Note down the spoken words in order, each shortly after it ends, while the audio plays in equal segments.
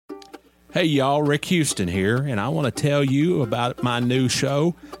Hey y'all, Rick Houston here, and I want to tell you about my new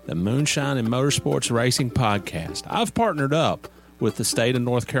show, the Moonshine and Motorsports Racing Podcast. I've partnered up with the state of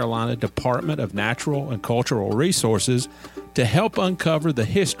North Carolina Department of Natural and Cultural Resources to help uncover the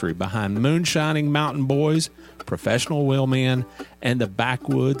history behind moonshining mountain boys, professional wheelmen, and the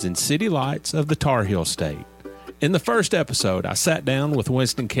backwoods and city lights of the Tar Heel State. In the first episode, I sat down with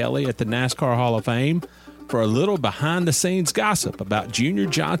Winston Kelley at the NASCAR Hall of Fame for a little behind-the-scenes gossip about Junior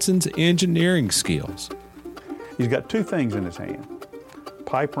Johnson's engineering skills. He's got two things in his hand,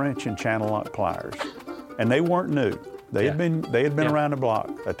 pipe wrench and channel lock pliers. And they weren't new. They had been around the block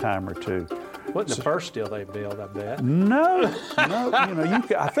a time or two. Wasn't the first steel they built, I bet? No.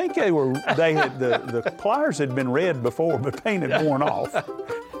 I think the pliers had been red before, but paint had worn off.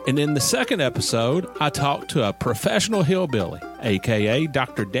 And in the second episode, I talked to a professional hillbilly, a.k.a.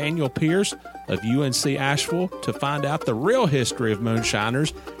 Dr. Daniel Pierce of UNC Asheville, to find out the real history of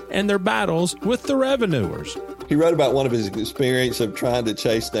moonshiners and their battles with the revenuers. He wrote about one of his experience of trying to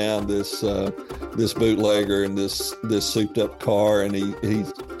chase down this bootlegger in this souped-up car, and he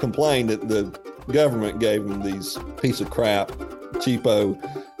complained that the government gave him these piece of crap, cheapo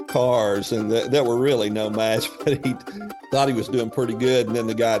cars, and that were really no match, but he thought he was doing pretty good, and then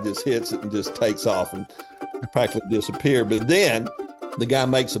the guy just hits it and just takes off and practically disappeared. But then the guy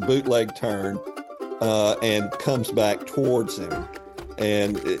makes a bootleg turn and comes back towards him.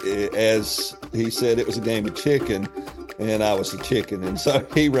 And as he said, it was a game of chicken, and I was the chicken. And so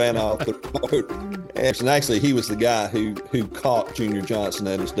he ran off the road. And actually, he was the guy who caught Junior Johnson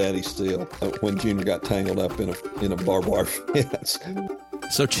at his daddy's steel when Junior got tangled up in a barbed wire fence.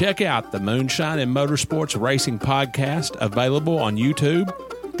 So check out the Moonshine and Motorsports Racing Podcast, available on YouTube,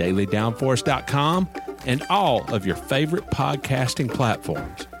 dailydownforce.com, and all of your favorite podcasting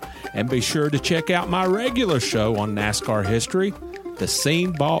platforms. And be sure to check out my regular show on NASCAR history, the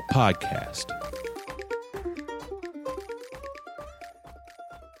Scene Vault Podcast.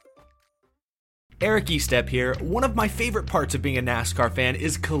 Eric Estep here. One of my favorite parts of being a NASCAR fan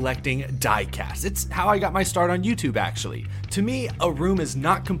is collecting diecasts. It's how I got my start on YouTube, actually. To me, a room is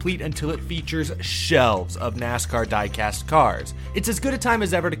not complete until it features shelves of NASCAR diecast cars. It's as good a time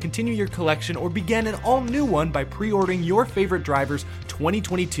as ever to continue your collection or begin an all-new one by pre-ordering your favorite driver's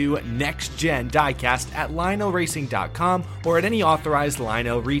 2022 Next Gen diecast at LionelRacing.com or at any authorized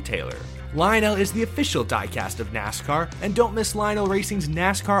Lionel retailer. Lionel is the official diecast of NASCAR, and don't miss Lionel Racing's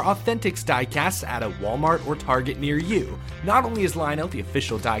NASCAR Authentics diecasts at a Walmart or Target near you. Not only is Lionel the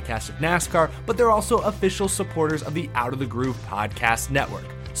official diecast of NASCAR, but they're also official supporters of the Out of the Groove podcast network.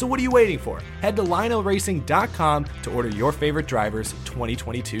 So what are you waiting for? Head to LionelRacing.com to order your favorite driver's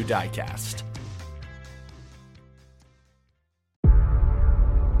 2022 diecast.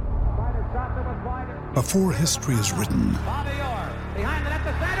 Before history is written,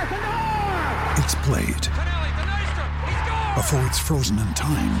 it's played. Before it's frozen in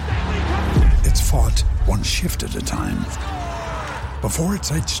time, it's fought one shift at a time. Before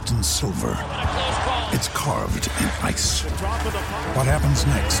it's etched in silver, it's carved in ice. What happens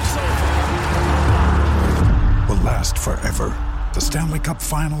next will last forever. The Stanley Cup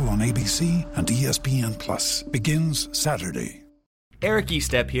Final on ABC and ESPN Plus begins Saturday. Eric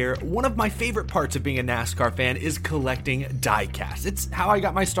Estep here. One of my favorite parts of being a NASCAR fan is collecting diecasts. It's how I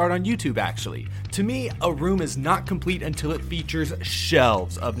got my start on YouTube, actually. To me, a room is not complete until it features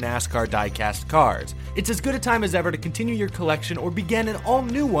shelves of NASCAR diecast cars. It's as good a time as ever to continue your collection or begin an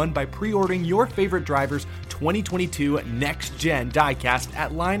all-new one by pre-ordering your favorite driver's 2022 Next Gen diecast at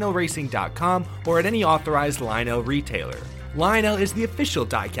LionelRacing.com or at any authorized Lionel retailer. Lionel is the official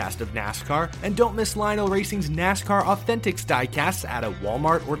diecast of NASCAR, and don't miss Lionel Racing's NASCAR Authentics diecasts at a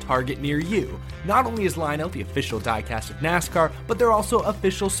Walmart or Target near you. Not only is Lionel the official diecast of NASCAR, but they're also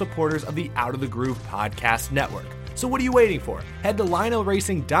official supporters of the Out of the Groove podcast network. So what are you waiting for? Head to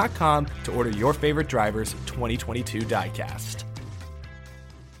LionelRacing.com to order your favorite driver's 2022 diecast.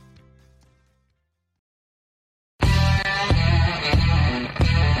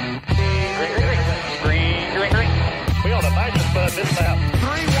 This lap. 3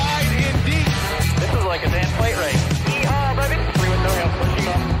 wide and deep. This is like a damn plate race. Yeehaw, baby. 3 with no help. Push him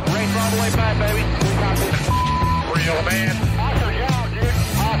up. Race all the way back, baby. Real man. Awesome job, dude.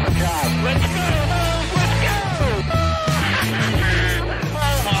 Awesome job. Let's go. Let's go.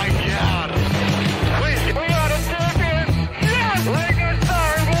 Oh, my God. We got a champion. Yes. Way good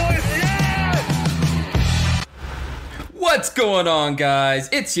start, boys. Yes. What's going on, guys?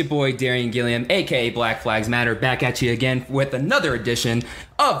 It's your boy Darian Gilliam, aka Black Flags Matter, back at you again with another edition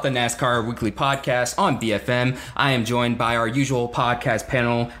of the NASCAR Weekly Podcast on BFM. I am joined by our usual podcast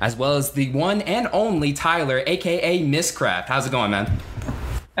panel, as well as the one and only Tyler, aka Misscraft. How's it going, man?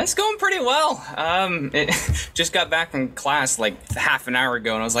 That's going pretty well. Just got back from class like half an hour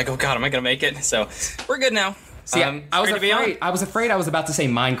ago, and I was like, "Oh God, am I gonna make it?" So we're good now. See, I was afraid I was about to say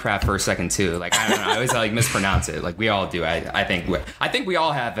Minecraft for a second too. Like I don't know, I always like mispronounce it. Like we all do. I think we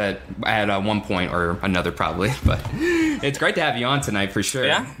all have it at one point or another probably. But it's great to have you on tonight for sure.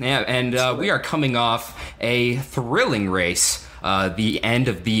 Yeah. And we are coming off a thrilling race. The end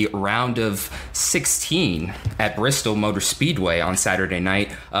of the round of 16 at Bristol Motor Speedway on Saturday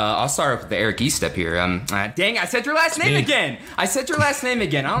night. I'll start off with the Eric Estep here. Dang, I said your last name again.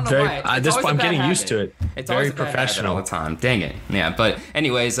 I don't know why. At this point, I'm getting used to it. It's very always a bad habit professional all the time. Dang it. Yeah, but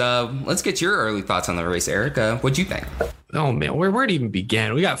anyways, let's get your early thoughts on the race, Eric. What'd you think? Oh man, where to even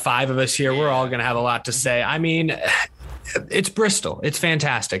begin? We got 5 of us here. We're all gonna have a lot to say. I mean, it's Bristol. It's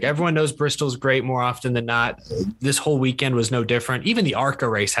fantastic. Everyone knows Bristol's great more often than not. This whole weekend was no different. Even the ARCA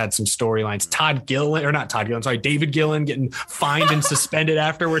race had some storylines. David Gillen getting fined and suspended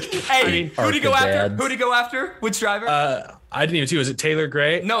afterwards. Hey, I mean, who'd he go after? Who'd he go after? Which driver? I didn't even see. Was it Taylor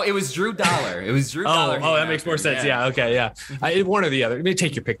Gray? No, it was Drew Dollar. Dollar. Oh, that makes more sense. Yeah. Okay. Yeah. One or the other. I mean,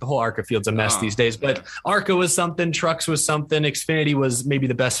 take your pick. The whole ARCA field's a mess these days. But ARCA was something. Trucks was something. Xfinity was maybe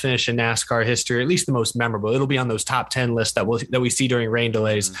the best finish in NASCAR history, or at least the most memorable. It'll be on those top 10 lists that we see during rain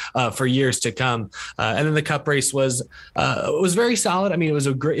delays for years to come. And then the Cup race was very solid. I mean, it was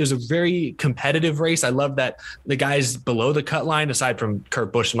a very competitive race. I love that the guys below the cut line, aside from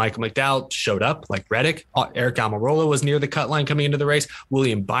Kurt Busch and Michael McDowell, showed up, like Reddick. Eric Almirola was near the cut line coming into the race.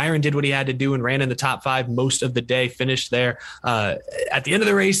 William Byron did what he had to do and ran in the top 5 most of the day, finished there. At the end of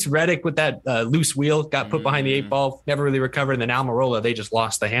the race, Reddick with that loose wheel got put behind the 8 ball, never really recovered. And then Almirola, they just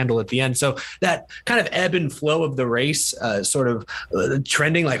lost the handle at the end. So that kind of ebb and flow of the race sort of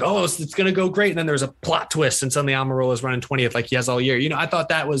trending like, oh, it's going to go great. And then there's a plot twist and suddenly Almirola's running 20th like he has all year. You know, I thought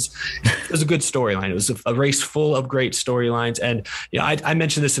that was a good storyline. It was a race full of great storylines. And, you know, I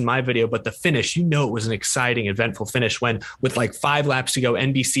mentioned this in my video, but the finish, you know, it was an exciting, eventful finish when with like 5 laps to go,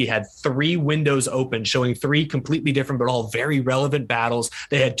 NBC had 3 windows open showing 3 completely different, but all very relevant battles.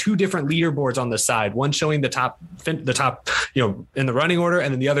 They had 2 different leaderboards on the side, one showing the top, you know, in the running order,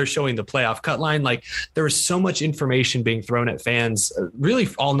 and then the other showing the playoff cut line. Like there was so much information being thrown at fans really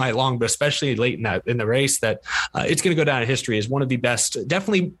all night long, but especially late in the race that it's going to go down in history as one of the best,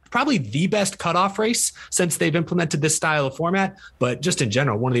 definitely probably the best cutoff race since they've implemented this style of format, but just in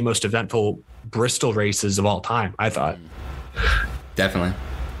general, one of the most eventful Bristol races of all time, I thought. Definitely.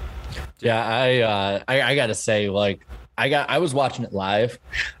 Yeah, I gotta say, like, I was watching it live,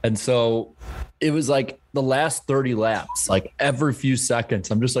 and so it was like the last 30 laps, like every few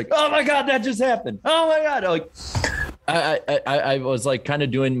seconds, I'm just like, oh my God, that just happened. Oh my God. Like I was like kind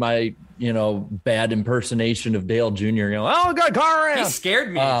of doing my, you know, bad impersonation of Dale Jr. You know, oh, I got a car around. He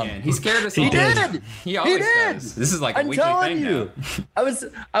scared me again. He scared us all. He did. He always does. This is like a weekly thing now. I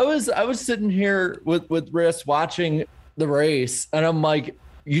was sitting here with Riss watching the race, and I'm like,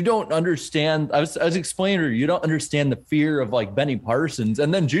 you don't understand. I was explaining to her, you don't understand the fear of like Benny Parsons.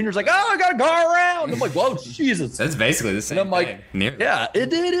 And then Junior's like, oh, I got a car around. I'm like, whoa, Jesus. That's basically the same and I'm like, thing. Yeah,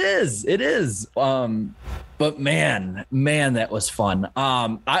 it is. But man, that was fun.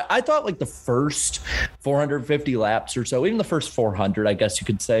 I thought like the first 450 laps or so, even the first 400, I guess you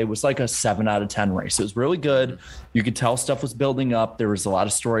could say, was like a 7 out of 10 race. It was really good. You could tell stuff was building up. There was a lot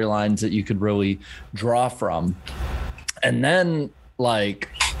of storylines that you could really draw from. And then like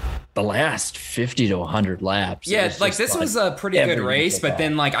the last 50 to 100 laps. Yeah, like this was a pretty good race, but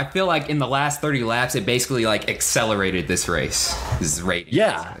then like I feel like in the last 30 laps, it basically like accelerated this race. This is rating.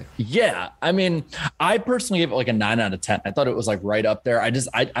 Yeah. I mean, I personally gave it like a 9 out of 10. I thought it was like right up there. I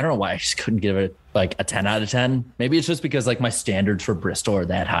don't know why I just couldn't give it like a 10 out of 10. Maybe it's just because like my standards for Bristol are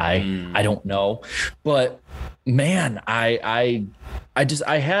that high. I don't know. But man, I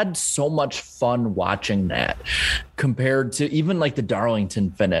had so much fun watching that compared to even like the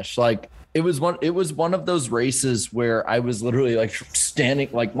Darlington finish. Like it was one of those races where I was literally like standing,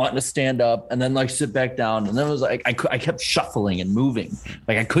 like wanting to stand up and then like sit back down. And then it was like, I kept shuffling and moving.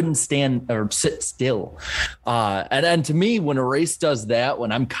 Like I couldn't stand or sit still. And to me, when a race does that,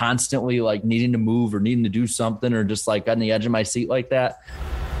 when I'm constantly like needing to move or needing to do something or just like on the edge of my seat like that,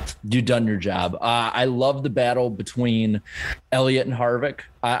 you've done your job. I love the battle between Elliott and Harvick.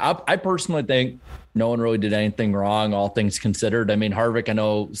 I personally think no one really did anything wrong, all things considered. I mean, Harvick, I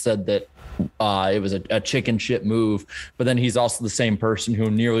know, said that it was a chicken shit move, but then he's also the same person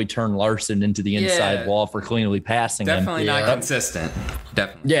who nearly turned Larson into the inside wall for cleanly passing him. Definitely not consistent.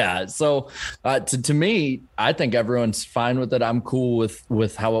 Definitely. Yeah. So to me, I think everyone's fine with it. I'm cool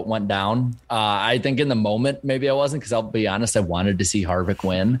with how it went down. I think in the moment, maybe I wasn't, because I'll be honest, I wanted to see Harvick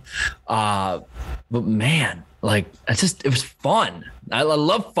win. But man, Like, it was fun. I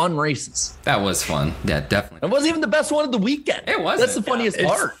love fun races. That was fun. Yeah, definitely. It wasn't even the best one of the weekend. It was. That's the funniest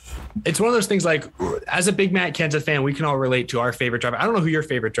part. It's one of those things like, as a big Matt Kenseth fan, we can all relate to our favorite driver. I don't know who your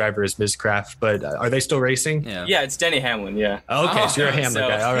favorite driver is, Ms. Kraft, but are they still racing? Yeah, it's Denny Hamlin, yeah. Okay, so you're a Hamlin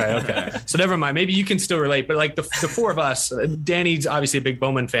guy. All right, okay. So never mind. Maybe you can still relate, but like the four of us, Danny's obviously a big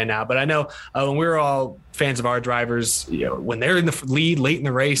Bowman fan now, but I know when we were all fans of our drivers, when they're in the lead late in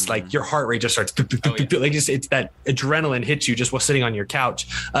the race, like your heart rate just starts like it's that adrenaline hits you just while sitting on your couch.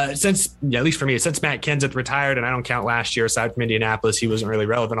 Since at least for me, since Matt Kenseth retired, and I don't count last year aside from Indianapolis, he wasn't really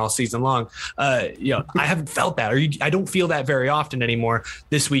relevant all season long. I haven't felt that, I don't feel that very often anymore.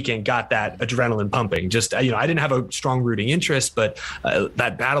 This weekend got that adrenaline pumping. Just I didn't have a strong rooting interest, but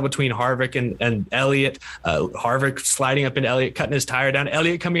that battle between Harvick and Elliott, Harvick sliding up into Elliott, cutting his tire down,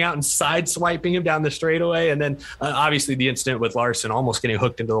 Elliott coming out and side swiping him down the straightaway, and then obviously the incident with Larson almost getting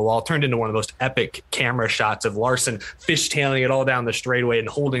hooked into the wall turned into one of the most epic camera shots of Larson fishtailing it all down the straightaway and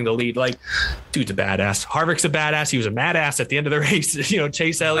holding the lead. Like, dude's a badass. Harvick's a badass. He was a mad ass at the end of the race.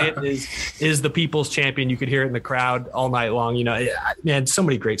 Chase Elliott is the people's champion. You could hear it in the crowd all night long. Man, so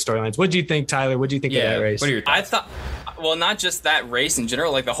many great storylines. What do you think, Tyler? What do you think of that race? What are your thoughts? I thought, well, not just that race in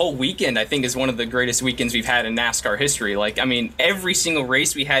general, like the whole weekend, I think is one of the greatest weekends we've had in NASCAR history. Like, I mean, every single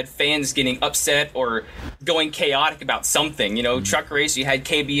race we had fans getting upset or going chaotic about something. Truck race, you had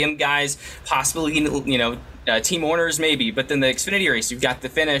KBM guys, possibly, team owners maybe, but then the Xfinity race, you've got the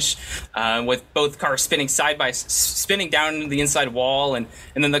finish with both cars spinning down the inside wall, and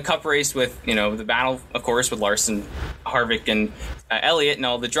then the Cup race with the battle, of course, with Larson, Harvick, and Elliott, and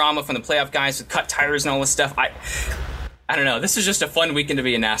all the drama from the playoff guys with cut tires and all this stuff. I don't know. This is just a fun weekend to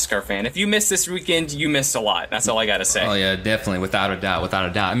be a NASCAR fan. If you miss this weekend, you missed a lot. That's all I got to say. Oh, yeah, definitely. Without a doubt.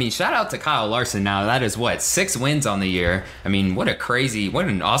 I mean, shout out to Kyle Larson now. That is, 6 wins on the year. I mean, what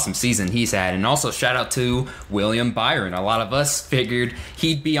an awesome season he's had. And also shout out to William Byron. A lot of us figured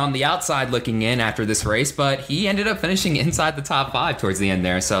he'd be on the outside looking in after this race, but he ended up finishing inside the top 5 towards the end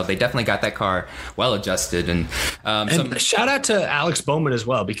there. So they definitely got that car well adjusted. And shout out to Alex Bowman as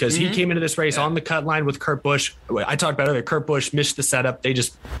well, because he came into this race on the cut line with Kurt Busch. I talked about earlier, Kurt Busch missed the setup. They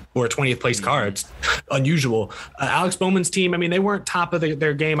just were a 20th place car. It's unusual. Alex Bowman's team, I mean, they weren't top of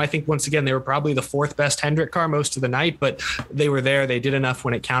their game. I think once again, they were probably the 4th best Hendrick car most of the night, but they were there. They did enough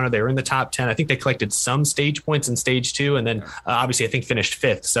when it counted. They were in the top 10. I think they collected some stage points in stage 2, and then obviously I think finished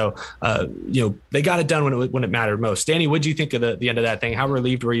 5th. So, they got it done when it mattered most. Danny, what did you think of the end of that thing? How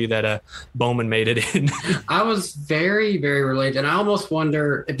relieved were you that Bowman made it in? I was very, very relieved, and I almost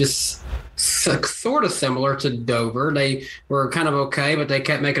wonder if this sort of similar to Dover. They were kind of okay, but they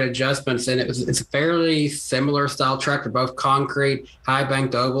kept making adjustments, and it's a fairly similar style track. They're both concrete, high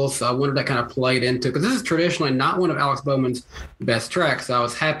banked ovals. So I wondered that kind of played into, because this is traditionally not one of Alex Bowman's best tracks. So I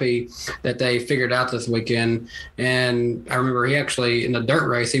was happy that they figured out this weekend. And I remember he actually, in the dirt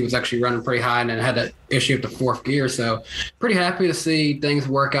race, he was actually running pretty high and then had that issue with the 4th gear. So pretty happy to see things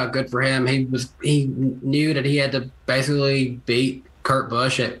work out good for him. He knew that he had to basically beat Kurt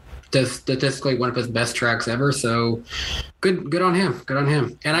Busch at statistically one of his best tracks ever. So good on him.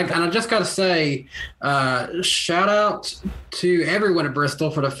 And I just got to say, shout out to everyone at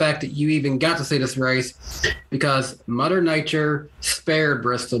Bristol for the fact that you even got to see this race, because Mother Nature spared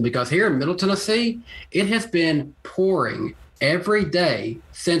Bristol, because here in Middle Tennessee, it has been pouring every day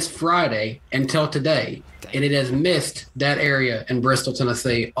since Friday until today. And it has missed that area in Bristol,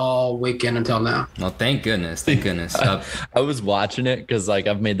 Tennessee all weekend until now. Well, thank goodness. I was watching it because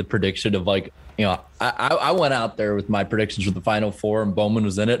I've made the prediction of I went out there with my predictions for the Final Four, and Bowman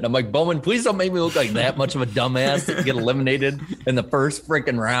was in it. And I'm like, Bowman, please don't make me look like that much of a dumbass to get eliminated in the first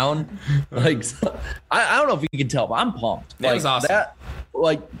freaking round. I don't know if you can tell, but I'm pumped. That was awesome.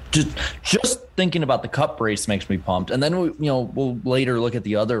 Just thinking about the Cup race makes me pumped. And then we'll later look at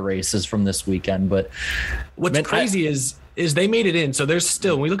the other races from this weekend. But what's crazy is they made it in. So there's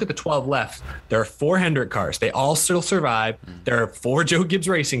still, when we look at the 12 left, there are 4 Hendrick cars. They all still survive. There are 4 Joe Gibbs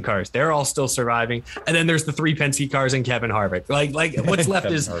Racing cars. They're all still surviving. And then there's the 3 Penske cars and Kevin Harvick. Like what's left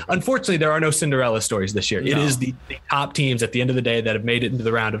is, unfortunately, there are no Cinderella stories this year. No. It is the top teams at the end of the day that have made it into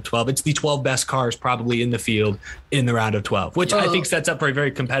the round of 12. It's the 12 best cars probably in the field in the round of 12, which I think sets up for a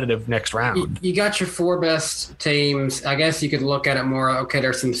very competitive next round. You got your 4 best teams. I guess you could look at it more, okay,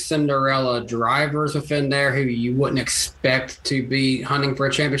 there's some Cinderella drivers within there who you wouldn't expect to be hunting for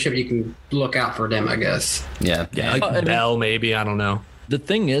a championship. You can look out for them, I guess. Yeah. Like Bell, maybe. I don't know. The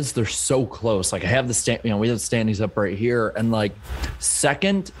thing is, they're so close. I have the we have the standings up right here, and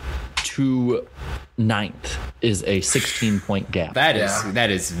 2nd to 9th is a 16-point gap. That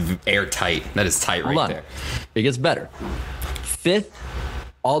is airtight. That is tight right there. It gets better. 5th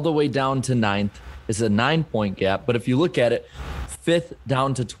all the way down to 9th is a 9-point gap. But if you look at it, 5th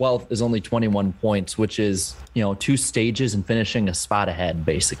down to 12th is only 21 points, which is, 2 stages and finishing a spot ahead,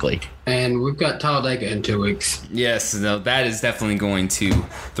 basically. And we've got Talladega in 2 weeks. Yes, no, that is definitely going to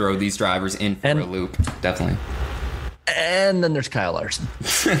throw these drivers in for a loop. Definitely. And then there's Kyle Larson.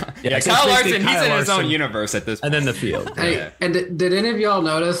 Kyle Larson, he's in his own universe at this point. And then the field. Hey, and did any of y'all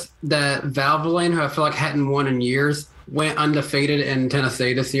notice that Valvoline, who I feel like hadn't won in years, went undefeated in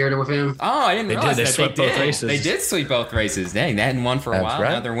Tennessee this year with him? Oh, I didn't realize They that swept they both did. races. They did sweep both races. Dang, they hadn't won for a while.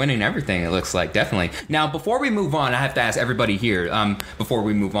 right. Now they're winning everything, it looks like. Definitely. Now, before we move on, I have to ask everybody here, before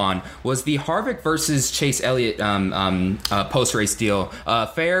we move on, was the Harvick versus Chase Elliott post-race deal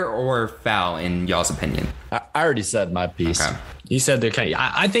fair or foul in y'all's opinion? I already said my piece. Okay. You said they're kind of,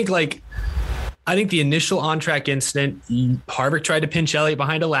 I think the initial on-track incident, Harvick tried to pinch Elliott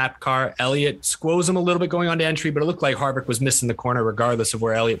behind a lap car. Elliott squoze him a little bit going on to entry, but it looked like Harvick was missing the corner regardless of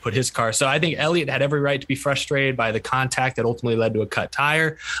where Elliott put his car. So I think Elliott had every right to be frustrated by the contact that ultimately led to a cut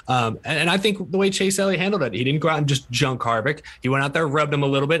tire. And I think the way Chase Elliott handled it, he didn't go out and just junk Harvick. He went out there, rubbed him a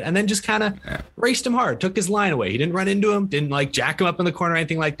little bit, and then just kind of raced him hard, took his line away. He didn't run into him, didn't jack him up in the corner or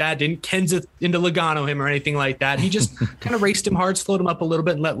anything like that, didn't Kenseth into Logano him or anything like that. He just kind of raced him hard, slowed him up a little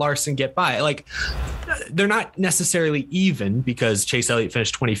bit, and let Larson get by. They're not necessarily even because Chase Elliott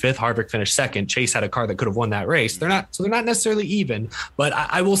finished 25th, Harvick finished 2nd. Chase had a car that could have won that race. They're not necessarily even, but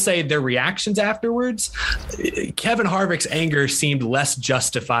I will say their reactions afterwards, Kevin Harvick's anger seemed less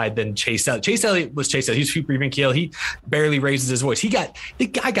justified than Chase Elliott. Chase Elliott was Chase Elliott. He was super even keel. He barely raises his voice. The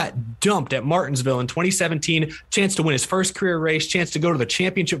guy got dumped at Martinsville in 2017, chance to win his first career race, chance to go to the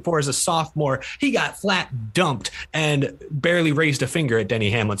championship as a sophomore. He got flat dumped and barely raised a finger at Denny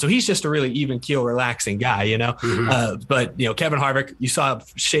Hamlin. So he's just a really even keel, relaxing guy, Mm-hmm. But Kevin Harvick, you saw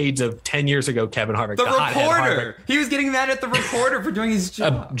shades of 10 years ago Kevin Harvick, The hothead reporter. Harvick. He was getting mad at the reporter for doing his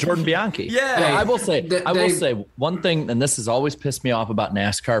job. Jordan Bianchi. Yeah. Well, I will say one thing, and this has always pissed me off about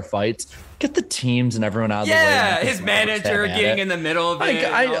NASCAR fights. Get the teams and everyone out of the way. Yeah, his manager getting in the middle of it.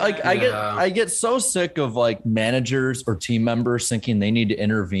 I get so sick of managers or team members thinking they need to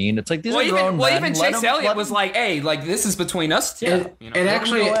intervene. It's like these are grown men. Even Chase Elliott was like, "Hey, this is between us two."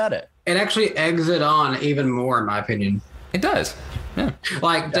 It actually eggs it on even more, in my opinion. It does. Yeah.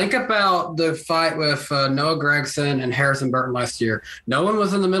 Think about the fight with Noah Gragson and Harrison Burton last year. No one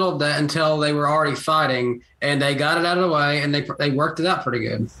was in the middle of that until they were already fighting, and they got it out of the way, and they worked it out pretty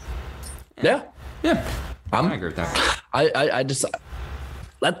good. Yeah. I agree with that. I just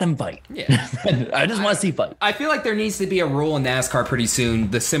let them fight. Yeah. I just want to see fight. I feel like there needs to be a rule in NASCAR pretty soon,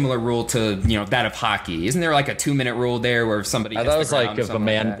 the similar rule to that of hockey. Isn't there a 2-minute rule there where if somebody I thought it was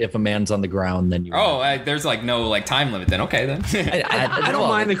if a man's on the ground, then you there's no time limit then. Okay then. I don't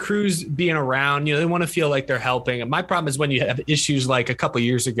mind the crews being around. They want to feel like they're helping. My problem is when you have issues like a couple of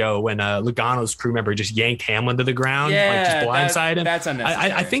years ago when Logano's crew member just yanked Hamlin to the ground, just blindsided him. That's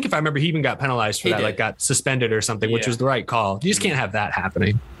unnecessary. I think if I remember, he even got penalized for that, got suspended or something, which was the right call. You just can't have that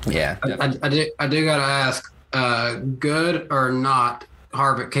happening. Yeah, I do gotta ask, good or not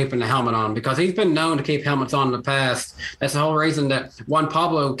Harvick keeping the helmet on, because he's been known to keep helmets on in the past. That's the whole reason that Juan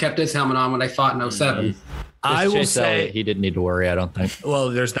Pablo kept his helmet on when they fought in 07. I will say he didn't need to worry. I don't think.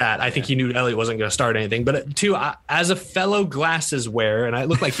 Well, there's that. I think he knew Elliott wasn't going to start anything. But two, as a fellow glasses wearer, and it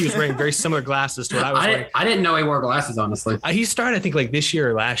looked like he was wearing very similar glasses to what I was wearing. I didn't know he wore glasses, honestly. He started, I think, this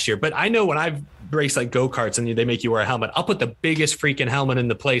year or last year. But I know when I've raced go-karts and they make you wear a helmet, I'll put the biggest freaking helmet in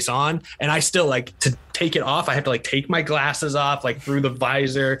the place on, and I still to take it off. I have to take my glasses off through the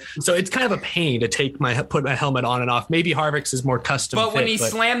visor. So it's kind of a pain to put my helmet on and off. Maybe Harvick's is more custom. But when he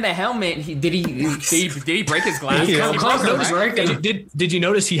slammed the helmet, did he break his glasses? Did you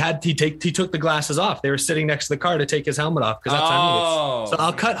notice he took the glasses off? They were sitting next to the car to take his helmet off because that's how so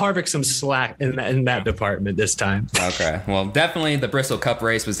I'll cut Harvick some slack in that department this time. Okay, well, definitely the Bristol Cup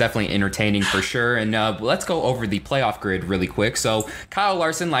race was definitely entertaining for sure. And let's go over the playoff grid really quick. So Kyle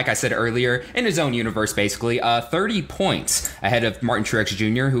Larson, like I said earlier, in his own universe, basically 30 points ahead of Martin Truex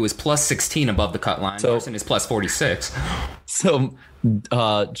Jr., who is plus 16 above the cut line. So, Larson is plus 46. So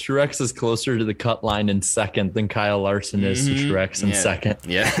Truex is closer to the cut line in second than Kyle Larson is to Truex in second.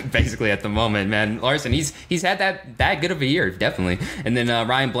 Yeah, basically at the moment, man. Larson, he's had that good of a year, definitely. And then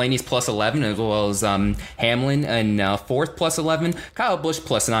Ryan Blaney's plus 11, as well as Hamlin in fourth plus 11, Kyle Busch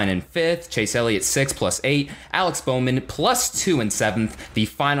plus 9 in fifth, Chase Elliott 6 plus 8, Alex Bowman plus 2 in seventh, the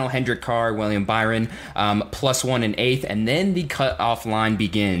final Hendrick Carr, William Byron plus 1 in eighth, and then the cutoff line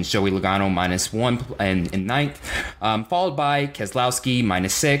begins. Joey Logano minus 1 in ninth, followed by Keselowski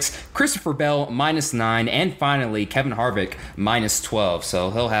minus 6, Christopher Bell minus 9, and finally Kevin Harvick minus 12.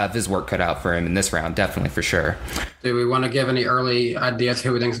 So he'll have his work cut out for him in this round, definitely for sure. Do we want to give any early ideas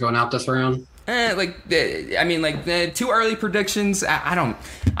who we think is going out this round? Too early predictions. I don't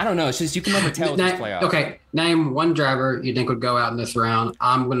know. It's just you can never tell with this playoff. Okay, name one driver you think would go out in this round.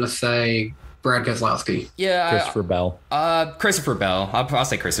 I'm going to say Brad Keselowski. Yeah, Christopher Bell. Christopher Bell. I'll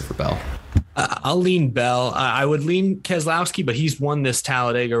say Christopher Bell. I'll lean Bell. I would lean Keselowski, but he's won this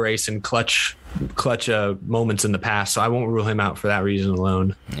Talladega race in clutch moments in the past, so I won't rule him out for that reason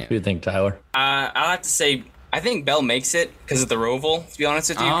alone. Yeah. What do you think, Tyler? I'll have to say I think Bell makes it because of the Roval, to be honest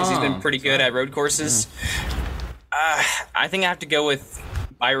with you, because he's been pretty good at road courses. I think I have to go with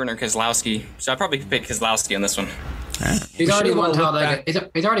Byron or Keselowski, so I'll probably pick Keselowski on this one. He's already won Talladega.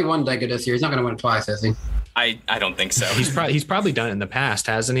 He's already won Dega this year. He's not going to win it twice, is he? I don't think so. He's probably done it in the past,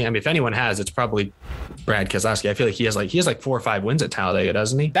 hasn't he? I mean, if anyone has, it's probably Brad Keselowski. I feel like he has like 4 or 5 wins at Talladega,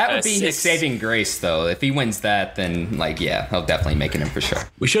 doesn't he? That would be his saving grace, though. If he wins that, then he'll definitely make it in for sure.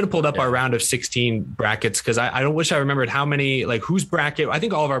 We should have pulled up our round of 16 brackets because I don't wish I remembered how many, whose bracket. I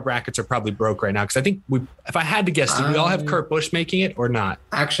think all of our brackets are probably broke right now because I think if I had to guess, did we all have Kurt Busch making it or not?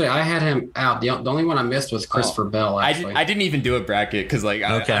 Actually, I had him out. The only one I missed was Christopher Bell. Actually, I didn't even do a bracket because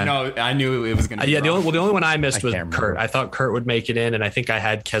I knew it was going to be the only one I missed was Kurt. I thought Kurt would make it in, and I think I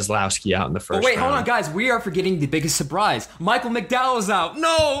had Keselowski out in the first round. Wait, hold on, guys. We are forgetting the biggest surprise. Michael McDowell's out.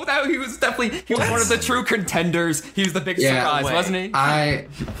 No, he was one of the true contenders. He was the biggest surprise, wasn't he?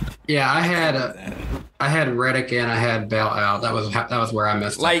 I had Reddick and I had Bell out. That was where I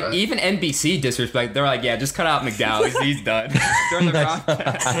messed up. Even NBC disrespect. They're like, yeah, just cut out McDowell. He's done. During the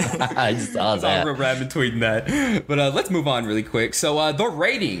broadcast. I saw that. Real Brad been tweeting that. But let's move on really quick. So the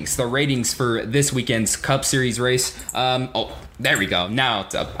ratings for this weekend's Cup Series race. There we go. Now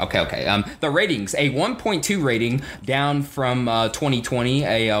it's up. Okay. The ratings, a 1.2 rating down from 2020,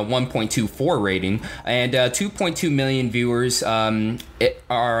 a 1.24 rating, and 2.2 million viewers are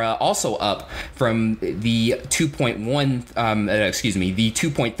also up from the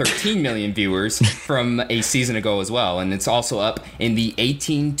 2.13 million viewers from a season ago as well. And it's also up in the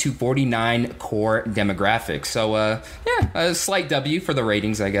 18 to 49 core demographic. So, a slight W for the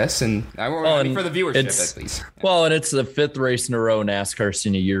ratings, I guess. And for the viewership, at least. Well, and it's the 5th race in a row NASCAR's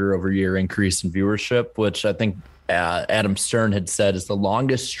seen a year-over-year increase in viewership, which I think Adam Stern had said is the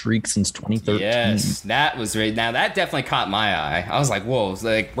longest streak since 2013. Yes, that was right. Now that definitely caught my eye. I was like, whoa,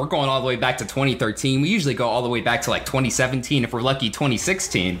 we're going all the way back to 2013. We usually go all the way back to 2017, if we're lucky,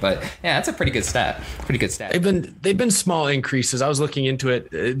 2016. But yeah, that's a pretty good stat. They've been small increases. I was looking into it.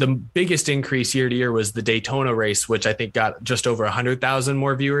 The biggest increase year to year was the Daytona race, which I think got just over 100,000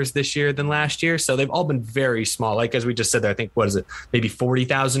 more viewers this year than last year. So they've all been very small. Like as we just said there, I think maybe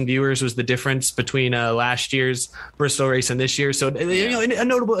 40,000 viewers was the difference between last year's Bristol race and this year. So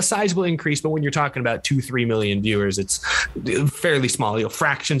a sizable increase, but when you're talking about 2-3 million viewers, it's fairly small,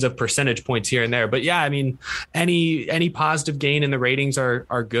 fractions of percentage points here and there. But yeah, I mean, any positive gain in the ratings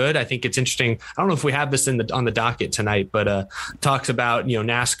are good. I think it's interesting. I don't know if we have this on the docket tonight, but talks about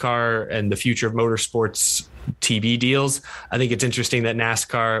NASCAR and the future of motorsports TV deals. I think it's interesting that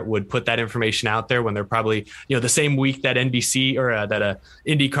NASCAR would put that information out there when they're probably, the same week that NBC or that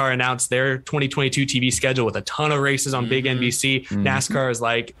IndyCar announced their 2022 TV schedule with a ton of races on big NBC. NASCAR is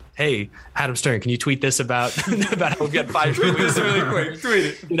like, hey, Adam Stern, can you tweet this about how we've got 5 weeks really quick?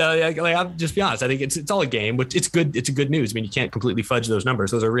 Tweet it. I'll just be honest. I think it's all a game, but it's good. It's a good news. I mean, you can't completely fudge those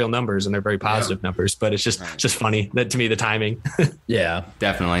numbers. Those are real numbers and they're very positive numbers, but it's just funny that to me, the timing. Yeah,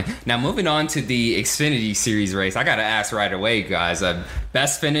 definitely. Now moving on to the Xfinity Series race, I got to ask right away, guys,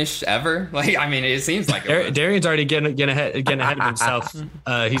 best finish ever? It seems like Darian's already getting ahead of himself.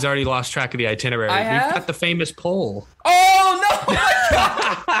 He's already lost track of the itinerary. We've got the famous poll. Oh no! Oh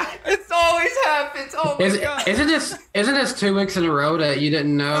my God! It always happens. Oh my God! Isn't this 2 weeks in a row that you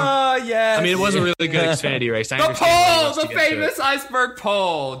didn't know? Oh yeah. I mean, it was a really good Xfinity race. The famous iceberg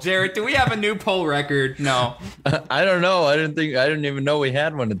poll. Jared, do we have a new poll record? No. I don't know. I didn't even know we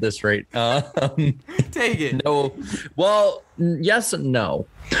had one at this rate. Take it. No. Well, yes and no.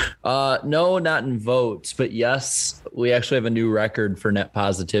 No, not in votes, but yes, we actually have a new record for net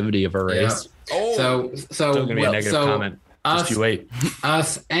positivity of our race. Yeah. Oh, so gonna be a negative comment. Just you wait.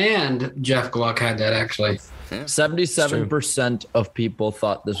 Us and Jeff Gluck had that actually. 77% of people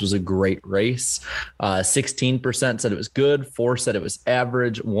thought this was a great race. 16% said it was good. 4% said it was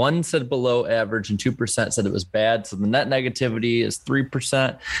average. 1% said below average, and 2% said it was bad. So the net negativity is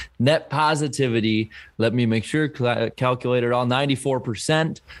 3%. Net positivity, let me make sure, calculate it all,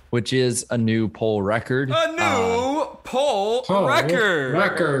 94%, which is a new poll record. A new poll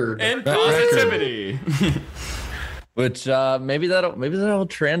record. And positivity. Which maybe that'll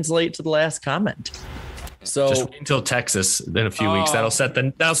translate to the last comment. So just wait until Texas in a few weeks. That'll set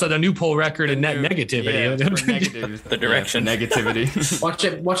the new poll record in net negativity. The direction negativity.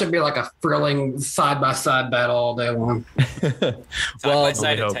 Watch it be like a thrilling side-by-side battle all day long.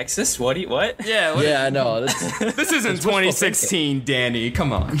 Side of Texas? What? Yeah. Yeah, I know. This isn't 2016, Danny.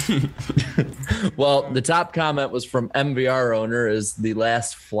 Come on. Well, the top comment was from MVR owner, is the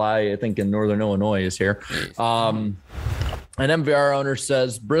last fly, I think, in Northern Illinois is here. An MVR owner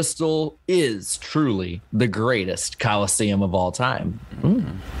says Bristol is truly the greatest Coliseum of all time.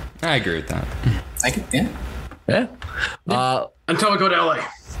 I agree with that. Yeah. Until we go to LA.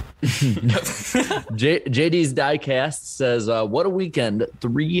 JD's Diecast says, what a weekend.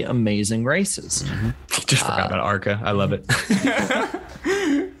 3 amazing races. Just forgot about ARCA. I love it.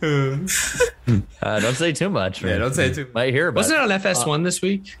 Don't say too much. Yeah, don't say too much. Might hear about Wasn't it on FS1 this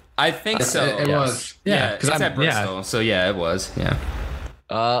week? I think so. It was. Yeah, because I'm at Bristol. So yeah, it was. Yeah.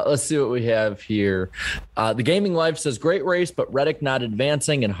 Let's see what we have here. The Gaming Life says, great race, but Reddick not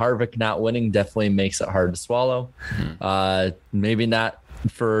advancing and Harvick not winning definitely makes it hard to swallow. Maybe not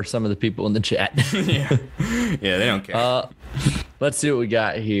for some of the people in the chat. Yeah, they don't care. Let's see what we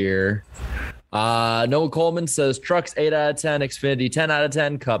got here. Noah Coleman says trucks 8 out of 10, Xfinity 10 out of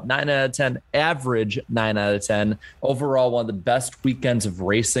 10, Cup 9 out of 10, average 9 out of 10. Overall, one of the best weekends of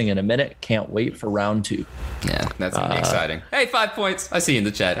racing in a minute. Can't wait for round 2. Yeah, that's gonna be exciting. Hey, 5 points. I see you in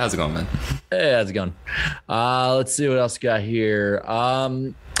the chat. How's it going, man? Hey, how's it going? Let's see what else we got here.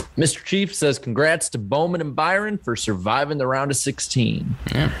 Mr. Chief says congrats to Bowman and Byron for surviving the round of 16.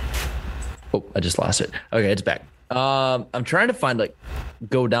 Yeah. Oh, I just lost it. Okay, it's back. I'm trying to find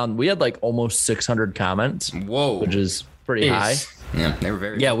go down. We had almost 600 comments. Whoa, which is pretty high. Yeah, they were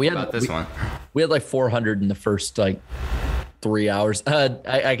very. Yeah, we had about this one. We had 400 in the first 3 hours.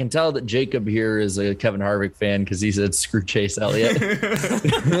 I can tell that Jacob here is a Kevin Harvick fan because he said screw Chase Elliott.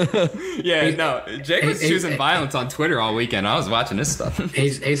 No, Jacob's choosing violence on Twitter all weekend. I was watching this stuff.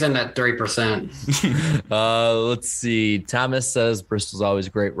 He's in that 3%. Let's see. Thomas says Bristol's always a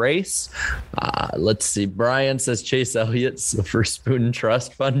great race. Let's see. Brian says Chase Elliott's the first Spoon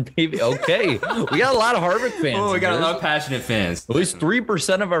Trust Fund baby. Okay, we got a lot of Harvick fans. Oh, we got a lot of passionate fans. At least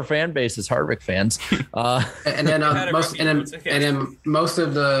 3% of our fan base is Harvick fans. And then most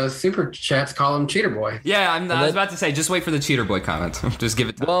of the super chats call him Cheater Boy. Yeah, I was about to say, just wait for the Cheater Boy comments. Just give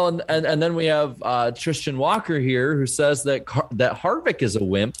it time. Well, and then we have Tristan Walker here who says that Harvick is a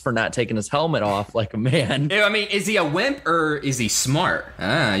wimp for not taking his helmet off like a man. I mean, is he a wimp or is he smart?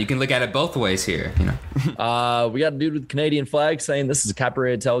 You can look at it both ways here. We got a dude with Canadian flag saying this is a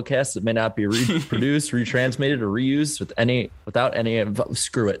copyrighted telecast that may not be reproduced, retransmitted, or reused without any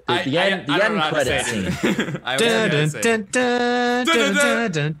screw it. The end credit scene.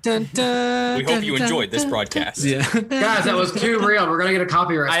 We hope you enjoyed this broadcast. Yeah. Guys, that was too real. We're gonna get a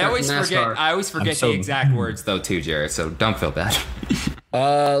copyright. I always forget the exact words though too, Jared. So don't feel bad.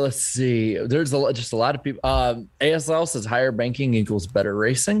 Let's see. There's just a lot of people. ASL says higher banking equals better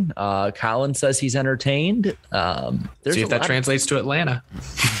racing. Colin says he's entertained. See if that translates to Atlanta.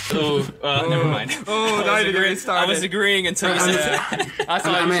 Never mind. I was agreeing until you said that. I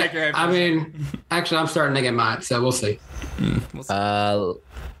saw you shake your head. I mean, actually, I'm starting to get mine, so we'll see.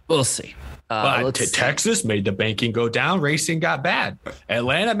 We'll see. Texas made the banking go down. Racing got bad.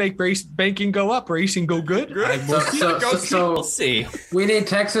 Atlanta make banking go up. Racing go good. We'll see. We need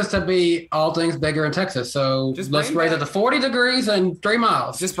Texas to be all things bigger in Texas. So let's raise it to 40 degrees and 3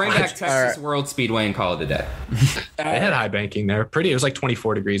 miles. Just bring back Texas World Speedway and call it a day. They had high banking there. It was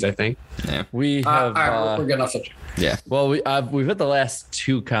 24 degrees, I think. Yeah. We have. We're getting off subject. Yeah. Well, we've hit the last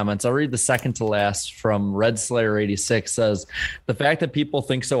 2 comments. I'll read the second to last from Red Slayer 86 says the fact that people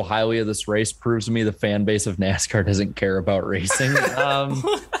think so highly of this race proves to me the fan base of NASCAR doesn't care about racing.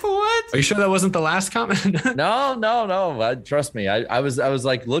 What? Are you sure that wasn't the last comment? No. Trust me. I was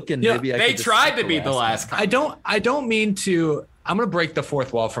looking. Yeah, maybe they tried to be the last comment. I don't mean to. I'm going to break the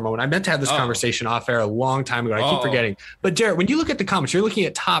fourth wall for a moment. I meant to have this conversation off air a long time ago. I keep forgetting. But Jared, when you look at the comments, you're looking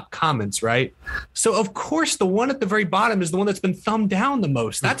at top comments, right? So of course, the one at the very bottom is the one that's been thumbed down the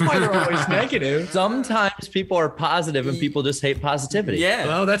most. That's why they're always negative. Sometimes people are positive and people just hate positivity. Yeah.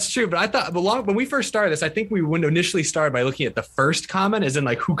 Well, that's true. But I thought when we first started this, I think we initially started by looking at the first comment, as in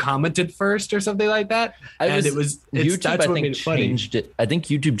who commented first or something like that. YouTube, I think, changed it. I think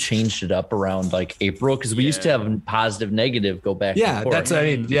YouTube changed it up around April because we used to have positive, negative go back.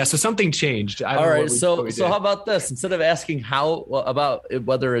 Yeah, so something changed. All right, so how about this? Instead of asking about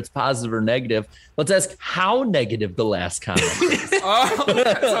whether it's positive or negative, let's ask how negative the last comment is.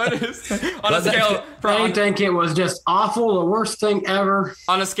 On a scale, I think it was just awful, the worst thing ever.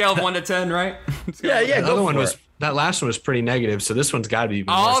 On a scale of 1 to 10, right? Yeah. The other one was that last one was pretty negative, so this one's got to be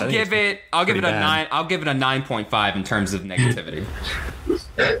even worse. I'll give it a 9. I'll give it a 9.5 in terms of negativity.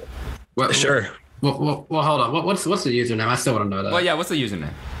 Sure. Well, hold on. What's the username? I still want to know that. Well, yeah. What's the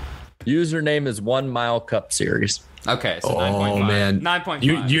username? Username is 1 Mile Cup Series. Okay, so 9.5. Oh man,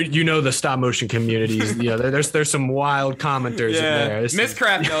 9.5. You know the stop motion communities. Yeah, there's some wild commenters in there. Miss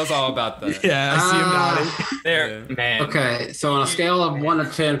Craft knows all about that. Yeah, I see him nodding. There, man. Okay, so on a scale of 1 to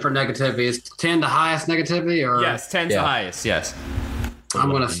 10 for negativity, is 10 the highest negativity, or Yes, 10's the highest. Yes. I'm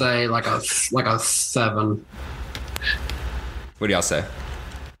gonna say like a 7. What do y'all say?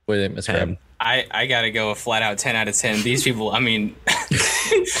 What do you think, Miss Crab? I gotta go a flat out 10 out of 10. These people, I mean,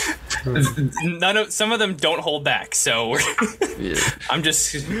 some of them don't hold back. So I'm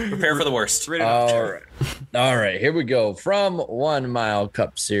just prepared for the worst. All right, here we go. From 1 Mile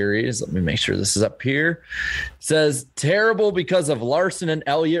Cup Series. Let me make sure this is up here. It says terrible because of Larson and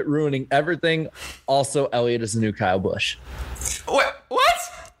Elliott ruining everything. Also, Elliott is the new Kyle Busch. What?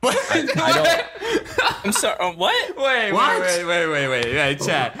 I don't. I'm sorry. What? Wait,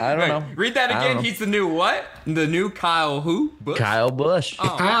 Chad. I don't know. Read that again. He's the new what? The new Kyle who? Busch? Kyle Busch.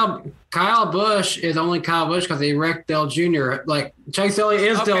 Oh. Kyle Busch is only Kyle Busch because he wrecked Dale Jr. Like Chase Elliott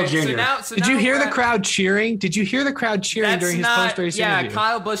is Dale Jr. Did you hear the crowd cheering? Did you hear the crowd cheering during his post-race interview? Yeah,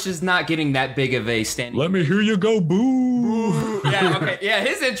 Kyle Busch is not getting that big of a standing. Let me hear you go, boo. Yeah, okay. Yeah,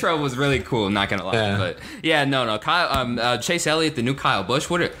 his intro was really cool, not gonna lie. Yeah. But yeah, no. Kyle Chase Elliott, the new Kyle Busch.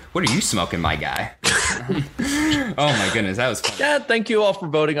 What are you smoking, my guy? Oh my goodness, that was fun. Yeah, thank you all for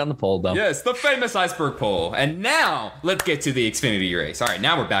voting on the poll, though. Yes, the famous iceberg poll. And now let's get to the Xfinity race. All right,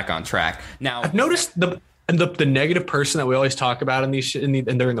 now we're back on track. Now I've noticed the negative person that we always talk about in these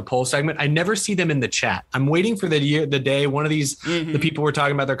and during the poll segment. I never see them in the chat. I'm waiting for the day one of these the people we're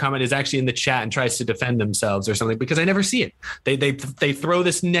talking about their comment is actually in the chat and tries to defend themselves or something, because I never see it. They throw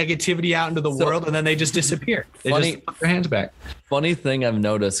this negativity out into the world and then they just disappear. They just put their hands back. Funny thing I've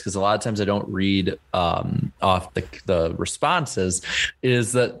noticed, because a lot of times I don't read off the responses,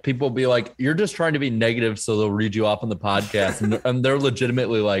 is that people will be like, "You're just trying to be negative," so they'll read you off on the podcast, and they're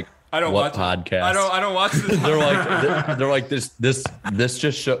legitimately like, I don't what watch podcast? I don't watch this. they're like this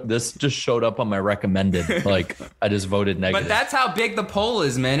just showed up on my recommended. Like I just voted negative. But that's how big the poll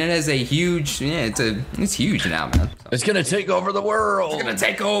is, man. It has a huge. Yeah, it's huge now, man. So. It's gonna take over the world. It's gonna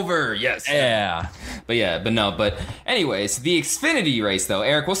take over. Yes. Yeah. But anyways, the Xfinity race though,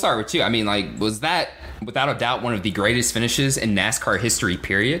 Eric, we'll start with you. I mean, like, was that without a doubt one of the greatest finishes in NASCAR history?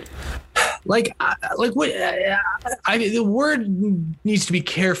 Period. Like what? The word needs to be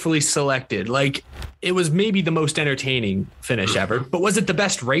carefully selected. Like, it was maybe the most entertaining finish ever, but was it the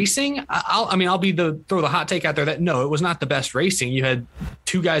best racing? I'll throw the hot take out there that no, it was not the best racing. You had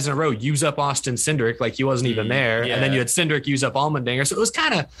two guys in a row use up Austin Cindric like he wasn't even there, and then you had Cindric use up Allmendinger. So it was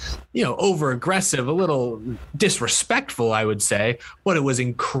kind of, over aggressive, a little disrespectful, I would say, but it was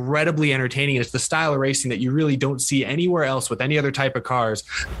incredibly entertaining. It's the style of racing that you really don't see anywhere else with any other type of cars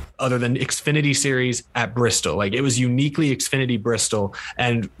other than Xfinity Series at Bristol. Like, it was uniquely Xfinity Bristol,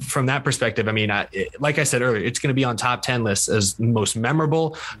 and from that perspective, I mean, like I said earlier, it's going to be on top 10 lists as most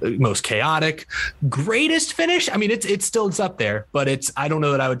memorable, most chaotic, greatest finish. I mean, it's still up there, but I don't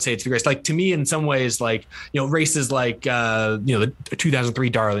know that I would say it's the greatest. Like, to me, in some ways, like, races like, the 2003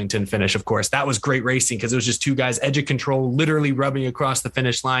 Darlington finish, of course, that was great racing because it was just two guys, edge of control, literally rubbing across the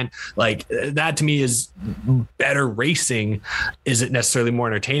finish line. Like, that to me is better racing. Is it necessarily more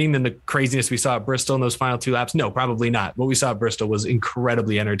entertaining than the craziness we saw at Bristol in those final two laps? No, probably not. What we saw at Bristol was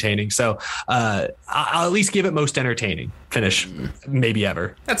incredibly entertaining. So, I'll at least give it most entertaining finish, maybe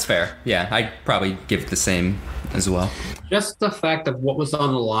ever. That's fair. Yeah, I'd probably give it the same as well. Just the fact of what was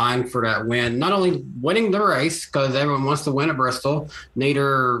on the line for that win, not only winning the race, because everyone wants to win at Bristol,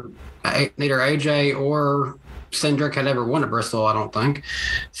 neither AJ or Cindric had ever won at Bristol, I don't think.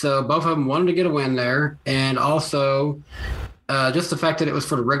 So both of them wanted to get a win there, and also just the fact that it was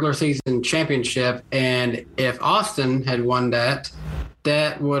for the regular season championship, and if Austin had won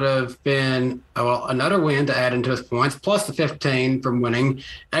that would have been another win to add into his points, plus the 15 from winning.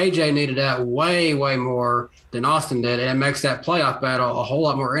 AJ needed that way, way more than Austin did, and it makes that playoff battle a whole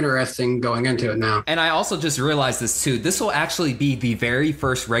lot more interesting going into it now. And I also just realized this too. This will actually be the very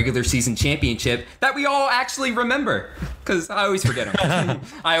first regular season championship that we all actually remember, because I always forget them.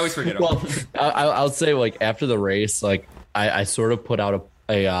 Well, I'll say, like, after the race, like, I sort of put out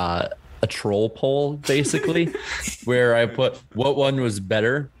a troll poll, basically, where I put what one was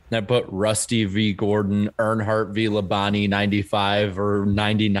better, And I put Rusty v. Gordon, Earnhardt v. Labonte 95 or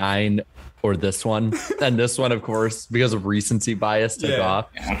 99 or this one. And this one, of course, because of recency bias, took off.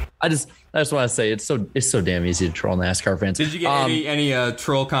 I just want to say it's so damn easy to troll NASCAR fans. Did you get any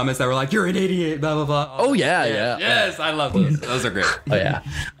troll comments that were like, "You're an idiot," blah blah blah? Oh yeah. Yes, I love those. Those are great. Oh yeah.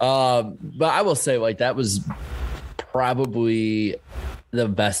 But I will say, like, that was probably the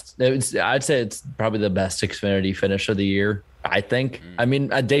best. I'd say it's probably the best Xfinity finish of the year. I think. I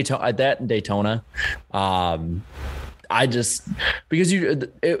mean, at Daytona. Because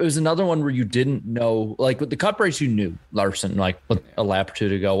it was another one where you didn't know, like with the Cup race, you knew Larson, like with a lap or two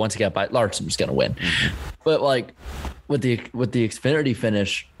to go. Once he got by, Larson was going to win. But like with the Xfinity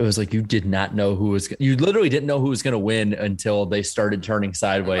finish, it was like you did not know you literally didn't know who was going to win until they started turning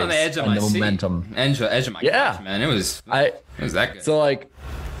sideways. On the edge of my momentum. Edge of my couch, man. It was that good. So like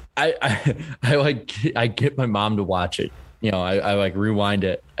I get my mom to watch it. I like rewind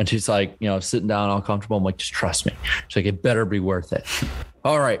it, and she's like, sitting down all comfortable. I'm like, just trust me. She's like, it better be worth it.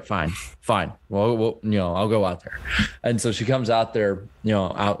 All right, fine. Well, I'll go out there. And so she comes out there,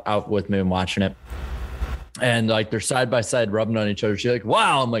 out with me and watching it. And like they're side by side rubbing on each other. She's like,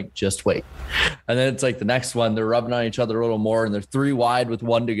 wow. I'm like, just wait. And then it's like the next one, they're rubbing on each other a little more, and they're 3 wide with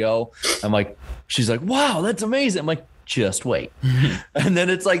 1 to go. I'm like, she's like, wow, that's amazing. I'm like, just wait. And then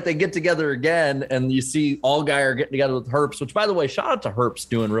it's like they get together again, and you see Allgaier getting together with Herbst, which, by the way, shout out to Herbst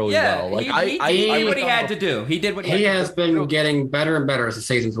doing really well. Like he did what he had to do. He did what he has been getting better and better as the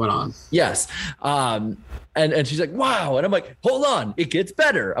seasons went on. Yes. And she's like, wow. And I'm like, hold on, it gets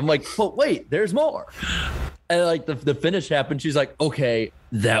better. I'm like, oh, wait, there's more. And like the finish happened. She's like, okay,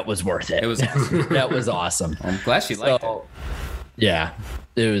 that was worth it. It was awesome. That was awesome. I'm glad she liked it. Yeah.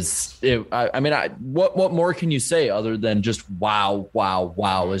 I mean, what more can you say other than just wow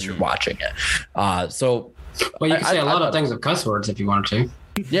as you're watching it? Well, you can say a lot of things with cuss words if you wanted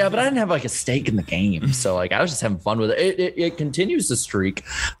to. Yeah, but I didn't have like a stake in the game, so like I was just having fun with it. It continues the streak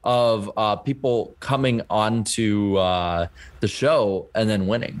of people coming onto the show and then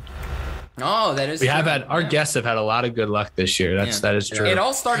winning. Oh, that is. We have had our guests have had a lot of good luck this year. That is true. It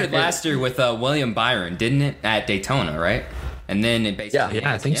all started last year with William Byron, didn't it, at Daytona, right? And then it basically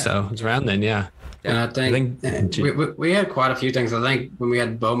I think so. It's around then, yeah. And I think we had quite a few things. I think when we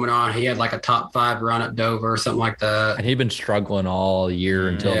had Bowman on, he had like a top 5 run at Dover or something like that. And he'd been struggling all year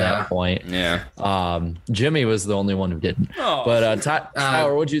until that point. Yeah. Jimmy was the only one who didn't. Oh. But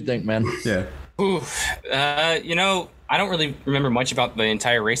Tyler, what'd you think, man? Yeah. I don't really remember much about the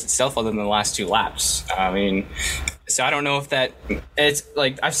entire race itself other than the last 2 laps. I mean, so I don't know if it's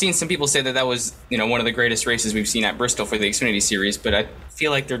like, I've seen some people say that was, one of the greatest races we've seen at Bristol for the Xfinity Series, but I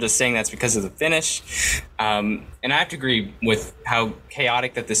feel like they're just saying that's because of the finish. And I have to agree with how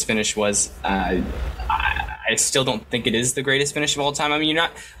chaotic that this finish was. I still don't think it is the greatest finish of all time. I mean, you're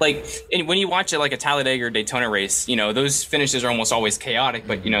not like when you watch it like a Talladega or Daytona race, those finishes are almost always chaotic,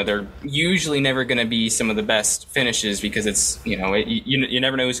 but they're usually never going to be some of the best finishes because it's you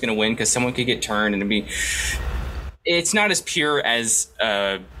never know who's going to win because someone could get turned and it's not as pure as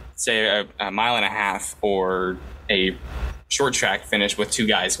say a mile and a half or a short track finish with 2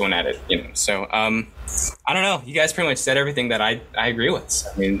 guys going at it. So I don't know. You guys pretty much said everything that I agree with. So,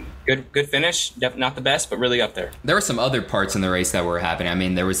 I mean, good finish. Not the best, but really up there. There were some other parts in the race that were happening. I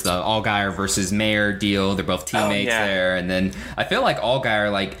mean, there was the Allgaier versus Mayer deal. They're both teammates there, and then I feel like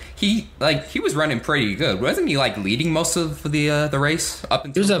Allgaier, he was running pretty good. Wasn't he leading most of the race up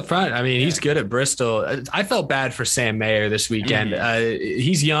until? He was up front. I mean, he's good at Bristol. I felt bad for Sam Mayer this weekend.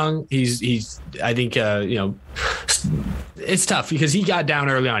 He's young. He's I think it's tough because he got down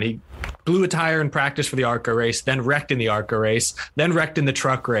early on. He blew a tire in practice for the ARCA race, then wrecked in the ARCA race, then wrecked in the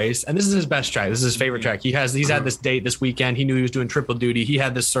truck race. And this is his best track. This is his favorite track. He's had this date this weekend. He knew he was doing triple duty. He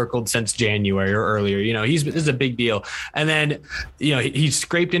had this circled since January or earlier. This is a big deal. And then, he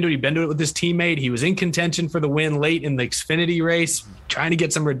scraped into it. He'd been to it with his teammate. He was in contention for the win late in the Xfinity race, trying to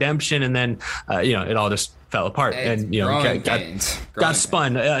get some redemption. And then, it all just fell apart and got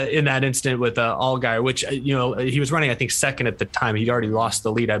spun in that instant with Allgaier, which he was running I think second at the time. He'd already lost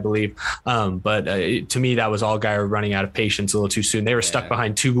the lead, I believe, but to me that was Allgaier running out of patience a little too soon. They were stuck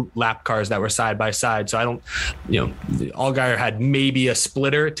behind 2 lap cars that were side by side, so I don't Allgaier had maybe a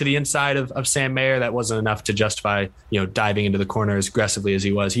splitter to the inside of Sam Mayer. That wasn't enough to justify diving into the corner as aggressively as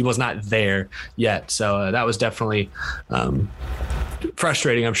he was not there yet, so that was definitely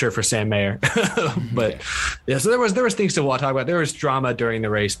frustrating, I'm sure, for Sam Mayer. But so there was things to talk about. There was drama during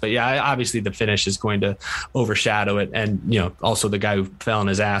the race, but obviously the finish is going to overshadow it. And also the guy who fell on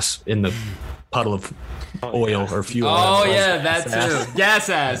his ass in the puddle of oil or fuel. Oh yeah, that too. Gas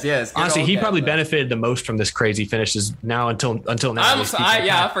ass, yes. Honestly, he probably benefited the most from this crazy finishes now until now.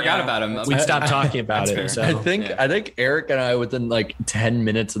 I forgot about him. We stopped talking about it. So. I think Eric and I, within like 10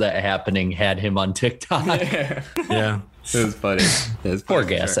 minutes of that happening, had him on TikTok. Yeah. It was funny. Poor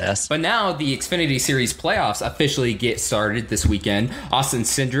gas ass. But now the Xfinity Series playoffs officially get started this weekend. Austin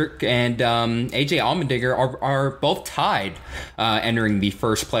Cindric and AJ Allmendinger are both tied entering the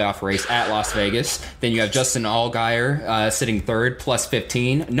first playoff race at Las Vegas. Then you have Justin Allgaier sitting third, plus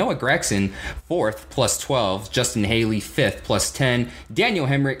 15. Noah Gragson, fourth, plus 12. Justin Haley, fifth, plus 10. Daniel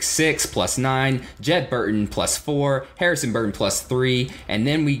Hemrick, sixth, plus 9. Jed Burton, plus 4. Harrison Burton, plus 3. And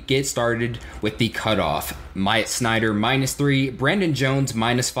then we get started with the cutoff. Myatt Snider, minus 3. Brandon Jones,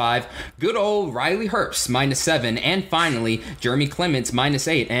 minus 5. Good old Riley Herbst, minus 7. And finally, Jeremy Clements, minus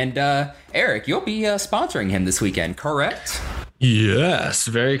 8. And Eric, you'll be sponsoring him this weekend, correct? Yes,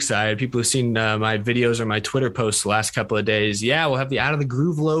 very excited. People who've seen my videos or my Twitter posts the last couple of days. Yeah, we'll have the Out of the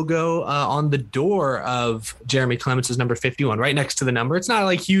Groove logo on the door of Jeremy Clements' number 51, right next to the number. It's not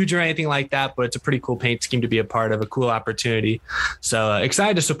like huge or anything like that, but it's a pretty cool paint scheme to be a part of, a cool opportunity. So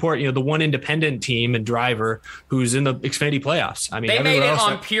excited to support, the one independent team and driver who's in the Xfinity playoffs. I mean, they made it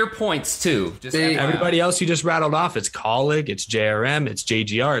on pure points too. Everybody else you just rattled off, it's Kaulig, it's JRM, it's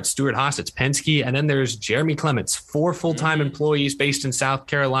JGR, it's Stewart Haas, it's Penske, and then there's Jeremy Clements, 4 full-time employees based in South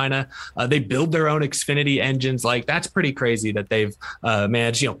Carolina. They build their own Xfinity engines. Like, that's pretty crazy that they've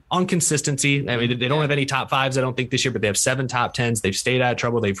managed, on consistency. I mean, they don't have any top 5s, I don't think, this year, but they have 7 top 10s. They've stayed out of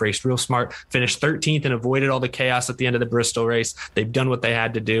trouble. They've raced real smart, finished 13th and avoided all the chaos at the end of the Bristol race. They've done what they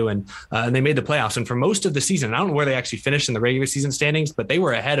had to do, and they made the playoffs. And for most of the season, I don't know where they actually finished in the regular season standings, but they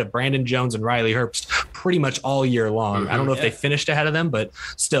were ahead of Brandon Jones and Riley Herbst pretty much all year long. I don't know if they finished ahead of them, but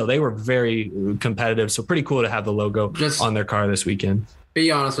still, they were very competitive. So pretty cool to have the logo on their car this weekend.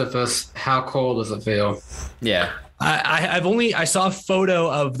 Be honest with us. How cold does it feel? Yeah. I saw a photo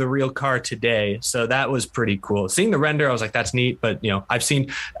of the real car today, so that was pretty cool. Seeing the render, I was like, that's neat. But I've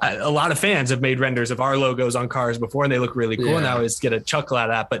seen a lot of fans have made renders of our logos on cars before, and they look really cool. And I always get a chuckle out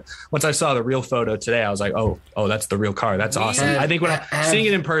of that. But once I saw the real photo today, I was like, oh, that's the real car. That's awesome. I think seeing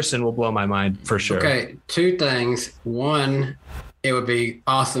it in person will blow my mind for sure. Okay, 2 things. One, it would be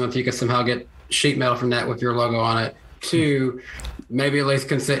awesome if you could somehow get sheet metal from that with your logo on it. 2, maybe at least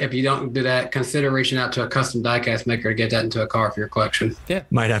consider, if you don't do that, consider reaching out to a custom diecast maker to get that into a car for your collection. Yeah,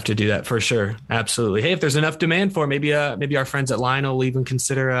 might have to do that for sure. Absolutely. Hey, if there's enough demand for it, maybe our friends at Lionel will even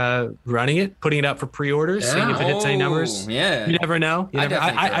consider running it, putting it out for pre-orders, seeing if it hits any numbers. Yeah, you never know.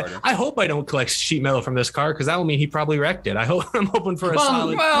 I hope I don't collect sheet metal from this car, because that will mean he probably wrecked it. I'm hoping for a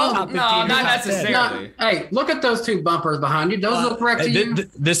solid top 15. No, not necessarily. Hey, look at those 2 bumpers behind you. Those look wrecked to you.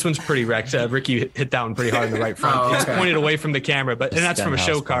 This one's pretty wrecked. Ricky hit that one pretty hard in the right front. It's pointed away from the camera, and that's from a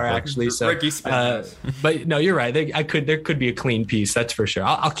show car actually. So, but no, you're right. There could be a clean piece. That's for sure.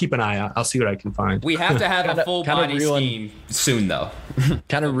 I'll keep an eye out. I'll see what I can find. We have to have a full body scheme soon, though.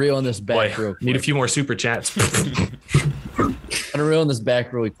 Kind of reeling this back. Boy, need a few more super chats. I'm gonna reel this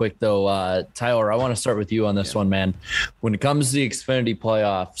back really quick though. Tyler, I want to start with you on this one, man. When it comes to the Xfinity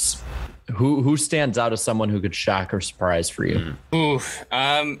playoffs, who stands out as someone who could shock or surprise for you? There's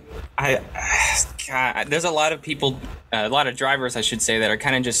a lot of people, a lot of drivers, I should say, that are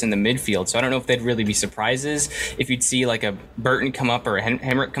kind of just in the midfield. So I don't know if they'd really be surprises if you'd see like a Burton come up or a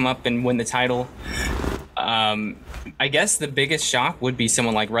Hemrick come up and win the title. I guess the biggest shock would be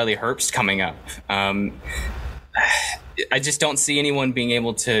someone like Riley Herbst coming up. I just don't see anyone being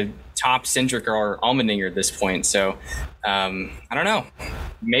able to top Cindric or Allmendinger at this point. So I don't know.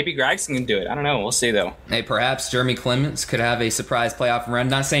 Maybe Gragson can do it. I don't know. We'll see, though. Hey, perhaps Jeremy Clements could have a surprise playoff run.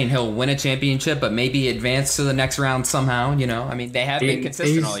 Not saying he'll win a championship, but maybe advance to the next round somehow. I mean, they have been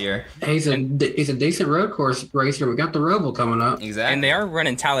consistent all year. He's a decent road course racer. We got the Roval coming up. Exactly. And they are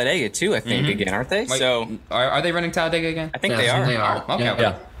running Talladega, too, I think, again, aren't they? Wait, so are they running Talladega again? I think they are. They are. Oh, okay.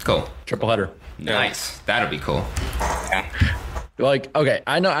 Yeah. Cool. Triple header. Nice. That'll be cool. Yeah. Like, okay,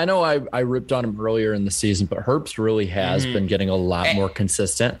 I know I ripped on him earlier in the season, but Herbst really has been getting a lot more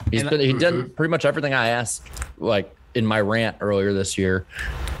consistent. He did pretty much everything I asked, like in my rant earlier this year.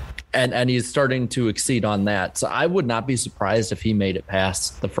 And he's starting to exceed on that. So I would not be surprised if he made it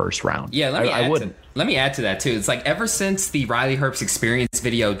past the first round. Yeah, let me add to that too. It's like ever since the Riley Herbst experience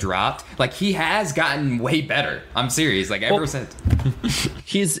video dropped, like he has gotten way better. I'm serious. Like ever since.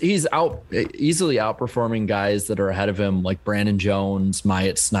 He's easily outperforming guys that are ahead of him, like Brandon Jones,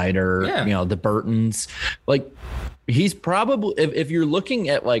 Myatt Snider, the Burtons. Like he's probably, if you're looking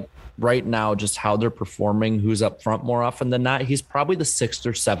at like right now, just how they're performing, who's up front more often than not, he's probably the 6th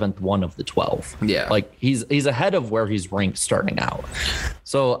or 7th one of the 12. Yeah. Like he's ahead of where he's ranked starting out.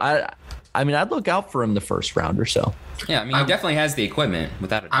 So I mean, I'd look out for him the first round or so. Yeah, I mean, he definitely has the equipment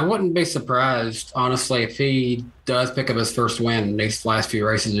without it. I wouldn't be surprised, honestly, if he does pick up his first win in these last few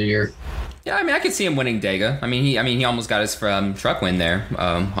races of the year. Yeah, I mean, I could see him winning Dega. I mean, he almost got his truck win there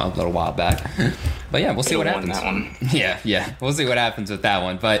a little while back. But yeah, we'll see what happens. That one. Yeah, we'll see what happens with that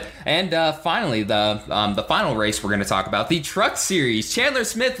one. But finally, the final race we're going to talk about, the Truck Series. Chandler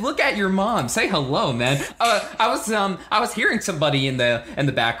Smith, look at your mom. Say hello, man. I was hearing somebody in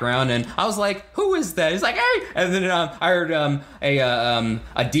the background, and I was like, who is that? He's like, hey, and then I heard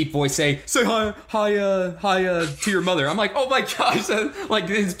a deep voice say hi to your mother. I'm like, oh my gosh, like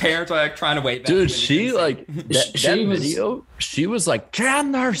his parents are like trying to wave. Dude, she like that video. She was like,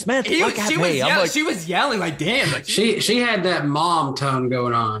 Chandler Smith, look at me. I'm like, she was yelling like, damn. Like, she had that mom tone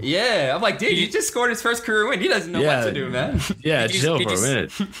going on. Yeah, I'm like, dude, he just scored his first career win. He doesn't know what to do, man. Yeah, chill for a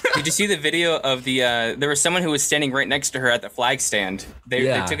minute. Did you see the video of the? There was someone who was standing right next to her at the flag stand. They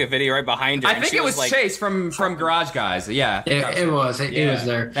took a video right behind her. I think it was like, Chase from Garage Guys. Yeah, it was. He was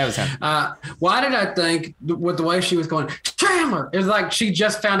there. That was him. Why did I think with the way she was going, Chandler? It was like she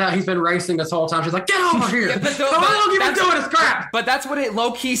just found out he's been racing this whole time. She's like, get over here. How long you been doing this crap? But that's what it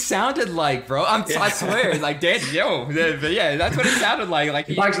low key sounded like, bro. I swear, like, Dan, yeah, that's what it sounded like. Like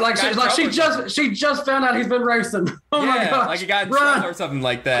she just found out he's been racing. Oh my god, like he got in trouble or something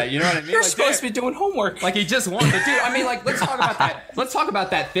like that. You know what I mean? You're like, supposed to be doing homework. Like he just won. But dude, I mean, like, let's talk about that. Let's talk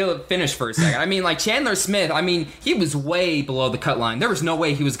about that finish for a second. I mean, like Chandler Smith. I mean, he was way below the cut line. There was no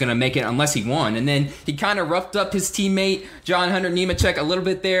way he was gonna make it unless he won. And then he kind of roughed up his teammate John Hunter Nemechek a little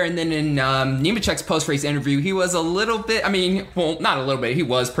bit there. And then in Nemechek's post-race interview, he was a little bit. I mean, well, not a little bit. He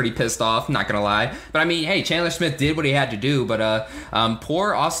was pretty pissed off. Not gonna lie. But I mean, hey, Chandler Smith did what he had to do. But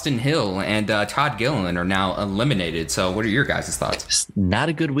poor Austin Hill and Todd Gilliland are now eliminated. So what are your guys' thoughts? Not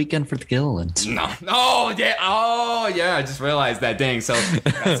a good weekend for the Gillilands. No. Oh yeah. I just realized that. Dang. So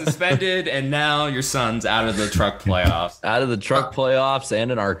got suspended, and now your son's out of the truck playoffs. Out of the truck playoffs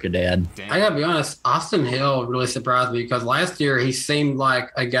and an Arcadad. I gotta be honest, Austin Hill really surprised me because last year he seemed like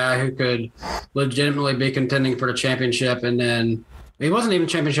a guy who could legitimately be contending for the championship, and then he wasn't even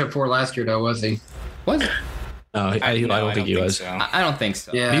championship for last year though, was he? Was it? No, I don't think he was. So. I don't think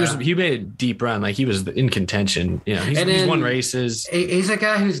so. Yeah, he made a deep run. Like he was in contention. You know, he's won races. He's a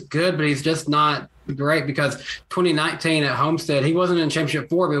guy who's good, but he's just not great because 2019 at Homestead, he wasn't in championship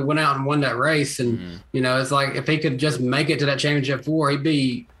 4, but went out and won that race. And you know, it's like if he could just make it to that championship 4, he'd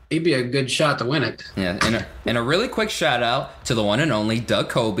be a good shot to win it. Yeah, and a really quick shout out to the one and only Doug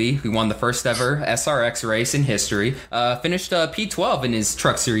Colby, who won the first ever SRX race in history. Finished P12 in his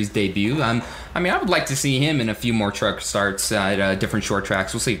Truck Series debut. I mean, I would like to see him in a few more truck starts at different short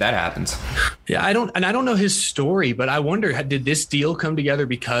tracks. We'll see if that happens. Yeah, I don't know his story, but I wonder, did this deal come together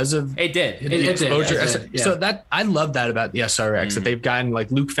because of it did the exposure? It did, yeah. So that I love that about the SRX that they've gotten like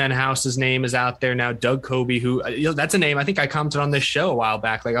Luke Fenhouse's name is out there now. Doug Colby, who that's a name I think I commented on this show a while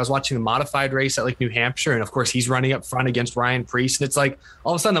back. Like I was watching the modified race at like New Hampshire, and of course he's running up front against Ryan Preece, and it's like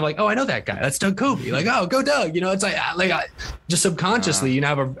all of a sudden I'm like, oh, I know that guy. That's Doug Colby. Like, oh, go Doug. You know, it's like just subconsciously you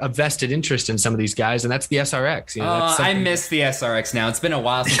have a vested interest in some of these guys, and that's the SRX. You know, I miss the SRX now. It's been a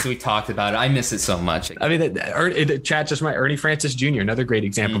while since we talked about it. I miss it so much. I mean, the chat just might. Ernie Francis Jr., another great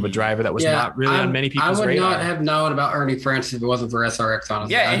example of a driver that was not really on many people's radar. I would not have known about Ernie Francis if it wasn't for SRX,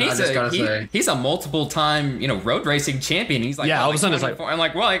 honestly. Yeah, and he's a multiple time road racing champion. He's like, all of a sudden it's like, I'm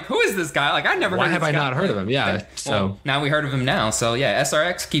like, well, like who is this guy? Like I never. Why have I not heard of him? Yeah. So now we heard of him now. So yeah,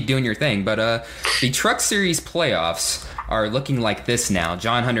 SRX, keep doing your thing. But the Truck Series playoffs are looking like this now.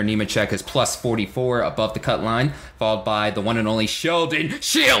 John Hunter Nemechek is plus 44 above the cut line, followed by the one and only Sheldon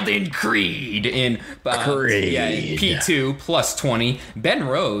Creed in P2 plus 20. Ben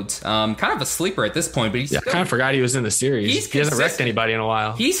Rhodes, kind of a sleeper at this point, but he's I kind of forgot he was in the series. He hasn't wrecked anybody in a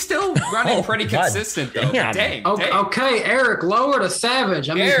while. He's still running pretty consistent though. Dang. Okay, Eric, lower to Savage.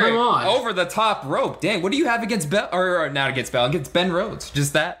 I mean, Eric, come on. Over the top rope. Dang, what do you have against Bell? Or not against Bell, against Ben Rhodes?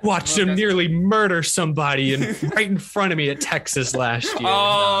 Just that? Watched him nearly murder somebody right in front of me at Texas last year.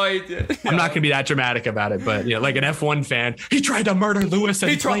 Oh, he did. I'm not going to be that dramatic about it, but like an F1 fan, he tried to murder Lewis.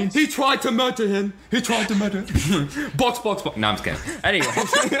 He tried to murder him. Box. No, I'm just kidding. Anyway,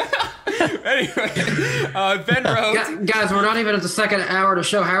 Ben Rhodes. Guys, we're not even at the second hour to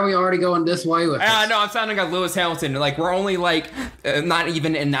show. How are we already going this way with this? No, I'm sounding like Lewis Hamilton. Like we're only like not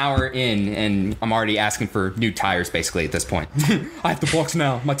even an hour in, and I'm already asking for new tires basically at this point. I have to box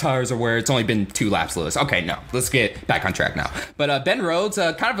now. My tires are where it's only been 2 laps, Lewis. Okay, no, let's get back on track now. But Ben Rhodes,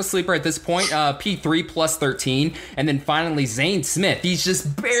 kind of a sleeper at this point, P3 plus 13. And then finally, Zane Smith. He's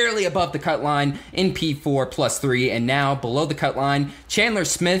just barely above the cut line in P4 plus 3. And now below the cut line, Chandler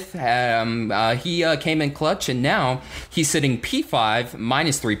Smith Yeah, he came in clutch, and now he's sitting P5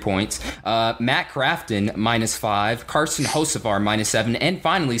 minus 3 points. Matt Crafton minus 5, Carson Hocevar minus 7, and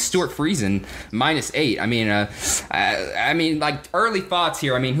finally Stuart Friesen minus 8. I mean, like early thoughts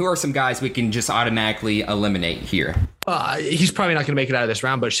here. I mean, who are some guys we can just automatically eliminate here? He's probably not going to make it out of this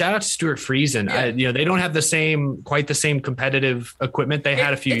round, but shout out to Stuart Friesen. Yeah. They don't have quite the same competitive equipment they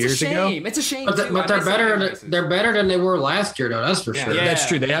had a few years ago. It's a shame. But they're better. They're better than they were last year, though. That's for sure. Yeah, that's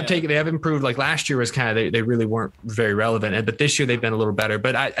true. They have improved. Like last year was kind of they really weren't very relevant, but this year they've been a little better.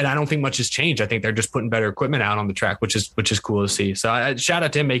 But I don't think much has changed. I think they're just putting better equipment out on the track, which is cool to see. So shout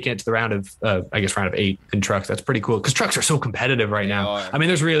out to him making it to the round of 8 in trucks. That's pretty cool because trucks are so competitive right now. I mean,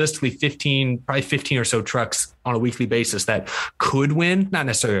 there's realistically 15 or so trucks on a weekly basis that could win, not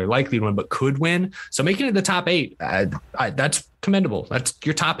necessarily likely to win, but could win. So making it the top 8, that's commendable. That's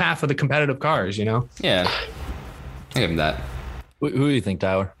your top half of the competitive cars, Yeah, I give him that. Who do you think,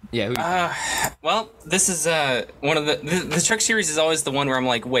 Tyler? Yeah. Well, this is one of the truck series is always the one where I'm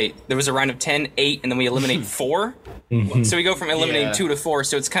like, wait, there was a round of 10, 8, and then we eliminate 4. Mm-hmm. So we go from eliminating 2 to 4.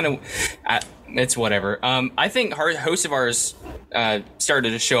 So it's kind of, it's whatever. I think Hocevar's started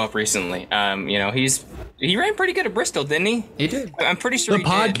to show up recently. He ran pretty good at Bristol, didn't he? He did. I'm pretty sure the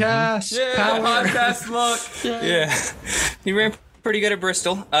podcast. Yeah, podcast look. Yeah. He ran pretty good at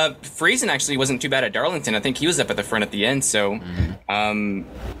Bristol. Friesen actually wasn't too bad at Darlington. I think he was up at the front at the end. So,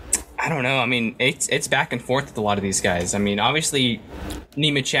 I don't know. I mean, it's back and forth with a lot of these guys. I mean, obviously,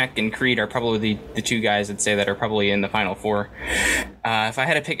 Nemechek and Creed are probably the 2 guys I'd say that are probably in the final 4. If I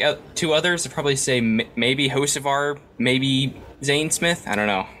had to pick out 2 others, I'd probably say maybe Hocevar, maybe Zane Smith. I don't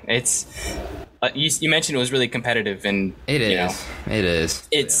know. It's you mentioned it was really competitive, and it is.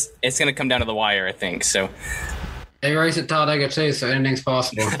 It's going to come down to the wire, I think. So. They race at Talladega too, so anything's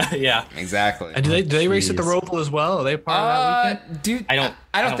possible. Yeah, exactly. And do they race at the Roval as well? Are they part of that weekend? Dude, I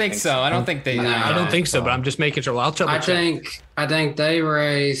don't think so. I don't think they. I don't think so, but I'm just making sure. Well, I'll I think they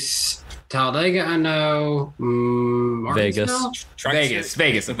race Talladega. I know. Vegas.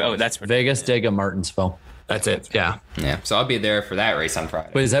 Vegas. Oh, that's Vegas, Dega, Martinsville. That's it. Yeah. So I'll be there for that race on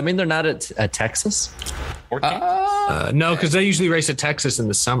Friday. Wait, does that mean they're not at Texas? No, because they usually race at Texas in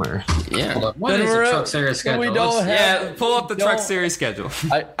the summer. Yeah. What is the truck series schedule? We don't have, pull up the truck series schedule.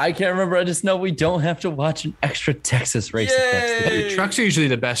 I can't remember. I just know we don't have to watch an extra Texas race. Trucks are usually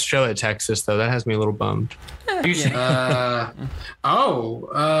the best show at Texas, though. That has me a little bummed. Wait.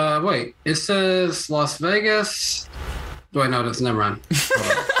 It says Las Vegas. Wait, no, that's never mind.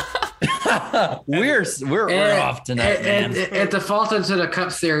 We're off tonight, man. It defaulted to the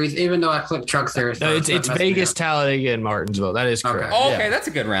Cup Series, even though I clicked Truck Series. No, it's Vegas, Talladega, and Martinsville. That is correct. Okay, that's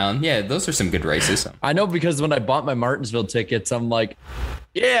a good round. Yeah, those are some good races. I know, because when I bought my Martinsville tickets, I'm like,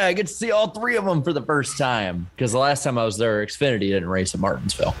 yeah, I get to see all 3 of them for the first time. Because the last time I was there, Xfinity didn't race at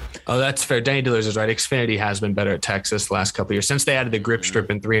Martinsville. Oh, that's fair. Danny Dillers is right. Xfinity has been better at Texas the last couple of years. Since they added the grip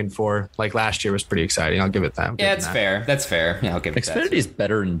strip in 3 and 4, like last year was pretty exciting. I'll give it that. Yeah, it's fair. That's fair. Yeah, I'll give it that. Xfinity's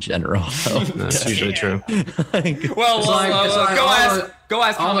better in general. That's usually true. Go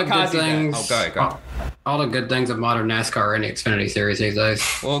ask all the good Kamikaze. things. Go ahead. All the good things of modern NASCAR are in the Xfinity Series these days.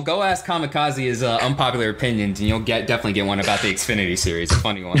 Well, go ask Kamikaze unpopular opinions, and you'll definitely get one about the Xfinity Series. A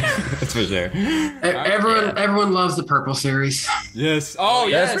funny one. That's for sure. Everyone loves the Purple Series. Yes. Oh,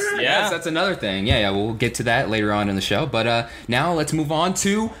 yes. Yes, that's another thing. Yeah, we'll get to that later on in the show. But now let's move on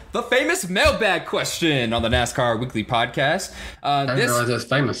to the famous mailbag question on the NASCAR Weekly Podcast. I didn't realize it was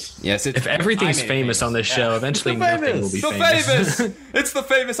famous. Yes. If everything's famous on this show, eventually nothing will be famous. It's the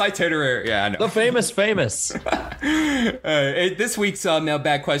famous itinerary. Yeah, I know. The famous. This week's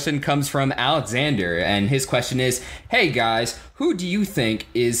mailbag question comes from Alexander, and his question is, hey guys, who do you think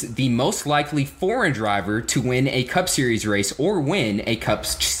is the most likely foreign driver to win a Cup Series race or win a Cup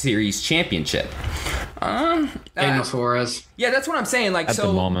Series championship? Daniel Suarez. Yeah, that's what I'm saying. Like, at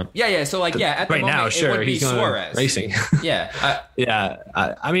the moment. Yeah. So at the right moment, now, sure, it would be he's Suarez racing. Yeah.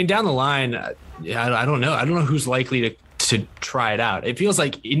 I mean, down the line, I don't know. I don't know who's likely to try it out. It feels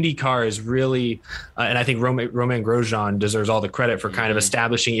like IndyCar is really, and I think Romain Grosjean deserves all the credit for kind of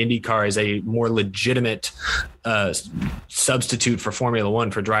establishing IndyCar as a more legitimate substitute for Formula One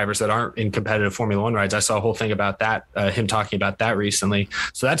for drivers that aren't in competitive Formula One rides. I saw a whole thing about that, him talking about that recently.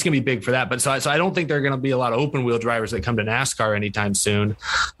 So that's going to be big for that. But so I don't think there are going to be a lot of open wheel drivers that come to NASCAR anytime soon.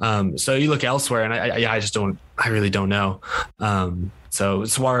 So you look elsewhere, and I really don't know. So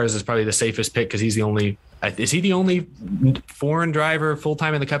Suarez is probably the safest pick because he's the only. Is he the only foreign driver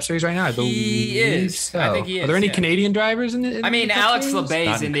full-time in the Cup Series right now? He is. So. I think he is. Are there any Canadian drivers in the Alex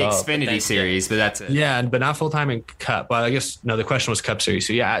LeBay's in the Xfinity Series, but that's it. Yeah, but not full-time in Cup. Well, I guess, no, the question was Cup Series.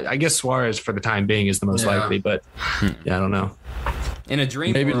 So, yeah, I guess Suarez for the time being is the most likely, but, I don't know. In a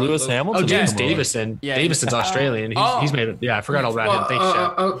dream Maybe world, Lewis Hamilton. Oh, James Yeah. Davison. Yeah, Davison's Australian. He's made it. Yeah, I forgot all about him. Thanks,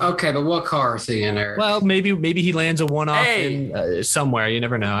 Chad. Okay, but what car is he in there? Well, maybe he lands a one-off in somewhere. You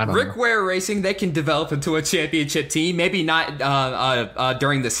never know. I don't know. Rick Ware Racing, they can develop into a championship team. Maybe not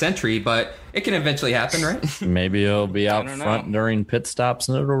during the century, but it can eventually happen, right? Maybe he'll be out front during pit stops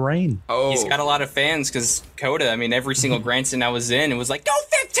and it'll rain. Oh, he's got a lot of fans because Coda. I mean, every single grandstand I was in, it was like, "Go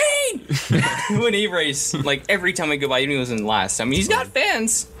 15!" when he raced. Like every time I go by, even when he was in last. I mean, he's got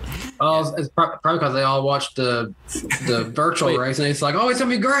fans. Oh, it's probably because they all watched the virtual race, and it's like, "Oh, it's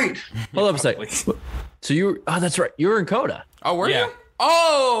gonna be great." Hold up a second. So that's right. You were in Coda. Oh, were you?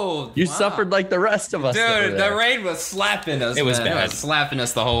 Oh, you suffered like the rest of us. Dude, the rain was slapping us. It was bad. It was slapping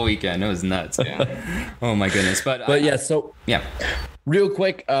us the whole weekend. It was nuts. Yeah. Oh my goodness. But yeah. Real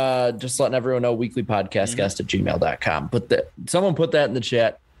quick, just letting everyone know, weeklypodcastguest@gmail.com. Someone put that in the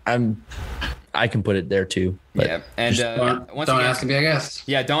chat. I can put it there too. Yeah, and don't ask to be a guest.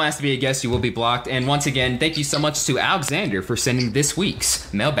 Yeah, don't ask to be a guest. You will be blocked. And once again, thank you so much to Alexander for sending this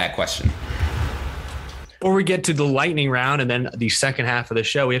week's mailbag question. Before we get to the lightning round and then the second half of the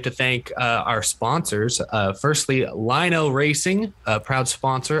show, we have to thank our sponsors. Firstly, Lionel Racing, a proud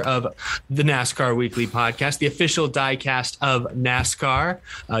sponsor of the NASCAR Weekly Podcast, the official diecast of NASCAR.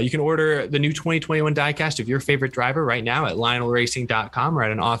 You can order the new 2021 diecast of your favorite driver right now at lionelracing.com or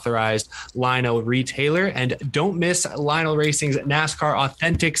at an authorized Lionel retailer. And don't miss Lionel Racing's NASCAR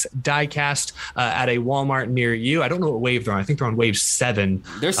Authentics diecast at a Walmart near you. I don't know what wave they're on. I think they're on wave 7.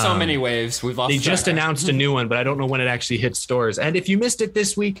 There's so many waves. We've lost. They just announced a new one, but I don't know when it actually hits stores. And if you missed it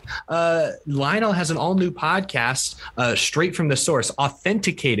this week, Lionel has an all new podcast straight from the source.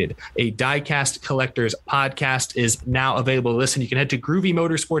 Authenticated, a diecast collector's podcast, is now available to listen. You can head to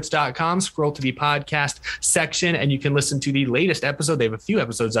groovymotorsports.com, scroll to the podcast section, and you can listen to the latest episode. They have a few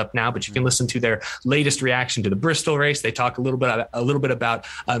episodes up now, but you can listen to their latest reaction to the Bristol race. They talk a little bit about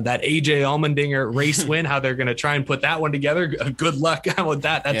that AJ Allmendinger race win, how they're going to try and put that one together. Good luck with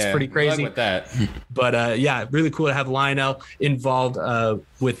that. That's pretty crazy. With that. But yeah, really cool to have Lionel involved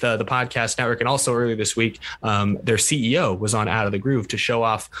with the podcast network. And also earlier this week, their CEO was on Out of the Groove to show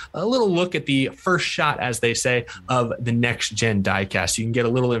off a little look at the first shot, as they say, of the next gen diecast. You can get a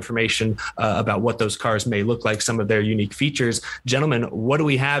little information about what those cars may look like, some of their unique features. Gentlemen, what do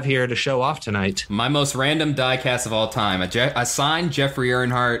we have here to show off tonight? My most random diecast of all time, a signed Jeffrey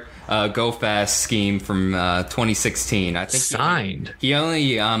Earnhardt Go Fast scheme from 2016. I think signed. He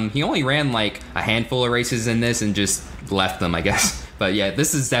only ran like a handful of races in this and just left them, I guess. But yeah,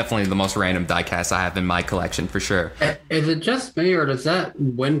 this is definitely the most random diecast I have in my collection for sure. Is it just me, or does that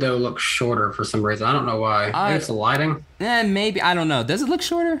window look shorter for some reason? I don't know why. Maybe it's the lighting. Maybe, I don't know. Does it look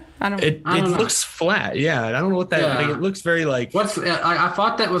shorter? It looks flat. Yeah, I don't know what that. Yeah. Like, it looks very like. I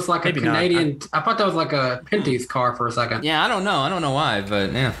thought that was like a Canadian. I thought that was like a Pinty's car for a second. Yeah, I don't know why,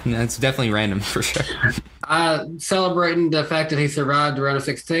 but yeah, it's definitely random for sure. Celebrating the fact that he survived the round of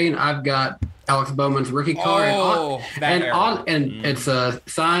 16, I've got Alex Bowman's rookie car, and it's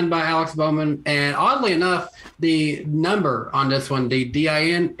signed by Alex Bowman. And oddly enough, the number on this one, the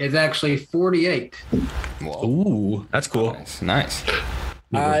DIN, is actually 48. Whoa. Ooh, that's cool. Nice.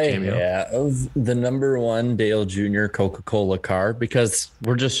 I have the number 1 Dale Jr. Coca-Cola car, because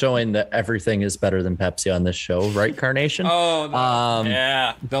we're just showing that everything is better than Pepsi on this show, right, Carnation? Oh, no.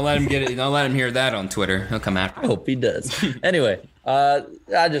 Yeah. Don't let him get it. Don't let him hear that on Twitter. He'll come after. I hope he does. Anyway,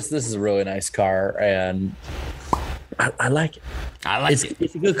 this is a really nice car, and I like it.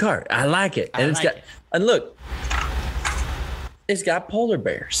 It's a good car. I like it, and and look, it's got polar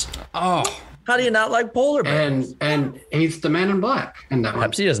bears. Oh. How do you not like polar bears? And he's the man in black in that one.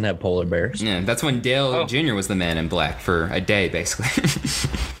 Pepsi doesn't have polar bears. Yeah, that's when Dale Jr. was the man in black for a day, basically.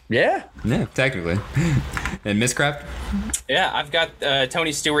 Yeah, technically. And Miss Craft? Yeah, I've got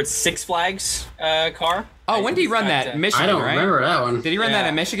Tony Stewart's Six Flags car. Oh, when did he run that? Michigan, I don't right? remember that one. Did he run that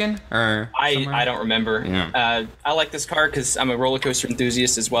at Michigan? Or I don't remember. Yeah. I like this car because I'm a roller coaster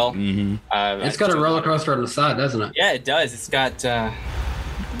enthusiast as well. Mm-hmm. It's got a roller coaster on the side, doesn't it? Yeah, it does. It's got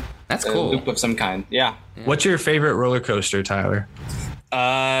that's cool. A loop of some kind. Yeah. What's your favorite roller coaster, Tyler?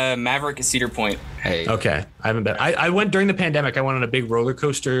 Maverick at Cedar Point. Hey. Okay. I haven't been. I went during the pandemic. I went on a big roller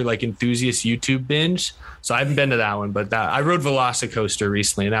coaster like enthusiast YouTube binge. So I haven't been to that one, but I rode Velocicoaster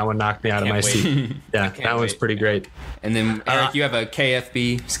recently, and that one knocked me out of my seat. Yeah, that one's pretty great. And then Eric, you have a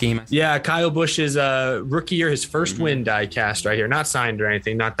KFB scheme. Yeah, Kyle Busch's rookie year, his first win diecast right here. Not signed or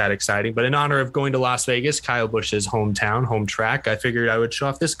anything, not that exciting, but in honor of going to Las Vegas, Kyle Busch's hometown, home track, I figured I would show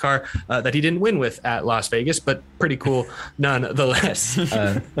off this car that he didn't win with at Las Vegas, but pretty cool nonetheless.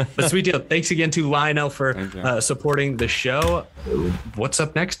 But sweet deal. Thanks again to Lionel for supporting the show. What's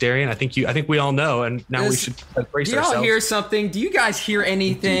up next, Darian? I think we all know, and now we should brace ourselves. Do y'all hear something? Do you guys hear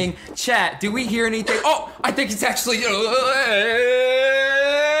anything? Chat, do we hear anything? Oh, I think it's actually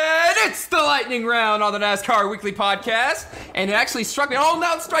it's the lightning round on the NASCAR Weekly Podcast, and it actually struck me. Oh,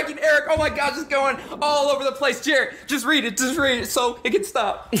 now it's striking Eric. Oh my gosh, it's going all over the place. Jared, just read it so it can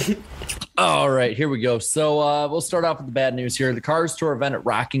stop. All right, here we go. So we'll start off with the bad news here. The Cars Tour event at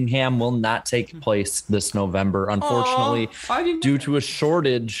Rockingham will not take place this November, unfortunately, due to a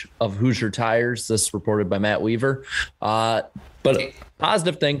shortage of Hoosier tires. This reported by Matt Weaver. But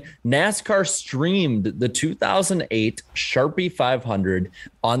positive thing, NASCAR streamed the 2008 Sharpie 500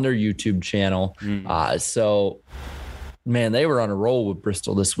 on their YouTube channel. So, man, they were on a roll with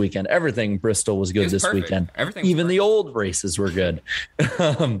Bristol this weekend. Everything Bristol was good this weekend. Even the old races were good.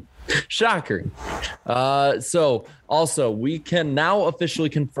 Shocker. So also, we can now officially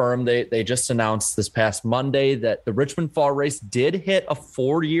confirm they just announced this past Monday that the Richmond Fall race did hit a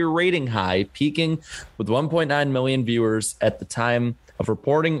 4-year rating high, peaking with 1.9 million viewers at the time of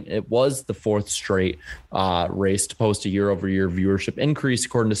reporting. It was the 4th straight race to post a year-over-year viewership increase,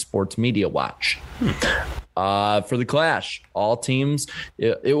 according to Sports Media Watch. For the Clash, all teams,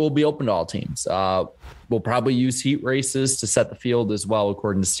 it will be open to all teams. We'll probably use heat races to set the field as well,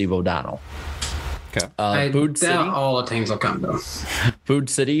 according to Steve O'Donnell. Okay. Food City, all the teams will come though. Food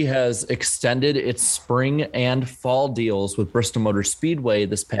City has extended its spring and fall deals with Bristol Motor Speedway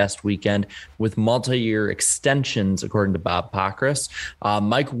this past weekend with multi-year extensions, according to Bob Pockrass.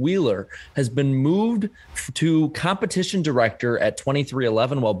 Mike Wheeler has been moved to competition director at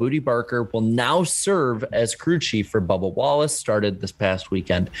 2311, while Booty Barker will now serve as crew chief for Bubba Wallace, started this past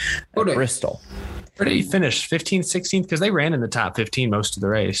weekend at Bristol. Where did he finish? 15th, 16th? Because they ran in the top 15 most of the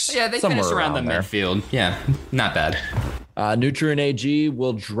race. Yeah, they finished around the midfield. Yeah, not bad. Nutrien AG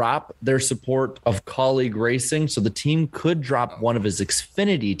will drop their support of Colleague Racing, so the team could drop one of his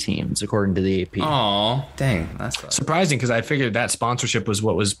Xfinity teams, according to the AP. Oh, dang. That's surprising, because I figured that sponsorship was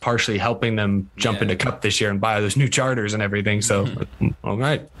what was partially helping them jump into Cup this year and buy those new charters and everything. So, all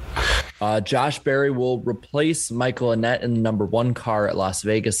right. Josh Berry will replace Michael Annett in the number 1 car at Las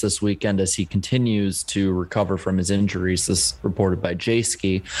Vegas this weekend as he continues to recover from his injuries. This reported by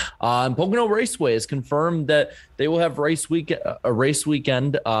J-Ski. And Pocono Raceway has confirmed that they will have a race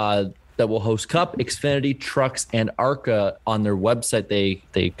weekend that will host Cup, Xfinity, Trucks, and ARCA on their website.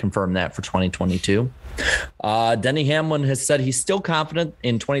 They confirmed that for 2022. Denny Hamlin has said he's still confident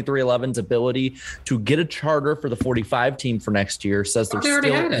in 2311's ability to get a charter for the 45 team for next year. Says they're still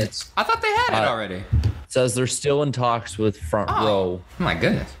had it. I thought they had it already. Says they're still in talks with Front Row. Oh my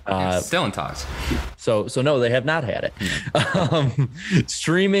goodness. Still in talks. So no, they have not had it.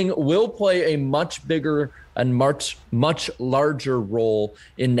 Streaming will play a much bigger and much larger role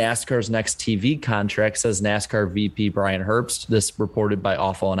in NASCAR's next TV contract, says NASCAR VP Brian Herbst. This reported by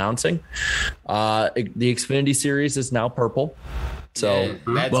Awful Announcing. The Xfinity Series is now purple. So,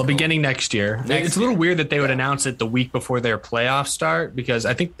 beginning next year. It's a little weird that they would announce it the week before their playoffs start, because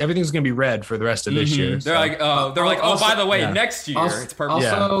I think everything's going to be red for the rest of this year. They're like, by the way, next year it's purple.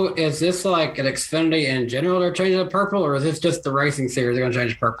 Also, is this like an Xfinity in general they're changing to purple, or is this just the racing series they're going to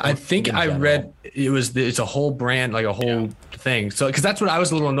change to purple? I think I read it's a whole brand, like a whole thing. So, because that's what I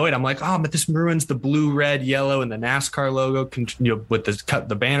was a little annoyed. I'm like, but this ruins the blue, red, yellow, and the NASCAR logo, with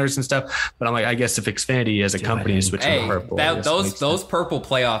the banners and stuff. But I'm like, I guess if Xfinity as a company is switching to purple, those purple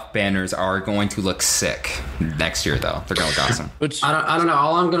playoff banners are going to look sick next year, though. They're going to look awesome. Which I don't know.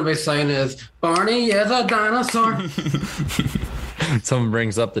 All I'm going to be saying is Barney is a dinosaur. Someone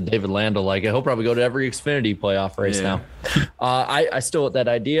brings up the David Landau, like he'll probably go to every Xfinity playoff race now. I still that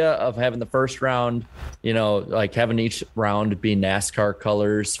idea of having the first round, like having each round be NASCAR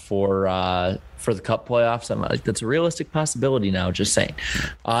colors for the Cup playoffs. I'm like, that's a realistic possibility now, just saying.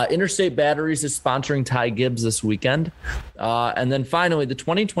 Interstate Batteries is sponsoring Ty Gibbs this weekend. And then finally, the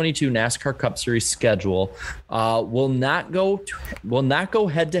 2022 NASCAR Cup Series schedule will not go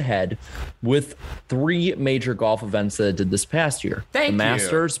head to head with 3 major golf events that it did this past year. The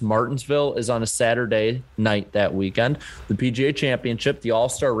Masters, Martinsville is on a Saturday night that weekend. The PGA Championship, the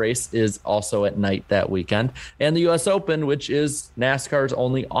All-Star Race, is also at night that weekend. And the U.S. Open, which is NASCAR's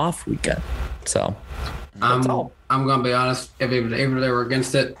only off weekend. So I'm going to be honest. If they were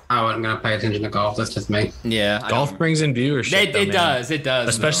against it, I wasn't going to pay attention to golf. That's just me. Yeah. Golf brings in viewership. It does.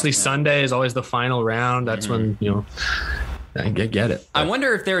 Especially Sunday is always the final round. That's when, I get it. I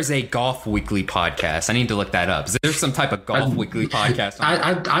wonder if there's a Golf Weekly podcast. I need to look that up. Is there some type of Golf Weekly podcast?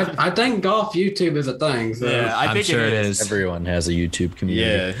 I think golf YouTube is a thing. So. Yeah, I think sure it is. Everyone has a YouTube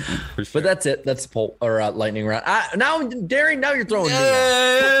community. Yeah, for sure. But that's it. That's the poll or lightning round. Now, Darian, now you're throwing me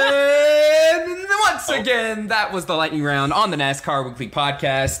again, that was the lightning round on the NASCAR Weekly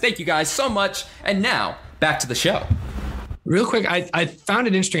Podcast. Thank you guys so much. And now, back to the show. Real quick, I found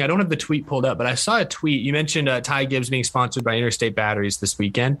it interesting. I don't have the tweet pulled up, but I saw a tweet. You mentioned Ty Gibbs being sponsored by Interstate Batteries this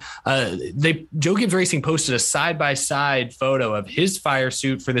weekend. Joe Gibbs Racing posted a side-by-side photo of his fire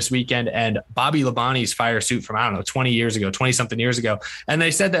suit for this weekend and Bobby Labonte's fire suit from, 20-something years ago. And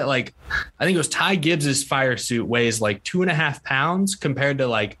they said that, I think it was Ty Gibbs's fire suit weighs 2.5 pounds compared to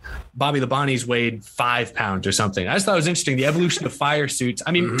Bobby Labonte's weighed 5 pounds or something. I just thought it was interesting. The evolution of fire suits.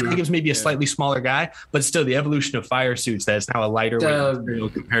 I mean, Ty Gibbs may be a slightly smaller guy, but still the evolution of fire suits. That's now a lighter weight material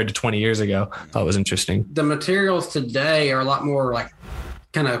compared to 20 years ago. I thought it was interesting. The materials today are a lot more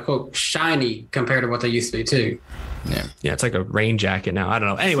kind of quote shiny compared to what they used to be too. Yeah, it's like a rain jacket now. I don't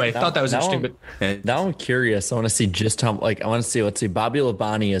know. Anyway, thought that was interesting. But now I'm curious. I want to see just how I want to see. Let's see. Bobby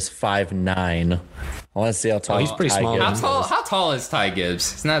Labonte is 5'9". I want to see how tall. He's pretty small. How tall is Ty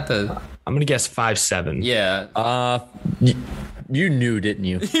Gibbs? It's not the. I'm gonna guess 5'7". Yeah. You knew, didn't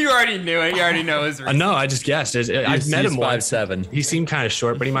you? You already knew it. You already know his. No, I just guessed. I've met him once. 5'7". He seemed kind of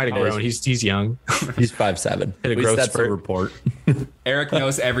short, but he might have grown. He's young. He's 5'7". Hit a growth that's spurt. a report. Eric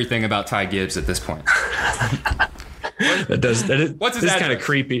knows everything about Ty Gibbs at this point. What's his kind of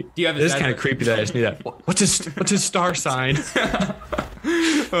creepy. Do you have this kind of creepy that I just knew that. What's his star sign?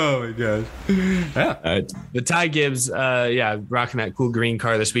 Oh my god. Yeah. The Ty Gibbs, rocking that cool green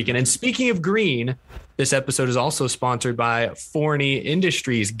car this weekend. And speaking of green, this episode is also sponsored by Forney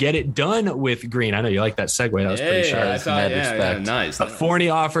Industries. Get it done with green. I know you like that segue. That was pretty sharp. Nice. Forney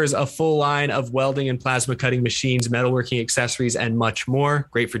offers a full line of welding and plasma cutting machines, metalworking accessories, and much more.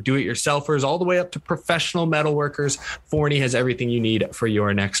 Great for do-it-yourselfers all the way up to professional metalworkers. Forney has everything you need for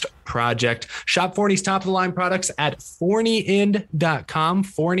your next project. Shop Forney's top-of-the-line products at forneyind.com,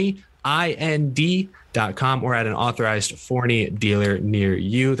 ForneyInd.com, or at an authorized Forney dealer near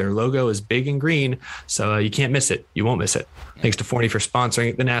you. Their logo is big and green, so you can't miss it. You won't miss it. Thanks to Forney for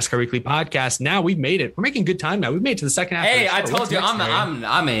sponsoring the NASCAR Weekly Podcast. Now we've made it. We're making good time now. We've made it to the second half. Hey, I told you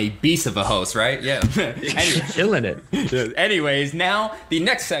I'm a beast of a host, right? Yeah. Killing it. Anyways, now the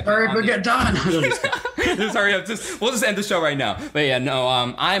next segment. Hurry up and get done. Just hurry up. We'll just end the show right now. But yeah, no.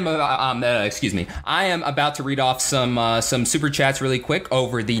 I am about to read off some super chats really quick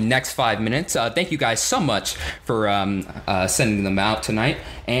over the next 5 minutes. Thank you guys so much for sending them out tonight,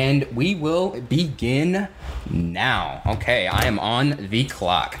 and we will begin now. Okay, I am on the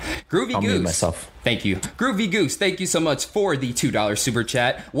clock. Groovy I'll Goose. mute myself. Thank you. Groovy Goose, thank you so much for the $2 super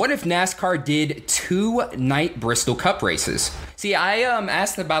chat. What if NASCAR did 2 night Bristol Cup races? See, I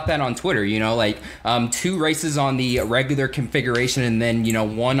asked about that on Twitter, 2 races on the regular configuration and then,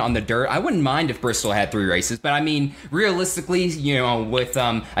 1 on the dirt. I wouldn't mind if Bristol had 3 races, but I mean, realistically, with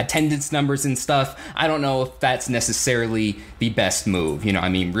attendance numbers and stuff, I don't know if that's necessarily the best move,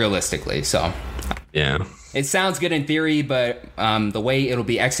 realistically. So, yeah. It sounds good in theory, but the way it'll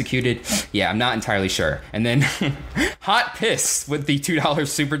be executed, I'm not entirely sure. And then Hot Piss with the $2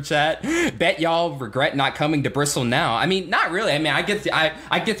 super chat. Bet y'all regret not coming to Bristol now. I mean, not really. I mean, I get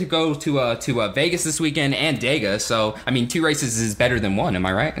to go to Vegas this weekend and Dega. So I mean, 2 races is better than 1. Am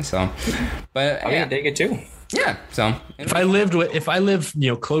I right? So, but Dega too. Yeah. So if I lived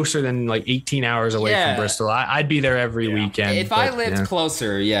closer than 18 hours away from Bristol, I'd be there every weekend. If I lived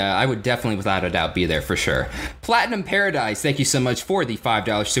closer, I would definitely, without a doubt, be there for sure. Platinum Paradise, thank you so much for the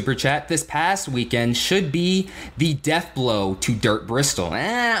 $5 super chat. This past weekend should be the death blow to Dirt Bristol.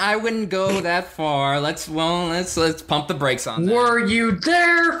 I wouldn't go that far. Let's pump the brakes on that. Were you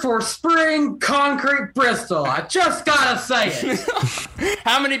there for Spring Concrete Bristol? I just gotta say it.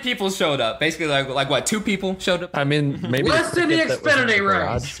 How many people showed up? Basically, like what? 2 people showed up. I mean, maybe less than the Xfinity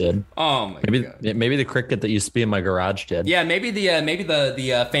race. Oh my god. Maybe the cricket that used to be in my garage did. Yeah, maybe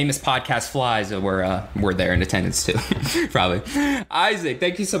the famous podcast flies were there in attendance too. Probably. Isaac,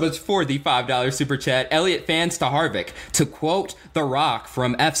 thank you so much for the $5 super chat. Elliott Fans to Harvick, to quote The Rock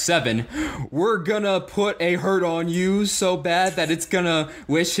from F7, "We're gonna put a hurt on you so bad that it's gonna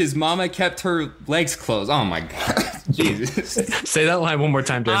wish his mama kept her legs closed." Oh my god. Jesus. Say that line one more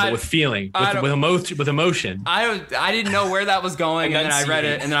time, Darren, but with feeling, with emotion. I didn't know where that was going, and then I read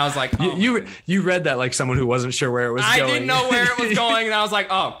it, and then I was like, oh. you read that like someone who wasn't sure where it was going. I didn't know where it was going, and I was like,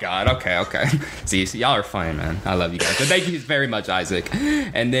 oh god, okay. See, y'all are fine, man. I love you guys. But thank you very much, Isaac.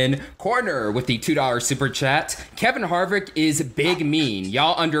 And then Corner with the $2 super chat. Kevin Harvick is big mean.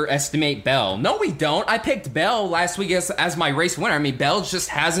 Y'all underestimate Bell. No, we don't. I picked Bell last week as my race winner. I mean, Bell just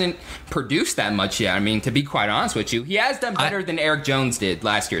hasn't produced that much yet. I mean, to be quite honest with you, he has done better than Eric Jones did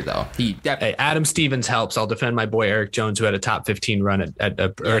last year, though. Hey, Adam Stevens helps. I'll defend my boy Eric Jones, who had a top 15 run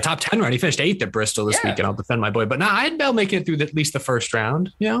or a top 10 run. He finished 8th at Bristol this weekend. I'll defend my boy. But I had Bell making it through at least the first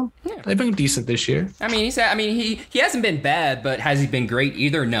round. Yeah, They've been decent this year. I mean, he hasn't been bad, but has he been great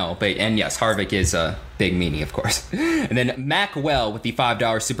either? No. And yes, Harvick is a big meanie, of course. And then Mac Well with the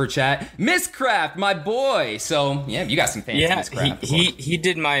 $5 super chat. Miss Kraft, my boy. So yeah, you got some fans. Yeah, Miss Kraft. he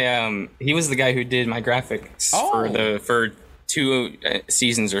did my he was the guy who did my graphics for 2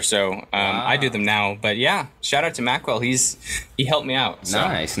 seasons or so. I do them now, but yeah, shout out to Macwell. He helped me out. So.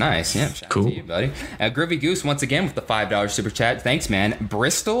 Nice. Yeah, shout cool. out to you, buddy. Groovy Goose once again with the $5 super chat. Thanks, man.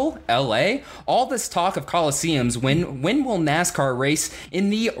 Bristol, LA. All this talk of Coliseums. When will NASCAR race in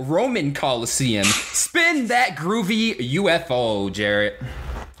the Roman Coliseum? Spin that groovy UFO, Jarrett.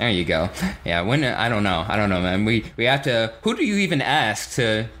 There you go. Yeah, I don't know, man. We have to. Who do you even ask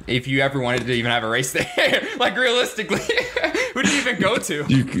to if you ever wanted to even have a race there? Like realistically, who do you even go to? What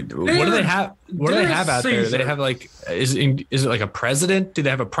do they have? What do they have out there? They have like is it like a president? Do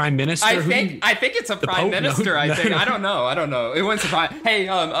they have a prime minister? I think it's a prime minister. I think. I don't know. It wouldn't surprise. Hey,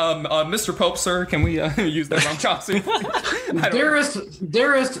 Mr. Pope, sir, can we use the wrong costume?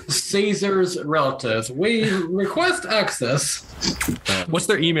 Dearest Caesar's relatives, we request access. What's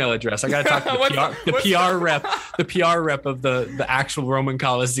their email address? I gotta talk to the PR rep of the actual Roman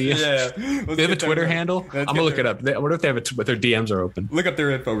Coliseum. Yeah, do they have a Twitter handle? I'm gonna look it up. What if they have what their DMs are open? Look up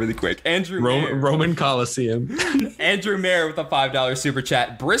their info really quick. Andrew Roman Coliseum. Andrew Mayer with a $5 super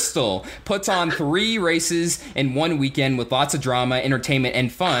chat. Bristol puts on 3 races in one weekend with lots of drama, entertainment,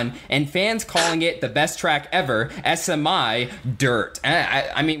 and fun, and fans calling it the best track ever. SMI dirt.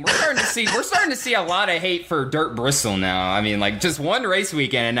 I mean, we're starting to see a lot of hate for Dirt Bristol now. I mean, like just one race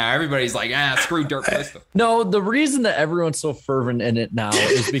weekend, and now everybody's like, screw Dirt Bristol. No, the reason that everyone's so fervent in it now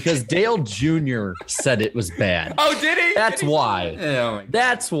is because Dale Jr. said it was bad. Oh, did he? That's why. Oh,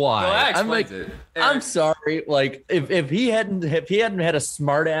 that's why. Well, I'm like, I'm sorry. Like, if he hadn't had a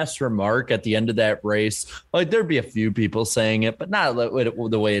smart ass remark at the end of that race, like there'd be a few people saying it, but not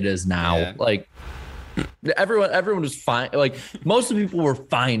the way it is now. Yeah. Like. Everyone was fine. Like most of the people were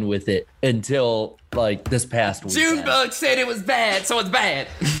fine with it until like this past week. Junebug said it was bad, so it's bad.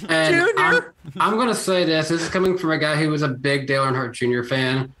 And Junior, I'm gonna say this. This is coming from a guy who was a big Dale Earnhardt Jr.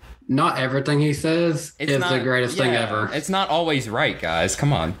 fan. Not everything he says is the greatest thing ever. It's not always right, guys.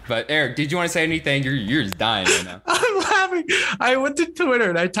 Come on. But Eric, did you want to say anything? You're just dying right now. I'm laughing. I went to Twitter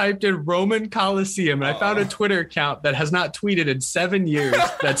and I typed in Roman Coliseum and I found a Twitter account that has not tweeted in 7 years.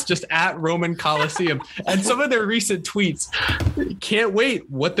 That's just at Roman Coliseum. And some of their recent tweets, can't wait.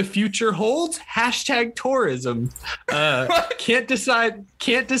 What the future holds? # tourism. Can't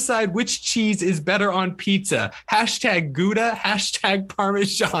decide which cheese is better on pizza. # Gouda. #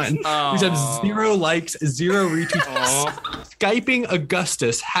 Parmesan. We have 0 likes, 0 retweets. Skyping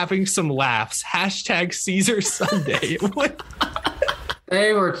Augustus, having some laughs. # Caesar Sunday. What?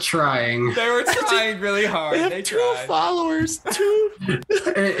 They were trying. They were trying really hard. They have 2 followers. 2.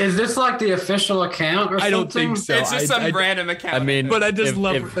 Is this like the official account or something? I don't think so. It's just some random account. I mean, but I just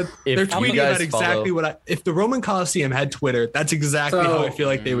love that they're tweeting about exactly what if the Roman Coliseum had Twitter, that's exactly how I feel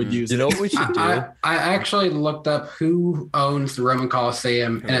like they would use it. You know what we should do? I actually looked up who owns the Roman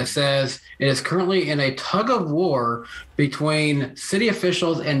Coliseum, and it says it is currently in a tug of war between city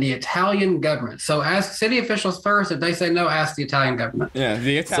officials and the Italian government. So ask city officials first. If they say no, ask the Italian government. Yeah,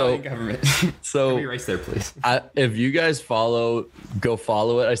 the Italian government. So erase there, please. If you guys go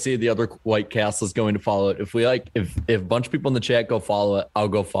follow it. I see the other White Castle is going to follow it. If a bunch of people in the chat go follow it, I'll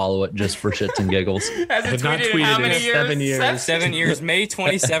go follow it just for shits and giggles. Has it tweeted in how many years? 7 years. 7 years. May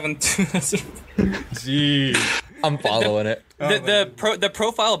 27th. Jeez. I'm following it. The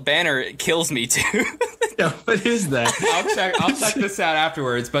profile banner kills me too. Yeah, what is that? I'll check this out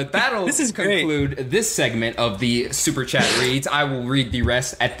afterwards. But that'll conclude this segment of the Super Chat reads. I will read the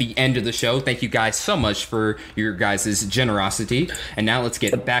rest at the end of the show. Thank you guys so much for your guys' generosity. And now let's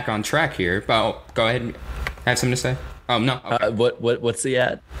get back on track here. Oh, go ahead and have something to say. Oh no. Okay. What's the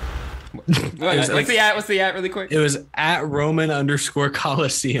ad? What's the at really quick? It was at Roman _Coliseum.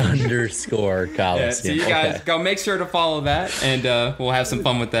 Coliseum. So you guys go make sure to follow that, and we'll have some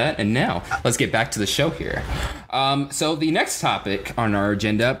fun with that. And now let's get back to the show here. So the next topic on our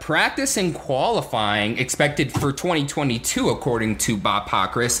agenda, practice and qualifying expected for 2022, according to Bob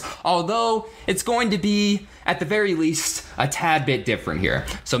Pockrass, although it's going to be at the very least a tad bit different here.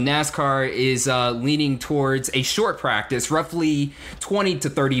 So NASCAR is leaning towards a short practice, roughly 20 to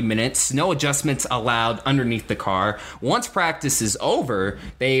 30 minutes, no adjustments allowed underneath the car. Once practice is over,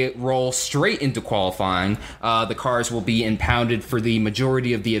 they roll straight into qualifying. The cars will be impounded for the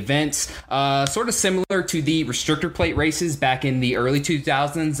majority of the events, sort of similar to the restrictor plate races back in the early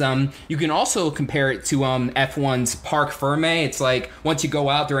 2000s. You can also compare it to F1's Parc Ferme. It's like once you go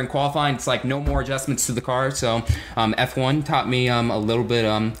out during qualifying, it's like no more adjustments to the cars. NASCAR. So F1 taught me a little bit,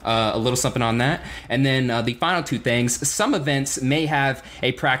 a little something on that. And then the final two things, some events may have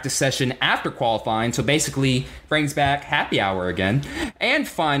a practice session after qualifying. So basically brings back happy hour again. And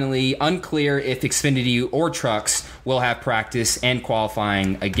finally, unclear if Xfinity or trucks will have practice and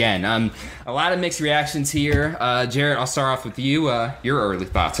qualifying again. A lot of mixed reactions here. Jarrett, I'll start off with you. Your early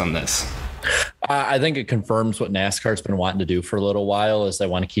thoughts on this? I think it confirms what NASCAR's been wanting to do for a little while, is they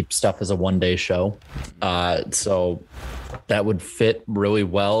want to keep stuff as a one-day show. So that would fit really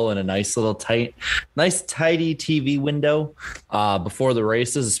well in a nice tidy TV window before the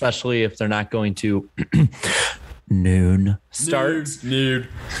races, especially if they're not going to noon starts. Noon.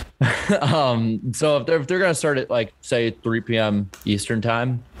 So if they're going to start at like say 3 p.m. Eastern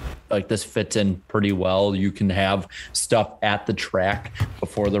time, like this fits in pretty well. You can have stuff at the track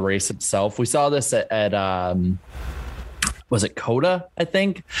before the race itself. We saw this at was it COTA, I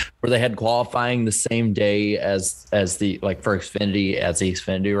think, where they had qualifying the same day as the, like for Xfinity, as the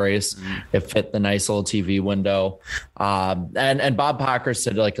Xfinity race. It fit the nice little TV window. And Bob Pockrass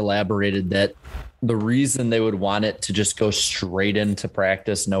had like elaborated that the reason they would want it to just go straight into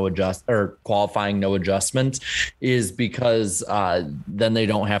practice, qualifying, no adjustments, is because then they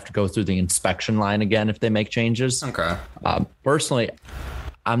don't have to go through the inspection line again if they make changes. Okay. Personally,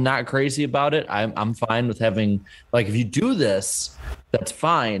 I'm not crazy about it. I'm fine with having, like, if you do this, that's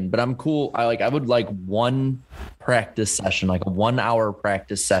fine, but I'm cool. I would like one practice session, like a 1 hour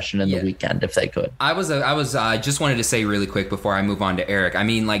practice session in the weekend if they could. I just wanted to say really quick before I move on to Eric. I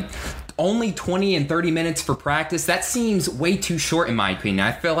mean, like, only 20 and 30 minutes for practice, that seems way too short in my opinion.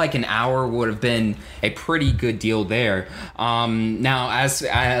 I feel like an hour would have been a pretty good deal there. Now, as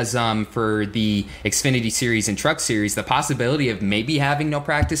for the Xfinity Series and Truck Series, the possibility of maybe having no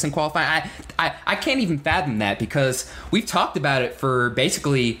practice and qualifying, I can't even fathom that, because we've talked about it for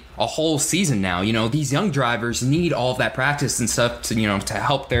basically a whole season now. You know, these young drivers need all of that practice and stuff to, you know, to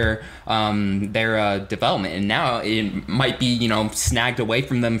help their development, and now it might be, you know, snagged away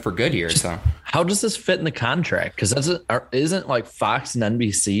from them for good here. So how does this fit in the contract? Because isn't like Fox and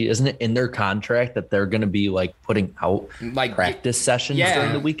NBC, isn't it in their contract that they're going to be like putting out like practice sessions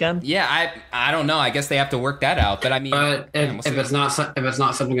during the weekend? Yeah, I don't know. I guess they have to work that out. But I mean, if it's not something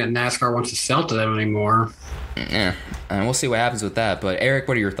that NASCAR wants to sell to them anymore, and we'll see what happens with that. But Eric,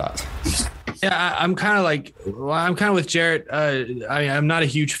 what are your thoughts? Yeah, I'm kind of with Jarrett. I'm not a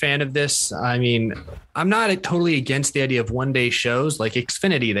huge fan of this. I mean, I'm not totally against the idea of one-day shows like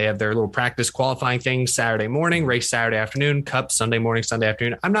Xfinity. They have their little practice qualifying things Saturday morning, race Saturday afternoon, Cup Sunday morning, Sunday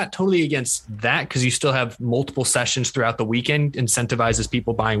afternoon. I'm not totally against that, because you still have multiple sessions throughout the weekend, incentivizes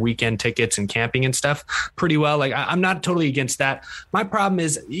people buying weekend tickets and camping and stuff pretty well. Like, I'm not totally against that. My problem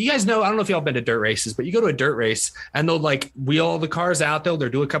is, you guys know, I don't know if y'all been to dirt races, but you go to a dirt race and they'll like wheel the cars out there. They'll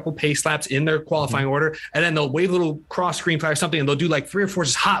do a couple pace laps in their qualifying order, and then they'll wave a little cross screen flag or something, and they'll do like 3 or 4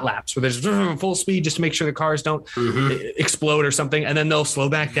 just hot laps where there's full speed just to make sure the cars don't explode or something, and then they'll slow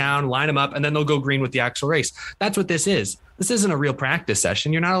back down, line them up, and then they'll go green with the actual race. That's what this is. This isn't a real practice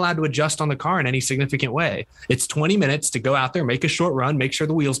session. You're not allowed to adjust on the car in any significant way. It's 20 minutes to go out there, make a short run, make sure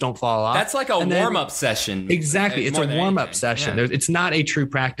the wheels don't fall off. That's like a warm-up session. Exactly. It's a warm-up session. Yeah. It's not a true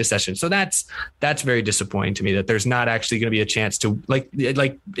practice session. So that's very disappointing to me, that there's not actually going to be a chance to, like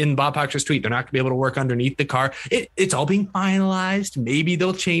in Bob Pockrass' tweet, they're not going to be able to work underneath the car. It's all being finalized. Maybe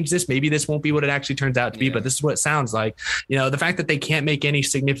they'll change this. Maybe this won't be what it actually turns out to be, but this is what it sounds like. You know, the fact that they can't make any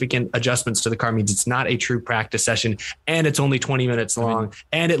significant adjustments to the car means it's not a true practice session, and it's only 20 minutes long,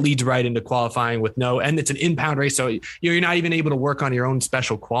 and it leads right into qualifying and it's an impound race. So you're not even able to work on your own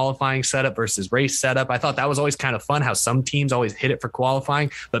special qualifying setup versus race setup. I thought that was always kind of fun, how some teams always hit it for qualifying,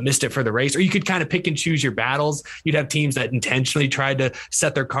 but missed it for the race. Or you could kind of pick and choose your battles. You'd have teams that intentionally tried to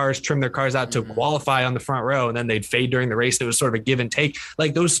trim their cars out to qualify on the front row, and then they'd fade during the race. It was sort of a give and take.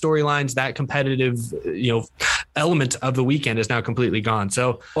 Like those storylines, that competitive, element of the weekend is now completely gone.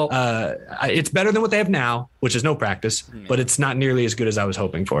 So it's better than what they have now, which is no practice, but it's not nearly as good as I was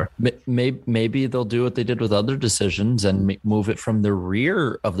hoping for. Maybe they'll do what they did with other decisions and move it from the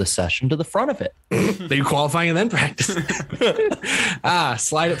rear of the session to the front of it. They do qualifying and then practice.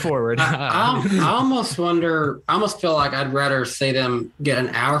 Slide it forward. I almost feel like I'd rather see them get an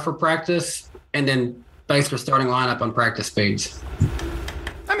hour for practice and then base their starting lineup on practice speeds.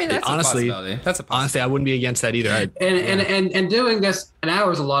 I mean, that's honestly, a possibility. Honestly, I wouldn't be against that either. And doing this, an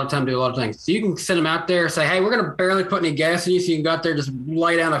hour is a lot of time to do a lot of things. So you can send them out there, say, hey, we're going to barely put any gas in you, so you can go out there, just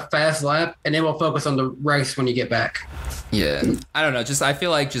lay down a fast lap, and then we'll focus on the race when you get back. Yeah, I don't know. Just I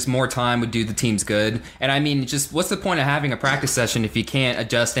feel like just more time would do the teams good. And I mean, just what's the point of having a practice session if you can't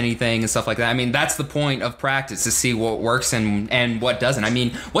adjust anything and stuff like that? I mean, that's the point of practice, to see what works and what doesn't. I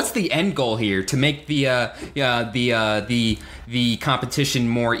mean, what's the end goal here? To make the competition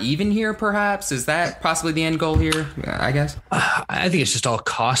more even here, perhaps? Is that possibly the end goal here? I guess. I think it's just all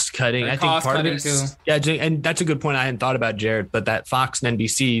cost cutting. I think part of it is, and that's a good point I hadn't thought about, Jared. But that Fox and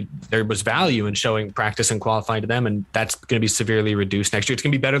NBC, there was value in showing practice and qualifying to them, and that's going to be severely reduced next year. It's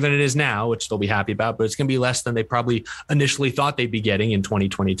going to be better than it is now, which they'll be happy about, but it's going to be less than they probably initially thought they'd be getting in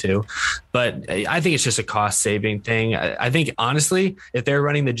 2022. But I think it's just a cost saving thing. I think honestly, if they're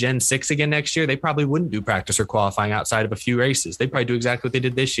running the Gen 6 again next year, they probably wouldn't do practice or qualifying outside of a few races. They'd probably do exactly what they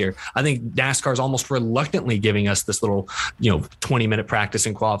did this year. I think NASCAR is almost reluctantly giving us this little, 20-minute practice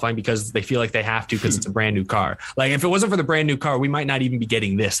and qualifying because they feel like they have to, because it's a brand new car. Like if it wasn't for the brand new car, we might not even be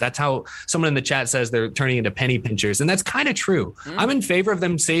getting this. That's how someone in the chat says they're turning into penny pinchers. And that's kind of true. I'm in favor of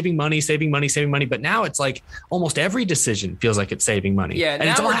them saving money. But now it's like almost every decision feels like it's saving money. Yeah. And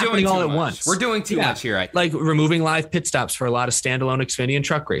it's all happening all at once. We're doing too much here. Like removing live pit stops for a lot of standalone Xfinity and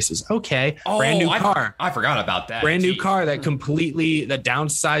truck races. Okay. Brand new car. I forgot about that. Brand new car that completely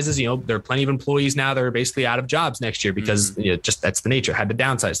downsizes. There are plenty of employees now that are basically out of jobs next year because just that's the nature. Had to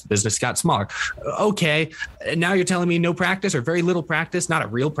downsize. The business got smaller. Okay. And now you're telling me no practice or very little practice, not a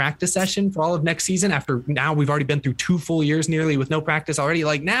real practice session for all of next season after now we've already been through 2 full years nearly with no practice already.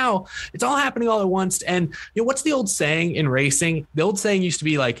 Like now it's all happening all at once. And what's the old saying in racing? The old saying used to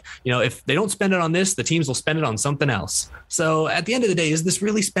be like, if they don't spend it on this, the teams will spend it on something else. So at the end of the day, is this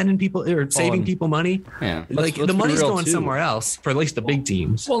really spending people or saving people money? Yeah. Like the money's going somewhere else for at least the big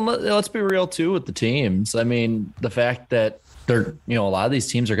teams. Well, let's be real too with the teams. I mean, the fact that they're, a lot of these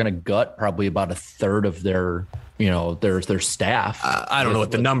teams are going to gut probably about a third of their their staff. I don't know what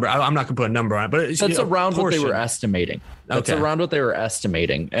the number. I'm not going to put a number on it, but that's around what they were estimating. That's around what they were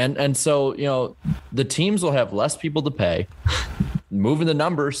estimating, and so the teams will have less people to pay, moving the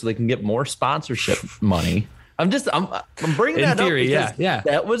numbers so they can get more sponsorship money. I'm bringing that theory, up because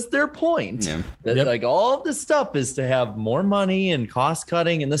that was their point. Yeah. That, like all of this stuff is to have more money and cost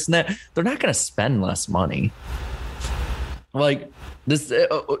cutting and this and that. They're not going to spend less money. Like this,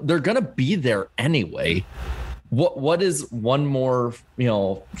 they're going to be there anyway. What is one more,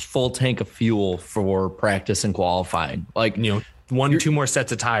 full tank of fuel for practice and qualifying? Like, 2 more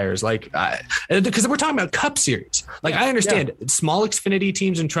sets of tires, like because we're talking about Cup Series. Like I understand small Xfinity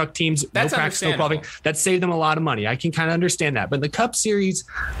teams and truck teams, that's no practice, no qualifying. That saved them a lot of money. I can kind of understand that. But the Cup Series,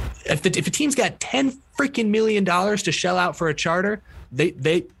 if a team's got $10 freaking million to shell out for a charter,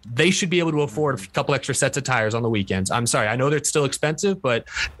 they should be able to afford a couple extra sets of tires on the weekends. I'm sorry. I know that it's still expensive, but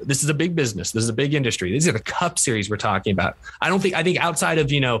this is a big business. This is a big industry. These are the Cup Series we're talking about. I think outside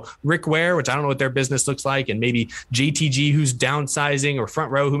of, Rick Ware, which I don't know what their business looks like, and maybe JTG who's downsizing, or Front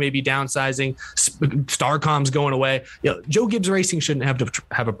Row who may be downsizing, Starcom's going away. Joe Gibbs Racing shouldn't have to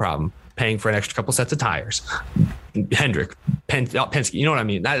have a problem paying for an extra couple sets of tires. Hendrick, Penske, you know what I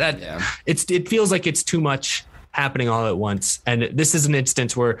mean? It feels like it's too much happening all at once. And this is an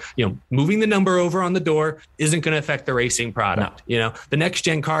instance where, moving the number over on the door isn't going to affect the racing product. No. The next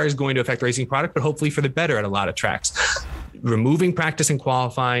gen car is going to affect the racing product, but hopefully for the better at a lot of tracks. Removing practice and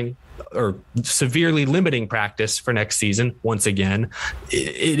qualifying, or severely limiting practice for next season, once again,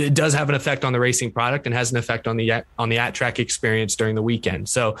 it does have an effect on the racing product and has an effect on the at-track experience during the weekend.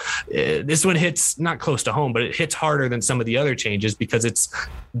 So this one hits not close to home, but it hits harder than some of the other changes because it's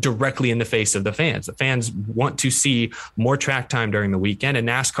directly in the face of the fans. The fans want to see more track time during the weekend, and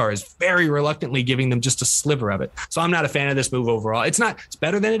NASCAR is very reluctantly giving them just a sliver of it. So I'm not a fan of this move overall. It's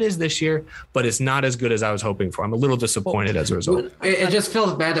better than it is this year, but it's not as good as I was hoping for. I'm a little disappointed as a result. It just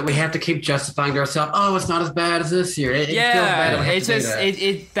feels bad that we have to keep justifying to ourselves. Oh, it's not as bad as this year. Feels bad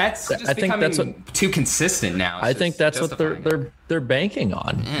that's just becoming too consistent now. I think that's what they're banking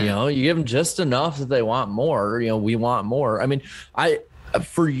on. You give them just enough that they want more. We want more. I mean,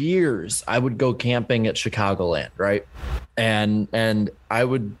 for years I would go camping at Chicagoland, right? And I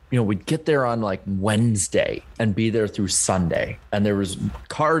would, we'd get there on like Wednesday and be there through Sunday. And there was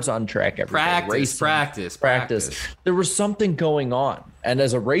cars on track every day. Practice. There was something going on. And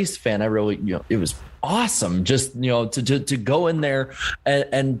as a race fan, I really, it was awesome just, to go in there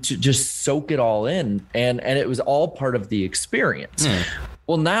and to just soak it all in. And it was all part of the experience.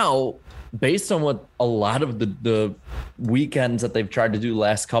 Well, now, based on what a lot of the weekends that they've tried to do the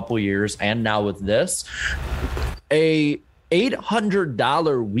last couple of years, and now with this, a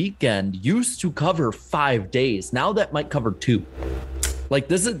 $800 weekend used to cover 5 days. Now that might cover 2. Like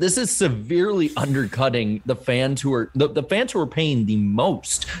this is severely undercutting the fans who are the fans who are paying the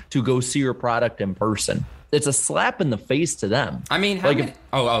most to go see your product in person. it's a slap in the face to them. I mean,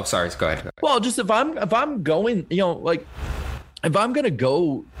 sorry, go ahead. Well, just if I'm going, like if I'm gonna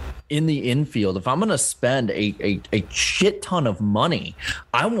go in the infield, if I'm going to spend a shit ton of money,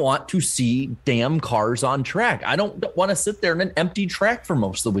 I want to see damn cars on track. I don't want to sit there in an empty track for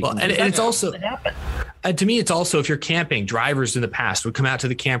most of the weekend. Well, and it's also, and to me, it's also, if you're camping, drivers in the past would come out to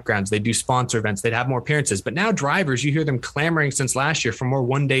the campgrounds, they'd do sponsor events, they'd have more appearances. But now drivers, you hear them clamoring since last year for more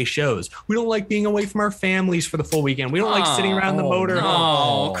one-day shows. We don't like being away from our families for the full weekend. We don't like sitting around the motor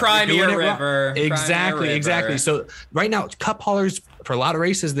home. Cry me a river. Exactly. So right now, cup haulers for a lot of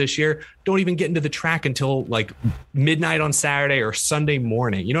races this year don't even get into the track until like midnight on Saturday or Sunday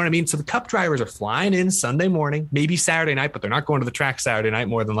morning. You know what I mean? So the cup drivers are flying in Sunday morning, maybe Saturday night, but they're not going to the track Saturday night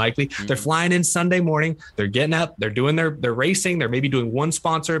more than likely. Mm-hmm. They're flying in Sunday morning. They're getting up. They're doing they're racing. They're maybe doing one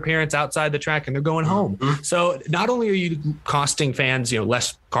sponsor appearance outside the track and they're going home. Mm-hmm. So not only are you costing fans,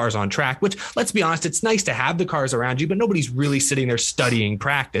 less cars on track, which let's be honest, it's nice to have the cars around you, but nobody's really sitting there studying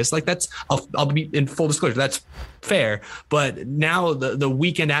practice. Like I'll be in full disclosure. That's fair. But now the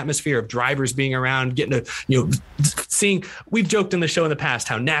weekend atmosphere of drivers being around, getting to, seeing, we've joked in the show in the past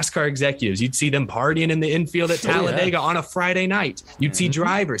how NASCAR executives, you'd see them partying in the infield at Talladega on a Friday night. You'd see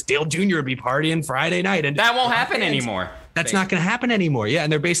drivers, Dale Jr. would be partying Friday night. And that won't happen anymore. That's not going to happen anymore. Yeah.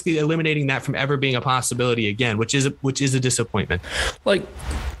 And they're basically eliminating that from ever being a possibility again, which is a disappointment. Like,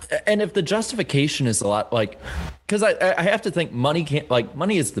 and if the justification is a lot, like, because I have to think money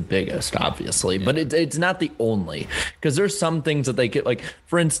is the biggest, obviously, but it's not the only, because there's some things that they get, like,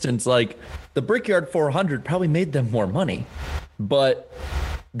 for instance, like the Brickyard 400 probably made them more money, but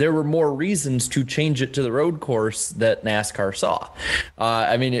there were more reasons to change it to the road course that NASCAR saw.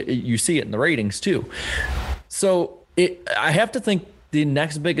 You see it in the ratings too. So I have to think the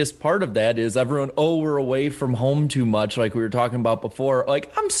next biggest part of that is everyone, we're away from home too much, like we were talking about before.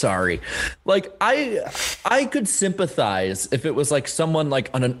 Like, I'm sorry. Like, I could sympathize if it was like someone like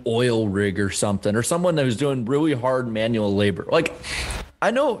on an oil rig or something, or someone that was doing really hard manual labor. Like,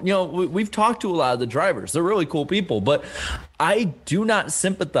 I know, we've talked to a lot of the drivers. They're really cool people, but I do not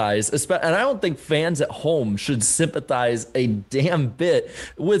sympathize, and I don't think fans at home should sympathize a damn bit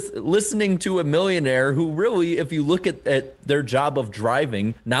with listening to a millionaire who really, if you look at their job of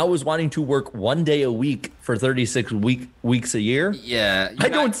driving, now is wanting to work 1 day a week for 36 weeks a year. Yeah, I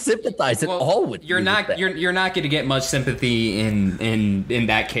don't sympathize at all with you're not going to get much sympathy in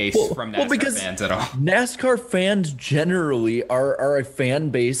that case from NASCAR fans at all. NASCAR fans generally are a fan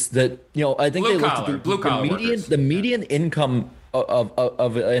base that, I think blue they collar, look at the median income of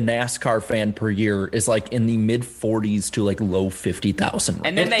a NASCAR fan per year is like in the mid 40s to like low 50,000.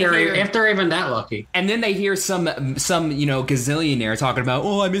 And then if they're even that lucky. And then they hear some gazillionaire talking about,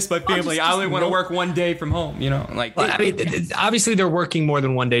 I miss my family. I only want to work 1 day from home. Obviously they're working more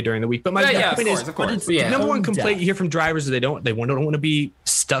than 1 day during the week. But my point is, the number one complaint you hear from drivers is they don't want to be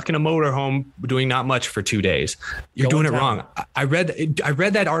stuck in a motorhome doing not much for 2 days. You're doing it wrong. I read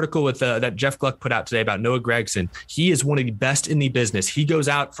that article with that Jeff Gluck put out today about Noah Gragson. He is one of the best in the business. He goes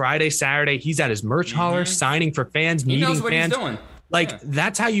out Friday, Saturday. He's at his merch hauler, signing for fans, meeting fans. He knows what he's doing.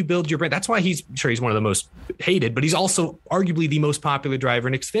 That's how you build your brand. That's why he's one of the most hated, but he's also arguably the most popular driver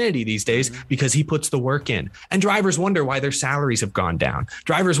in Xfinity these days because he puts the work in. And drivers wonder why their salaries have gone down.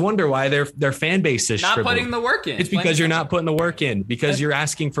 Drivers wonder why their fan base is not shriveled. putting the work in. It's because you're not putting the work in, because you're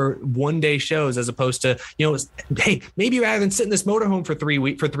asking for 1 day shows as opposed to, hey, maybe rather than sit in this motorhome for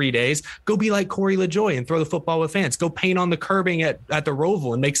 3 days, go be like Corey LaJoie and throw the football with fans. Go paint on the curbing at the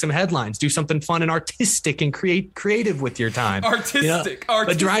Roval and make some headlines. Do something fun and artistic and creative with your time. Artistic.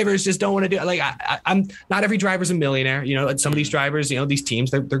 But drivers just don't want to do it. Like I'm not every driver's a millionaire. Some of these drivers, these teams,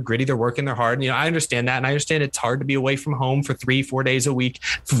 they're gritty, they're working, they're hard. I understand that, and I understand it's hard to be away from home for 3-4 days a week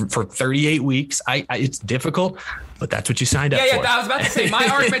for 38 weeks. It's difficult, but that's what you signed up for. Yeah, I was about to say, my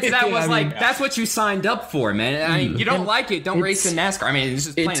argument to that was that's what you signed up for, man. You don't like it, don't race in NASCAR. It's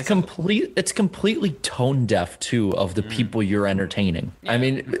just plain it's completely tone deaf too of the people you're entertaining.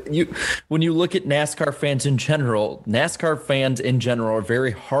 Yeah. When you look at NASCAR fans in general are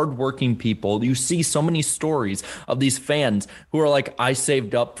very hardworking people. You see so many stories of these fans who are like, I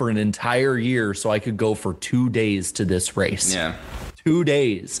saved up for an entire year so I could go for 2 days to this race. Yeah. 2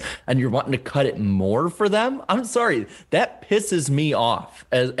 days, and you're wanting to cut it more for them? I'm sorry, that pisses me off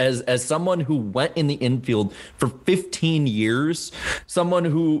as someone who went in the infield for 15 years, someone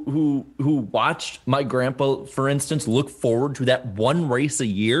who watched my grandpa, for instance, look forward to that one race a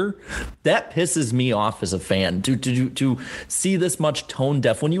year. That pisses me off as a fan to see this much tone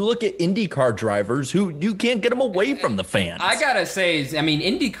deaf. When you look at IndyCar drivers who you can't get them away from the fans. I gotta say,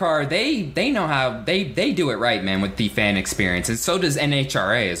 IndyCar, they know how they do it right, man, with the fan experience, and so does does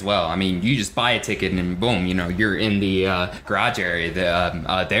NHRA as well. I mean, you just buy a ticket and boom, you're in the garage area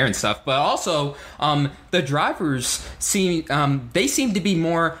there and stuff. But also, the drivers seem to be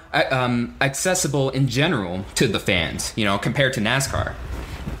more accessible in general to the fans, compared to NASCAR.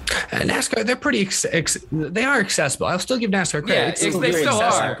 NASCAR, they're pretty they are accessible. I'll still give NASCAR credit. Yeah, they still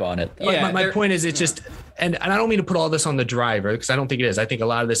are on it. Yeah, my point is, it's just, and I don't mean to put all this on the driver, because I don't think it is. I think a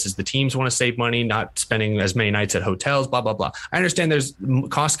lot of this is the teams want to save money, not spending as many nights at hotels, blah, blah, blah. I understand there's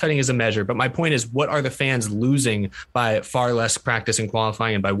cost cutting is a measure, but my point is, what are the fans losing by far less practice and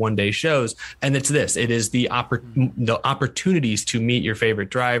qualifying and by one-day shows? And it's this. It is the opportunities to meet your favorite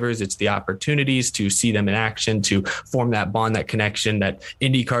drivers. It's the opportunities to see them in action, to form that bond, that connection that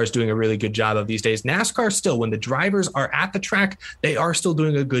IndyCar is doing a really good job of these days. NASCAR still, when the drivers are at the track, they are still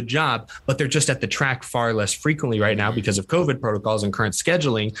doing a good job, but they're just at the track far less frequently right now because of COVID protocols and current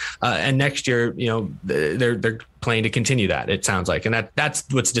scheduling. And next year, they're planning to continue that, it sounds like. And that's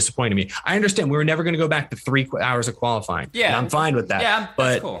what's disappointing me. I understand we're never going to go back to 3 hours of qualifying. Yeah. I'm fine with that. Yeah,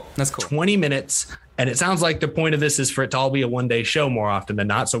 but that's cool. 20 minutes. And it sounds like the point of this is for it to all be a one-day show more often than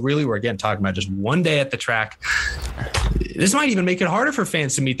not. So really, we're again talking about just one day at the track. This might even make it harder for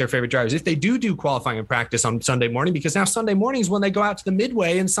fans to meet their favorite drivers if they do qualifying and practice on Sunday morning, because now Sunday morning is when they go out to the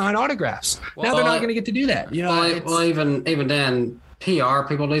midway and sign autographs. Now they're not going to get to do that. Even then, PR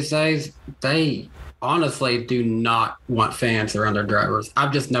people these days, they honestly do not want fans around their drivers.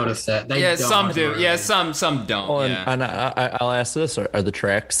 I've just noticed that. Some do. Yeah, some don't. Well, and I'll ask this: Are the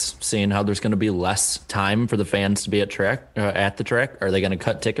tracks seeing how there's going to be less time for the fans to be at the track? Are they going to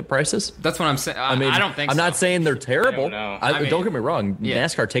cut ticket prices? That's what I'm saying. I don't think. I'm not saying they're terrible. Don't get me wrong. Yeah.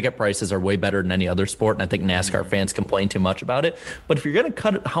 NASCAR ticket prices are way better than any other sport, and I think NASCAR fans complain too much about it. But if you're going to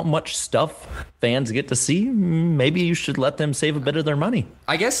cut how much stuff fans get to see, maybe you should let them save a bit of their money.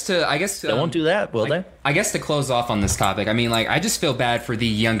 I guess they won't do that, will they? I guess to close off on this topic, I mean, I just feel bad for the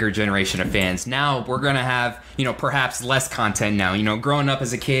younger generation of fans. Now we're going to have, perhaps less content now. Growing up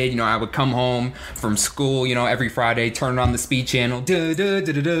as a kid, I would come home from school, every Friday, turn on the Speed Channel, and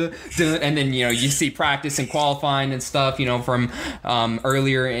then, you see practice and qualifying and stuff, from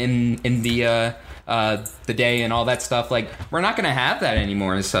earlier in the day and all that stuff. Like, we're not going to have that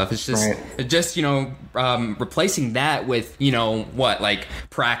anymore and stuff. It's just replacing that with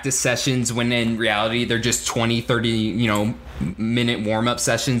practice sessions, when in reality they're just 20-30 minute warm-up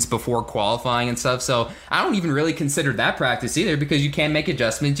sessions before qualifying and stuff. So I don't even really consider that practice either, because you can't make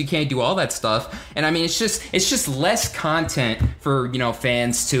adjustments, you can't do all that stuff. And I mean, it's just less content for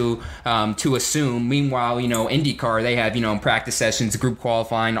fans to assume. Meanwhile, IndyCar, they have practice sessions, group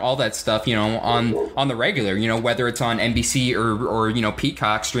qualifying, all that stuff on the regular, whether it's on NBC or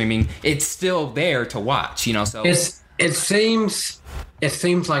Peacock streaming, it's still there to watch. So it seems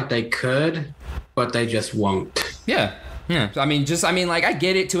like they could, but they just won't. Yeah. I mean, I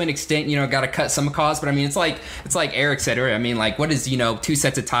get it to an extent, got to cut some costs, but I mean, it's like Eric said earlier. I mean, what is, 2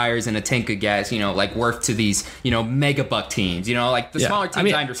 sets of tires and a tank of gas, worth to these, mega buck teams, the smaller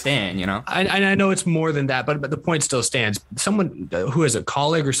teams, I understand, I know it's more than that, but the point still stands. Someone who is a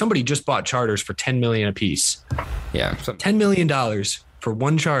colleague or somebody just bought charters for $10 million a piece. Yeah. $10 million for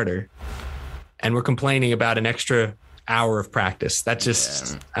one charter. And we're complaining about an extra hour of practice. That's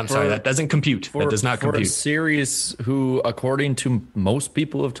just, I'm sorry, that doesn't compute. That does not compute. For a series who, according to most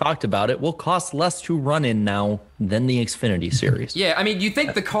people who have talked about it, will cost less to run in now than the Xfinity series. Yeah, I mean, you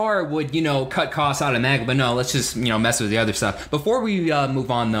think the car would, cut costs automatically, but no, let's just, mess with the other stuff. Before we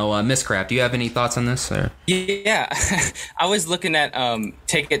move on, though, Miss Craft, do you have any thoughts on this? Or? Yeah, I was looking at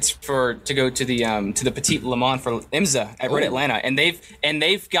tickets to go to the Petit Le Mans for IMSA at Red Atlanta, and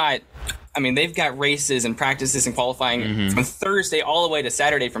they've got races and practices and qualifying from Thursday all the way to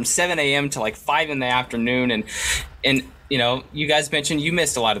Saturday from 7 a.m. to 5 in the afternoon. And you guys mentioned you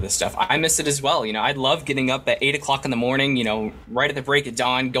missed a lot of this stuff. I missed it as well. I love getting up at 8 o'clock in the morning, right at the break of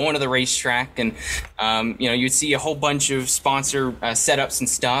dawn, going to the racetrack. And, you'd see a whole bunch of sponsor setups and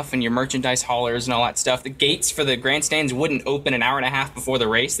stuff and your merchandise haulers and all that stuff. The gates for the grandstands wouldn't open an hour and a half before the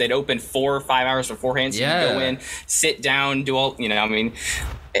race. They'd open 4 or 5 hours beforehand. So you go in, sit down, do all,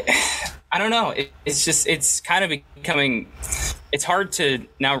 I don't know. It's kind of becoming. It's hard to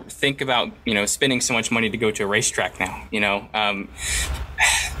now think about spending so much money to go to a racetrack now.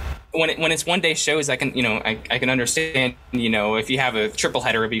 When it's one day shows, I can understand. If you have a triple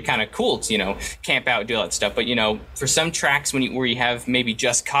header, it'd be kind of cool to camp out, do all that stuff. But for some tracks where you have maybe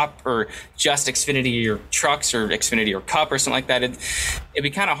just Cup or just Xfinity or trucks or Xfinity or Cup or something like that, it'd be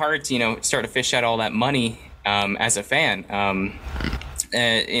kind of hard to start to fish out all that money as a fan.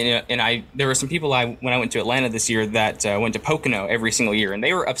 and there were some people when I went to Atlanta this year that went to Pocono every single year, and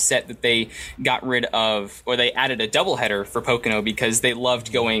they were upset that they got rid of, or they added a doubleheader for Pocono because they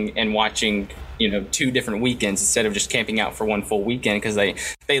loved going and watching 2 different weekends instead of just camping out for one full weekend, because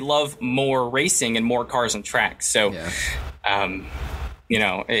they love more racing and more cars and tracks. So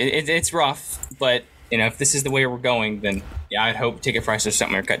it's rough, but if this is the way we're going, then I'd hope ticket prices or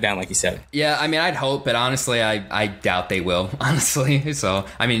something are cut down, like you said. Yeah, I mean, I'd hope, but honestly, I doubt they will, honestly. So,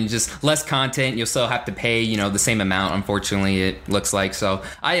 I mean, just less content. You'll still have to pay, the same amount, unfortunately, it looks like. So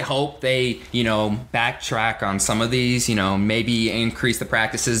I hope they, backtrack on some of these, maybe increase the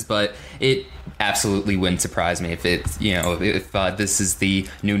practices, but it absolutely wouldn't surprise me if it's, if this is the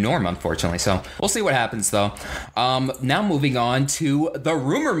new norm, unfortunately. So we'll see what happens, though. Now moving on to the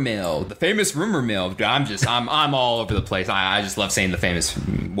rumor mill, the famous rumor mill. I'm all over the place. I just love saying the famous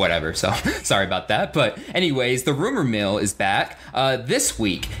whatever. So sorry about that. But anyways, the rumor mill is back. This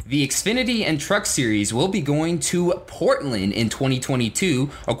week, the Xfinity and Truck Series will be going to Portland in 2022,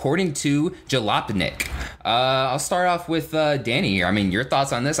 according to Jalopnik. I'll start off with Danny here. I mean, your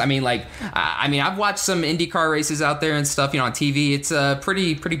thoughts on this? I mean, I've watched some IndyCar races out there and stuff, on TV. It's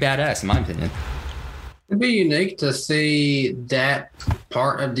pretty badass, in my opinion. It'd be unique to see that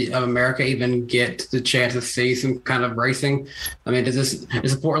part of America even get the chance to see some kind of racing. I mean,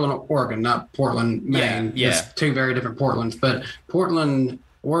 it's Portland, Oregon, not Portland, Maine. Yeah. It's 2 very different Portlands. But Portland,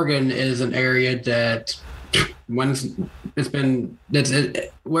 Oregon is an area that where's the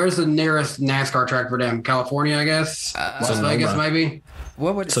nearest NASCAR track for them? California, I guess. Las Vegas, maybe.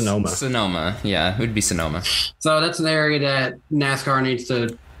 What would Sonoma? Yeah, it would be Sonoma. So that's an area that NASCAR needs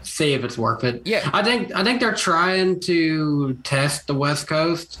to see if it's worth it. Yeah, I think they're trying to test the West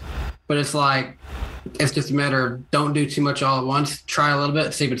Coast, but it's just a matter of don't do too much all at once. Try a little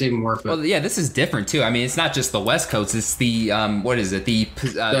bit, see if it's even worth it. Well, yeah, this is different too. I mean, it's not just the West Coast. It's the what is it? The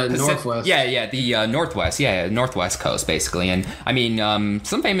Northwest. Yeah, the Northwest. Yeah, Northwest Coast basically. And I mean,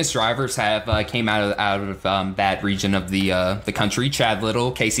 some famous drivers have came out of that region of the country. Chad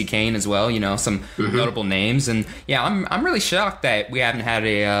Little, Casey Kane as well. Some notable names. And yeah, I'm really shocked that we haven't had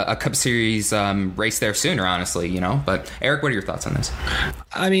a Cup Series race there sooner. Honestly, But Eric, what are your thoughts on this?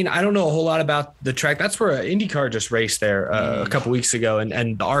 I mean, I don't know a whole lot about the track. That's where IndyCar just raced there a couple weeks ago,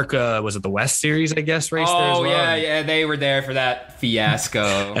 and the ARCA, was it the West Series, I guess, raced there as well. Yeah, they were there for that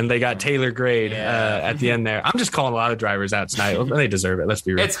fiasco. And they got Taylor Grade at the end there. I'm just calling a lot of drivers out tonight. They deserve it. Let's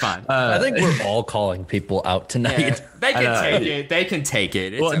be real. It's fine. I think we're all calling people out tonight. Yeah, they can take it. They can take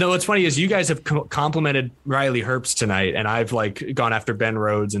it. What's funny is you guys have complimented Riley Herbst tonight, and I've gone after Ben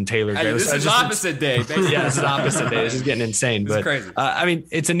Rhodes and Taylor Grade. This is opposite day. Basically. Yeah, this is opposite day. This is getting insane. It's crazy. I mean,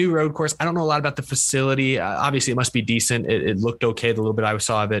 it's a new road course. I don't know a lot about the facility. Obviously, it must be decent. It looked okay. The little bit I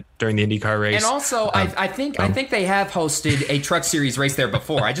saw of it during the IndyCar race. And also, I think they have hosted a Truck Series race there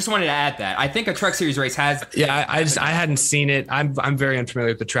before. I just wanted to add that. I think a Truck Series race has. Yeah, I hadn't seen it. I'm very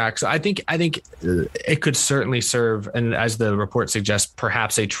unfamiliar with the track, so I think it could certainly serve. And as the report suggests,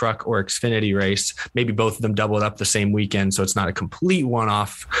 perhaps a truck or Xfinity race. Maybe both of them doubled up the same weekend, so it's not a complete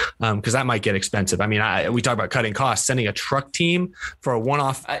one-off. Because that might get expensive. I mean, we talk about cutting costs. Sending a truck team for a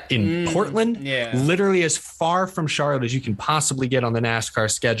one-off in Portland, literally as far from Charlotte as you can possibly get on the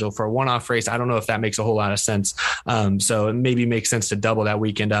NASCAR schedule for a one-off race. I don't know if that makes a whole lot of sense. So it maybe makes sense to double that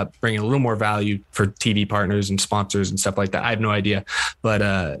weekend up, bringing a little more value for TV partners and sponsors and stuff like that. I have no idea, but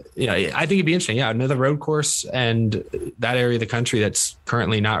I think it'd be interesting. Yeah, another road course and that area of the country that's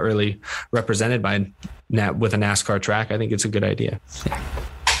currently not really represented with a NASCAR track. I think it's a good idea.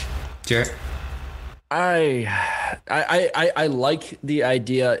 Jarrett? I like the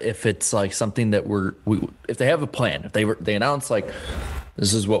idea if it's like something that if they have a plan, if they announce like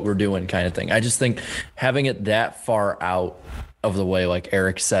this is what we're doing kind of thing. I just think having it that far out of the way, like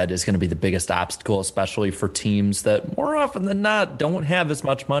Eric said, is going to be the biggest obstacle, especially for teams that more often than not don't have as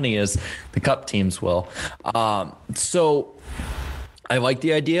much money as the Cup teams will. So I like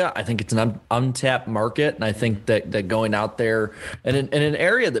the idea. I think it's an untapped market, and I think that going out there and in an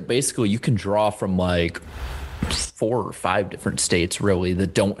area that basically you can draw from like 4 or 5 different states really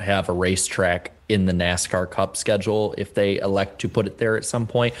that don't have a racetrack in the NASCAR Cup schedule if they elect to put it there at some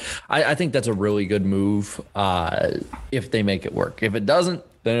point. I think that's a really good move if they make it work. If it doesn't,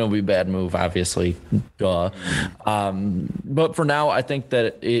 then it'll be a bad move, obviously. Duh. But for now, I think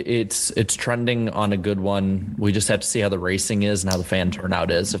that it's trending on a good one. We just have to see how the racing is and how the fan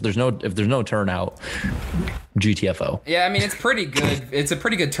turnout is. If there's no turnout, GTFO. Yeah, I mean, it's pretty good. It's a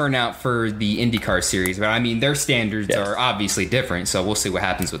pretty good turnout for the IndyCar series, but I mean, their standards are obviously different. So we'll see what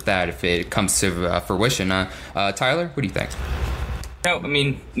happens with that if it comes to fruition. Tyler, what do you think? No, I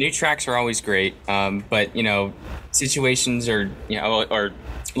mean, new tracks are always great, but situations or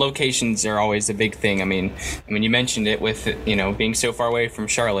locations are always a big thing. I mean, you mentioned it with being so far away from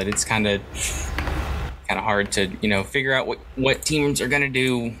Charlotte. It's kind of hard to figure out what teams are gonna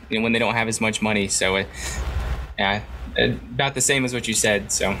do when they don't have as much money. So, yeah, about the same as what you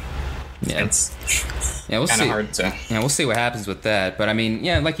said. So, yeah, we'll kind see. of hard to. Yeah, we'll see what happens with that. But I mean,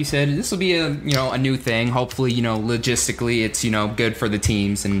 yeah, like you said, this will be a new thing. Hopefully, logistically, it's good for the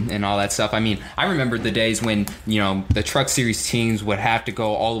teams and all that stuff. I mean, I remember the days when the Truck Series teams would have to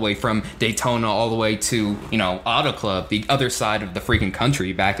go all the way from Daytona all the way to Auto Club, the other side of the freaking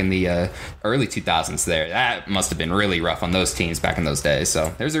country, back in the early 2000s. There, that must have been really rough on those teams back in those days.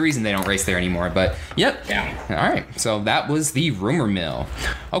 So there's a reason they don't race there anymore. But yep, yeah. All right, so that was the rumor mill.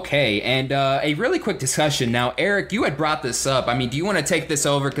 Okay, and a really quick discussion. Now, Eric, you had brought this up. I mean, do you want to take this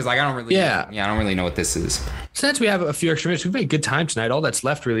over? Because I don't really know what this is. Since we have a few extra minutes, we've made good time tonight. All that's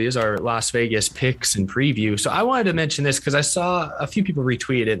left really is our Las Vegas picks and preview. So I wanted to mention this because I saw a few people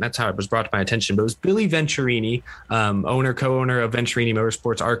retweet it, and that's how it was brought to my attention. But it was Billy Venturini, co-owner of Venturini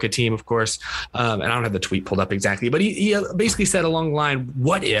Motorsports, ARCA team, of course. And I don't have the tweet pulled up exactly, but he basically said along the line,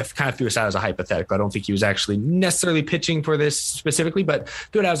 what if, kind of threw us out as a hypothetical. I don't think he was actually necessarily pitching for this specifically, but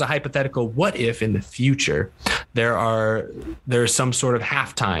threw it out as a hypothetical. What if in the future there's some sort of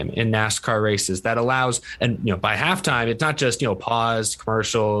halftime in NASCAR races that allows, and by halftime, it's not just, pause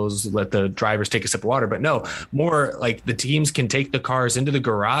commercials, let the drivers take a sip of water, but no, more like the teams can take the cars into the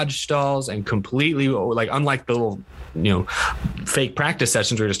garage stalls and completely, like, unlike the little, fake practice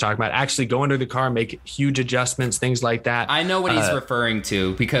sessions we were just talking about, actually go under the car, make huge adjustments, things like that. I know what he's referring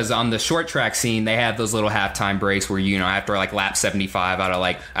to, because on the short track scene, they have those little halftime breaks where, after like lap 75 out of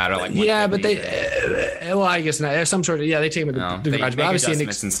like yeah, but I guess not. Some sort of, they take them to the garage. But obviously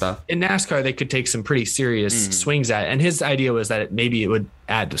and stuff. In NASCAR, they could take some pretty serious swings at it. And his idea was that maybe it would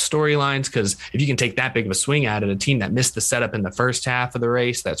add to storylines, because if you can take that big of a swing at it, a team that missed the setup in the first half of the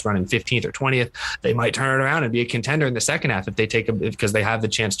race that's running 15th or 20th, they might turn it around and be a contender in the second half if they because they have the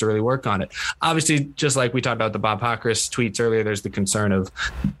chance to really work on it. Obviously, just like we talked about the Bob Pockrass tweets earlier, there's the concern of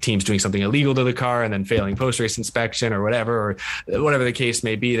teams doing something illegal to the car and then failing post-race inspection or whatever the case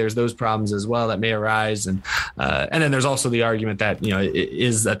may be. There's those problems as well that may arise. And then there's also the argument that,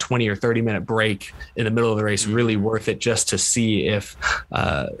 is a 20 or 30 minute break in the middle of the race really worth it, just to see if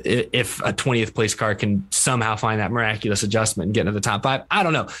a 20th place car can somehow find that miraculous adjustment and get into the top 5. I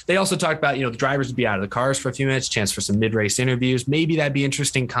don't know. They also talked about, the drivers would be out of the cars for a few minutes, chance for some mid-race interviews. Maybe that'd be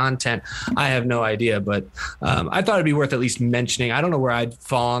interesting content. I have no idea, but I thought it'd be worth at least mentioning. I don't know where I'd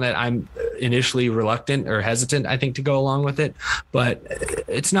fall on it. I'm initially reluctant or hesitant, I think, to go along with it, but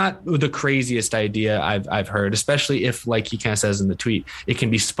it's not the craziest idea I've heard, especially if, like he kind of says in the tweet, it can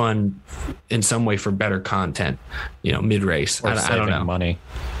be spun in some way for better content, mid-race. I don't know. Money.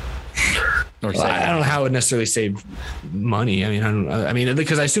 I don't know how it would necessarily save money. I mean,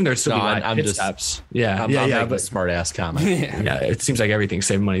 because I assume there'd still be pit stops. Yeah, but smart ass comment. Yeah, it seems like everything's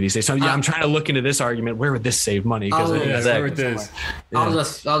saving money these days. So I'm trying to look into this argument. Where would this save money? I'll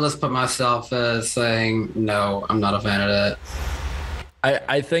just put myself as saying no. I'm not a fan of it.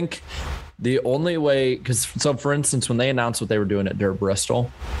 I think the only way, for instance, when they announced what they were doing at Dirt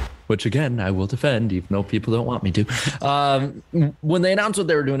Bristol, which again, I will defend, even though people don't want me to. When they announced what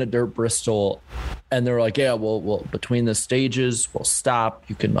they were doing at Dirt Bristol, and they were like, yeah, well, between the stages, we'll stop.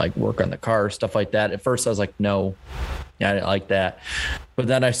 You can work on the car, stuff like that. At first I was like, no, I didn't like that. But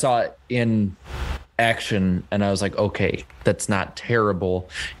then I saw it in action and I was like, okay, that's not terrible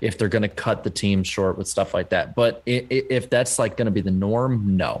if they're going to cut the team short with stuff like that. But if that's going to be the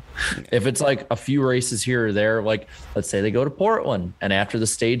norm, no. If it's a few races here or there, let's say they go to Portland and after the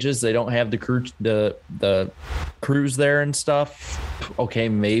stages they don't have the crews there and stuff, okay,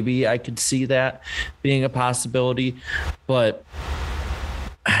 maybe I could see that being a possibility. But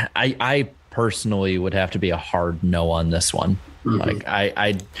I personally would have to be a hard no on this one.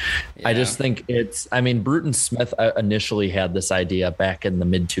 I just think Bruton Smith initially had this idea back in the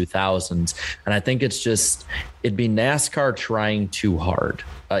mid 2000s, and I think it'd be NASCAR trying too hard.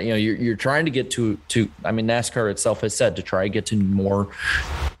 You're trying to get to NASCAR itself has said to try to get to more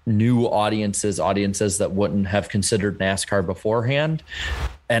new audiences that wouldn't have considered NASCAR beforehand.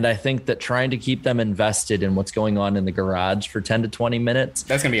 And I think that trying to keep them invested in what's going on in the garage for 10 to 20 minutes,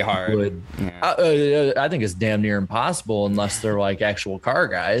 that's going to be hard. I think it's damn near impossible unless they're actual car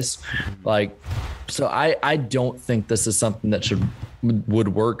guys. So I don't think this is something that would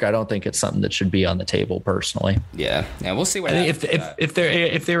work. I don't think it's something that should be on the table personally. Yeah. We'll see what happens. If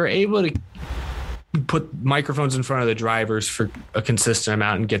they were able to, put microphones in front of the drivers for a consistent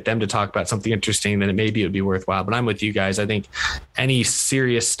amount and get them to talk about something interesting, then maybe it would be worthwhile. But I'm with you guys. I think any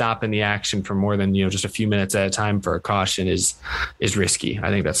serious stop in the action for more than, just a few minutes at a time for a caution is risky. I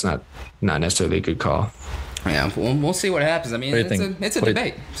think that's not necessarily a good call. Yeah, we'll see what happens. I mean, it's a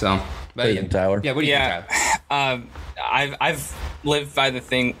debate. So, but yeah, Tyler. Yeah, what do you think, Tyler? I've lived by the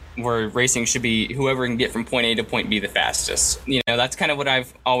thing where racing should be whoever can get from point A to point B the fastest. That's kind of what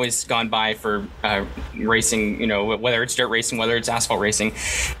I've always gone by for racing, whether it's dirt racing, whether it's asphalt racing.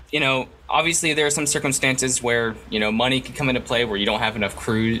 Obviously there are some circumstances where, money can come into play where you don't have enough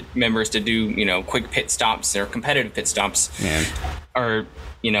crew members to do, quick pit stops or competitive pit stops. Yeah. Or,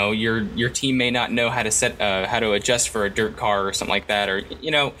 your team may not know how to adjust for a dirt car or something like that. Or,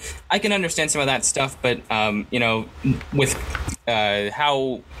 I can understand some of that stuff, but, with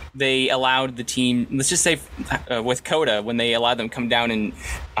how they allowed the team, let's just say with COTA, when they allowed them to come down and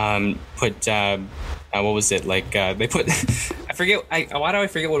put, what was it? Like, they put, why do I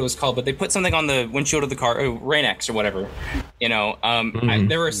forget what it was called? But they put something on the windshield of the car, Rain-X or whatever.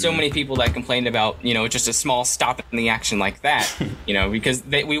 There were so many people that complained about, just a small stop in the action like that, because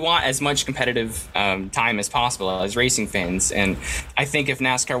we want as much competitive time as possible as racing fans. And I think if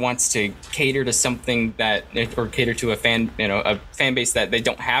NASCAR wants to cater to something or cater to a fan base that they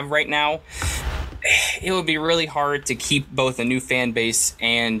don't have right now, it would be really hard to keep both a new fan base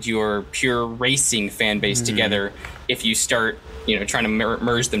and your pure racing fan base together if you start, trying to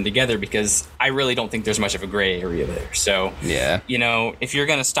merge them together, because I really don't think there's much of a gray area there. So, yeah, if you're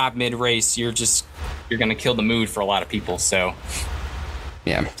going to stop mid-race, you're going to kill the mood for a lot of people. So,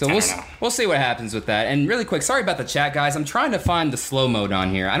 yeah, so we'll see what happens with that. And really quick, sorry about the chat, guys. I'm trying to find the slow mode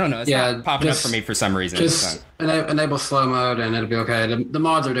on here. I don't know. It's not popping up for me for some reason. Just enable slow mode and it'll be okay. The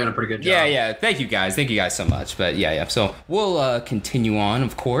mods are doing a pretty good job. Yeah. Thank you guys so much. But yeah. So we'll continue on,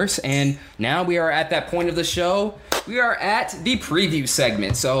 of course. And now we are at that point of the show. We are at the preview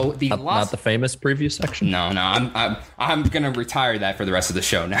segment. So not the famous preview section. No. I'm gonna retire that for the rest of the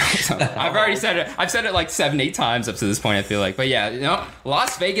show now. So I've already said it. I've said it like 7-8 times up to this point, I feel like. But yeah,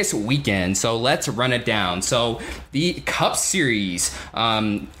 Las Vegas weekend. So let's run it down. So the Cup Series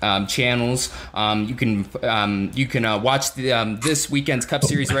channels. You can watch this weekend's Cup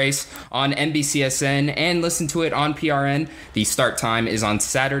Series race on NBCSN and listen to it on PRN. The start time is on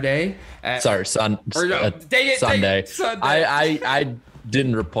Saturday. Sunday. I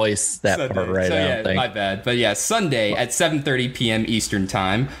didn't replace that Sunday. Part right. So, I don't think. My bad. But yeah, Sunday at 7:30 p.m. Eastern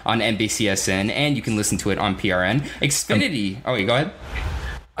time on NBCSN, and you can listen to it on PRN. Xfinity. Oh wait, go ahead.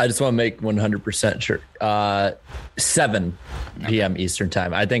 I just want to make 100% sure. 7 p.m. Eastern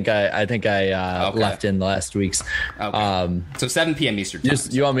time. I think I left in last week's. Okay. So 7 p.m. Eastern time.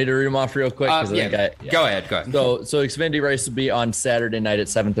 You want me to read them off real quick? Go ahead. So Xfinity race will be on Saturday night at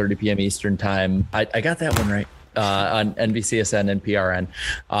 7:30 p.m. Eastern time. I got that one right. On NBCSN and PRN.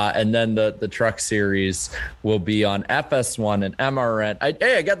 And then the Truck Series will be on FS1 and MRN.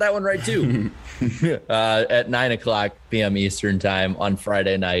 I got that one right too. At 9:00 p.m. Eastern time on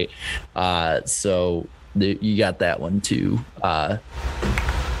Friday night. So you got that one too.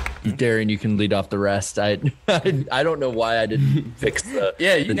 Darian, you can lead off the rest. I don't know why I didn't fix the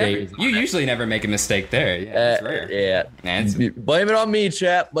days. You usually never make a mistake there. Yeah, that's rare. Yeah. Blame it on me,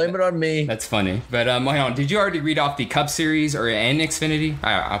 chap. Blame it on me. That's funny. But hold on. Did you already read off the Cup Series and Xfinity?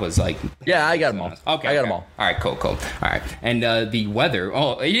 I was like, yeah, I got them all. Okay, I got them all. All right, cool. All right, and the weather.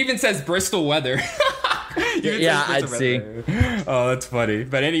 Oh, it even says Bristol weather. Yeah, I'd see. Oh, that's funny.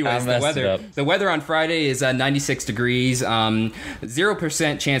 But anyways, the weather on Friday is 96 degrees,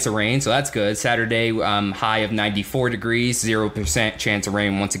 0% chance of rain, so that's good. Saturday, high of 94 degrees, 0% chance of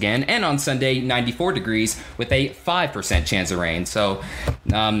rain once again. And on Sunday, 94 degrees with a 5% chance of rain. So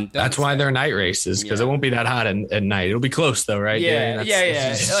that's why they're night races, because it won't be that hot at night. It'll be close though, right? Yeah.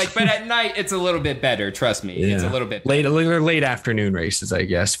 But at night, it's a little bit better. Trust me, it's a little bit better. late afternoon races, I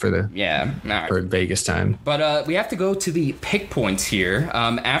guess, for for Vegas time. But we have to go to the pick points here.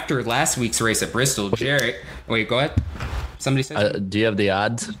 After last week's race at Bristol, Jarrett. Wait, go ahead. Somebody said. Do you have the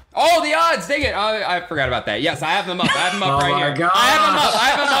odds? Oh, the odds! Dang it! I forgot about that. Yes, I have them up. Right here. God. I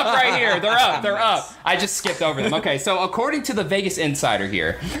have them up right here. They're up. I just skipped over them. Okay, so according to the Vegas Insider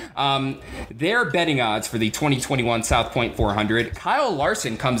here, their betting odds for the 2021 South Point 400, Kyle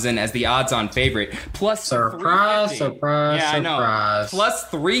Larson comes in as the odds-on favorite, plus surprise. Yeah, I know. Plus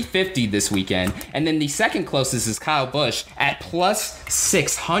 350 this weekend, and then the second closest is Kyle Busch at plus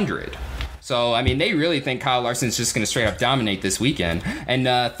 600. So, I mean, they really think Kyle Larson's just going to straight up dominate this weekend. And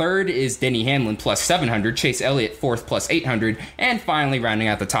third is Denny Hamlin plus 700, Chase Elliott fourth plus 800, and finally rounding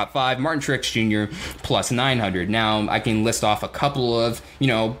out the top 5, Martin Truex Jr. plus 900. Now, I can list off a couple of,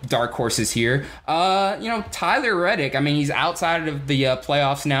 dark horses here. Tyler Reddick, I mean, he's outside of the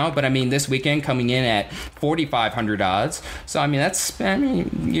playoffs now, but I mean, this weekend coming in at 4,500 odds. So, I mean, if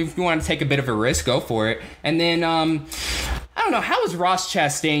you want to take a bit of a risk, go for it. And then, I don't know, how is Ross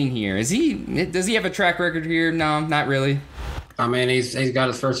Chastain here? Does he have a track record here? No, not really. I mean, he's got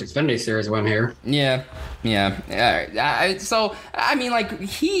his first Xfinity Series win here. Yeah. So I mean, like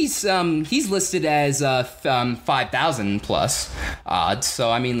he's listed as 5,000 plus odds. So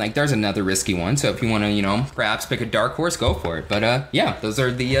I mean, like there's another risky one. So if you want to, perhaps pick a dark horse, go for it. But yeah, those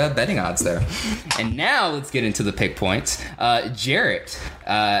are the betting odds there. And now let's get into the pick points. Jarrett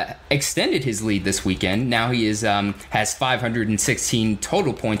extended his lead this weekend. Now he has 516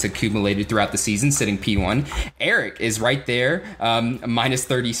 total points accumulated throughout the season, sitting P1. Eric is right there, minus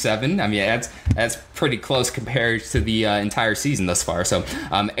 37. I mean, that's pretty close compared to the entire season thus far. So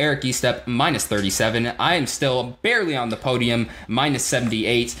Eric Estep, minus 37. I am still barely on the podium, minus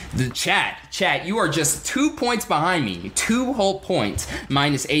 78. The chat, you are just 2 points behind me, 2 whole points,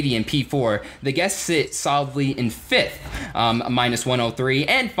 minus 80 in P4. The guests sit solidly in 5th, minus 103.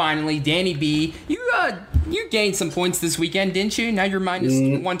 And finally, Danny B, you gained some points this weekend, didn't you? Now you're minus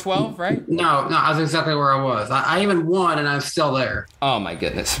 112, right? No, that's exactly where I was. I even won, and I'm still there. Oh my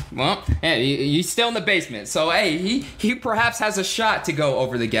goodness. Well, yeah, he's still in the basement. So hey, he perhaps has a shot to go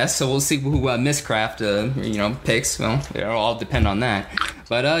over the guests. So we'll see who Misscraft picks. Well, it'll all depend on that.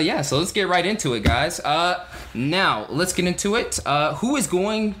 But yeah, so let's get right into it, guys. Now let's get into it. Who is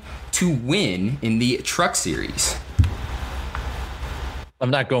going to win in the Truck Series? I'm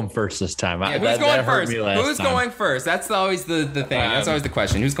not going first this time. Yeah, who's going first? Who's going first? That's always the thing. That's always the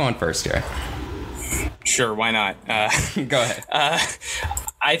question. Who's going first here? Sure, why not? Go ahead.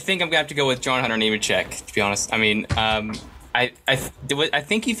 I think I'm gonna have to go with John Hunter Nemechek, to be honest. I mean, I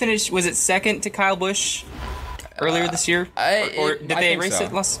think he finished. Was it second to Kyle Busch earlier this year, or did they race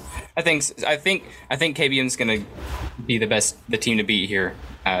it last? I think KBM's gonna be the team to beat here.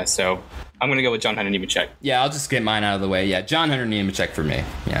 So I'm gonna go with John Hunter Nemechek. Yeah, I'll just get mine out of the way. Yeah, John Hunter Nemechek for me.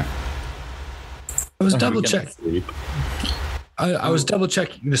 Yeah. I was double checking. I was double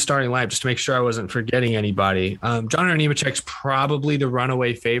checking the starting lineup just to make sure I wasn't forgetting anybody. John Hunter Nemechek's probably the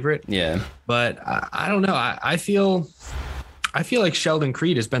runaway favorite. Yeah, but I don't know. I feel like Sheldon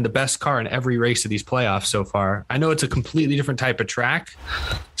Creed has been the best car in every race of these playoffs so far. I know it's a completely different type of track,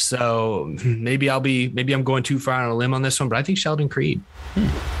 so maybe I'm going too far on a limb on this one, but I think Sheldon Creed.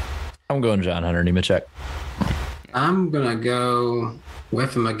 I'm going John Hunter Nemechek. I'm gonna go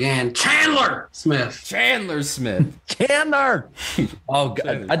with him again. Chandler Smith. Oh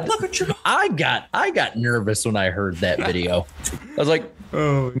God! Look at you. I got nervous when I heard that video. I was like,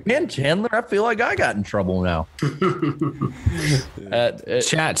 "Oh man, Chandler! I feel like I got in trouble now."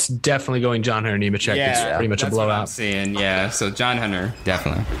 Chat's definitely going John Hunter Nemechek. Yeah, it's pretty much a blowout. What I'm seeing. Yeah, so John Hunter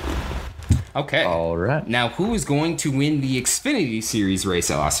definitely. Okay. All right. Now, who is going to win the Xfinity Series race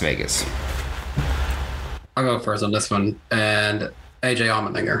at Las Vegas? I'll go first on this one, and AJ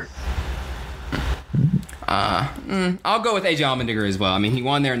Allmendinger. I'll go with AJ Allmendinger as well. I mean, he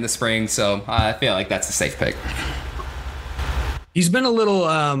won there in the spring, so I feel like that's a safe pick. He's been a little,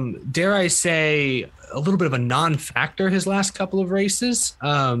 dare I say, a little bit of a non-factor his last couple of races,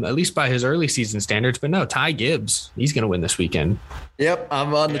 at least by his early season standards. But no, Ty Gibbs, he's going to win this weekend. Yep,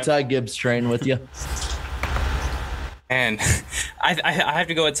 I'm on the Ty Gibbs train with you. And I have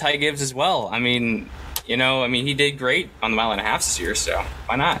to go with Ty Gibbs as well. I mean, he did great on the 1.5 miles this year, so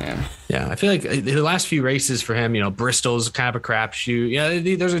why not? Yeah, I feel like the last few races for him, Bristol's kind of a crapshoot.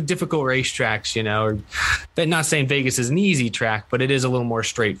 Yeah, those are difficult racetracks, But not saying Vegas is an easy track, but it is a little more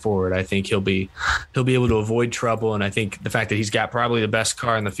straightforward. I think he'll be able to avoid trouble, and I think the fact that he's got probably the best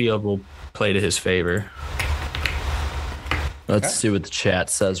car in the field will play to his favor. Let's see what the chat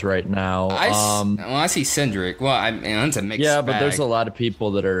says right now. I see Cindric. Well, I mean, it's a mixed bag. But there's a lot of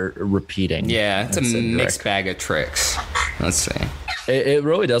people that are repeating. Yeah, it's a mixed bag of tricks. Let's see. It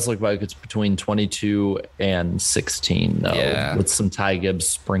really does look like it's between 22 and 16, though, with some Ty Gibbs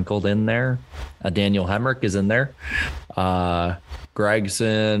sprinkled in there. Daniel Hemrick is in there.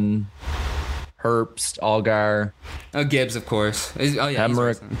 Gregson, Herbst, Allgaier. Oh, Gibbs, of course.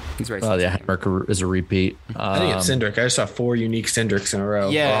 Hemrick. He's racing. Oh, yeah, Hemrick is a repeat. I think it's Cindric. I just saw 4 unique Cindrics in a row.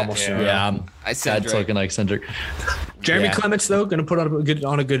 Yeah, it's looking like Cindric. Jeremy Clements, though, going to put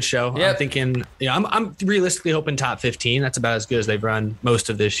on a good show. Yep. I'm thinking, I'm realistically hoping top 15. That's about as good as they've run most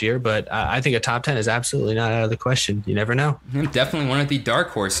of this year. But I think a top 10 is absolutely not out of the question. You never know. Definitely one of the dark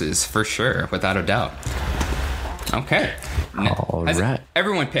horses for sure, without a doubt. Okay. All right.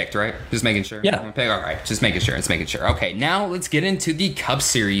 Everyone picked, right? Just making sure. Yeah. Everyone picked? All right. Just making sure. Okay. Now let's get into the Cup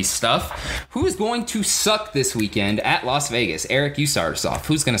Series stuff. Who is going to suck this weekend at Las Vegas? Eric, you start us off.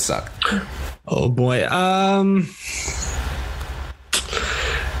 Who's going to suck? Oh boy. I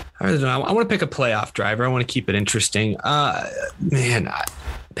don't know. I want to pick a playoff driver. I want to keep it interesting.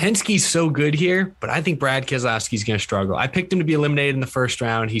 Penske's so good here, but I think Brad Keselowski's going to struggle. I picked him to be eliminated in the first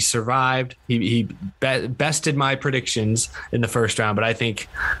round. He survived. He bested my predictions in the first round, but I think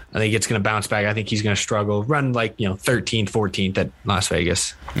it's going to bounce back. I think he's going to struggle, run 13th, 14th at Las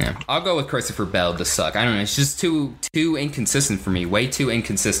Vegas. Yeah, I'll go with Christopher Bell to suck. I don't know. It's just too inconsistent for me. Way too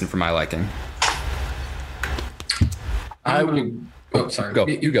inconsistent for my liking. Oh, sorry. Go.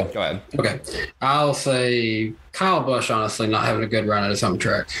 You go. Go ahead. Okay. I'll say Kyle Busch, honestly, not having a good run at his home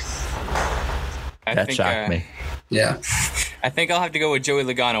track. That shocked me. Yeah. I think I'll have to go with Joey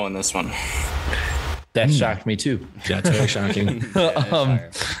Logano on this one. That shocked me too. That's very shocking.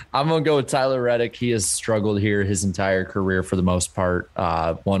 I'm going to go with Tyler Reddick. He has struggled here his entire career for the most part,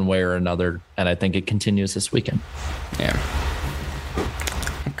 one way or another. And I think it continues this weekend. Yeah.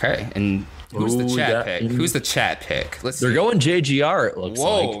 Okay. And who's the chat pick? Who's the chat pick? They're going JGR, it looks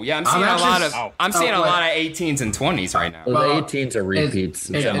like. Whoa, yeah, I'm seeing a lot of 18s and 20s right now. Well, the 18s are repeats.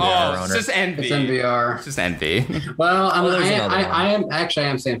 It's just envy. It's NVR. It's just envy. Well, I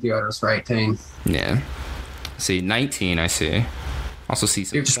am seeing a few others for 18. Yeah. See, 19, I see. Also see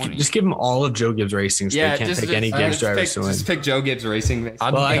some 20. Just give them all of Joe Gibbs Racing so they can't pick any Gibbs drivers to win. Just pick Joe Gibbs Racing.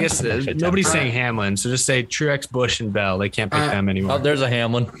 Well, I guess nobody's saying Hamlin, so just say Truex, Busch, and Bell. They can't pick them anymore. Oh, there's a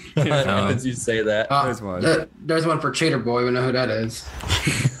Hamlin. As you say that. There's one. There's one for Cheater Boy. We know who that is.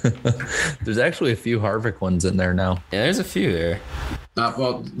 There's actually a few Harvick ones in there now. Yeah, there's a few there.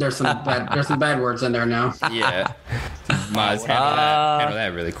 Well, there's some bad words in there now. Yeah. Maz, handle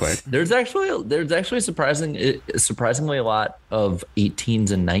that really quick. There's actually surprisingly a lot of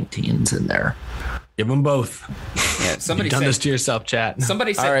 18s and 19s in there. Give them both. Yeah, somebody You've done this to yourself, chat.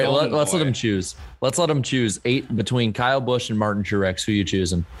 Somebody said, all right, let's let them choose. Let's let them choose 8 between Kyle Busch and Martin Truex. Who you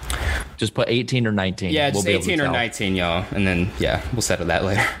choosing? Just put 18 or 19. Yeah, just 18 or 19, y'all, and then we'll settle that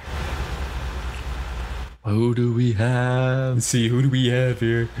later. Who do we have? Let's see, who do we have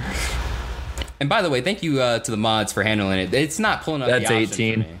here? And by the way, thank you to the mods for handling it. It's not pulling up. That's the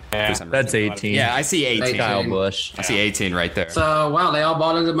 18. That's 18. Yeah, I see 18. Kyle Busch. I see 18 right there. So wow, they all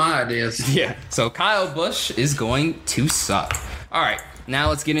bought into my ideas. Yeah. So Kyle Busch is going to suck. All right. Now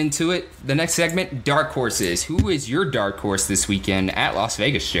let's get into it. The next segment, dark horses. Who is your dark horse this weekend at Las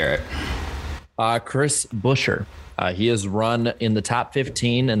Vegas, Jarrett? Chris Buescher. He has run in the top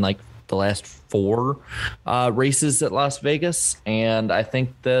 15 in the last 4 races at Las Vegas, and I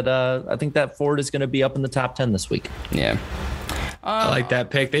think that Ford is going to be up in the top 10 this week. Yeah. I like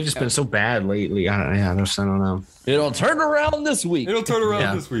that pick. They've just been so bad lately. I don't know. It'll turn around this week.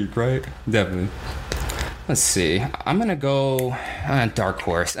 This week, right? Definitely. Let's see. I'm going to go dark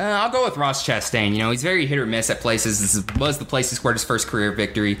horse. I'll go with Ross Chastain. He's very hit or miss at places. This was the place he scored his first career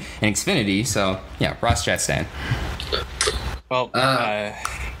victory in Xfinity. So, yeah, Ross Chastain. Well,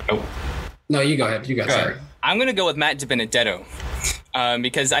 No, you go ahead. Sorry. I'm going to go with Matt DiBenedetto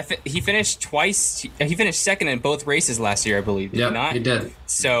because he finished twice. He finished second in both races last year, I believe. Did he not? He did.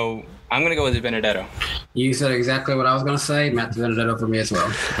 So I'm going to go with DiBenedetto. You said exactly what I was going to say. Matt DiBenedetto for me as well.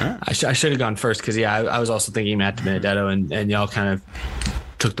 I should have gone first because, I was also thinking Matt DiBenedetto, and y'all kind of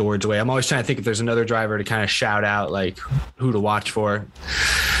took the words away. I'm always trying to think if there's another driver to kind of shout out, who to watch for.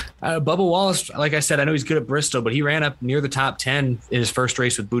 Bubba Wallace, like I said, I know he's good at Bristol, but he ran up near the top 10 in his first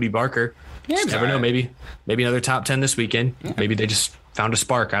race with Booty Barker. Yeah, never know. Maybe another top 10 this weekend. Yeah. Maybe they just found a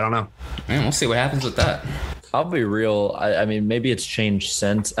spark. I don't know. Man, we'll see what happens with that. I'll be real. I mean, maybe it's changed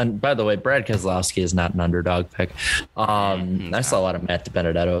since. And by the way, Brad Keselowski is not an underdog pick. I saw a lot of Matt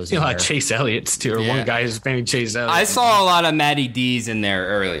DiBenedetto. A lot of Chase Elliott's too. Or one guy is maybe Chase Elliott. I saw a lot of Matty D's in there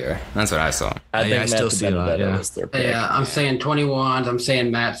earlier. That's what I saw. I think I still see a lot. Yeah, I'm saying 21s. I'm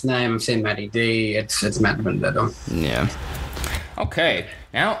saying Matt's name. I'm saying Matty D. It's Matt DiBenedetto. Yeah. Okay.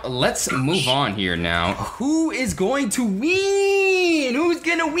 Now, let's move on here now. Who is going to win? Who's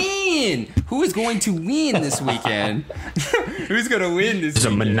going to win? Who is going to win this weekend? Who's going to win this weekend? There's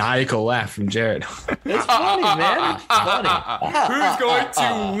a maniacal laugh from Jarrett. It's funny, man. It's funny. Who's going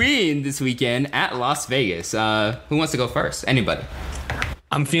to win this weekend at Las Vegas? Who wants to go first? Anybody?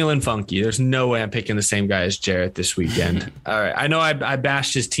 I'm feeling funky. There's no way I'm picking the same guy as Jarrett this weekend. All right. I know I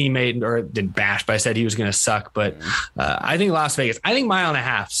bashed his teammate, or didn't bash, but I said he was going to suck. But I think Las Vegas, I think mile and a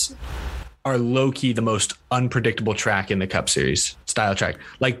halves are low-key the most unpredictable track in the Cup Series style track.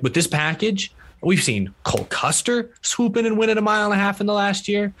 Like with this package, we've seen Cole Custer swoop in and win at a mile and a half in the last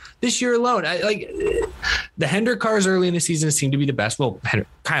year. This year alone, the Hendrick cars early in the season seem to be the best. Well,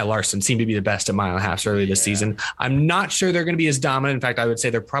 Kyle Larson seemed to be the best at mile and a half early this season. I'm not sure they're going to be as dominant. In fact, I would say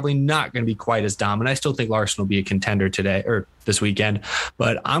they're probably not going to be quite as dominant. I still think Larson will be a contender today or this weekend,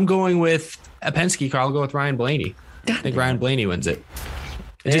 but I'm going with a Penske car. I'll go with Ryan Blaney. I think Ryan Blaney wins it.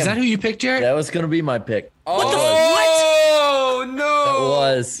 Damn. Is that who you picked, Jared? That was going to be my pick. Oh, no. That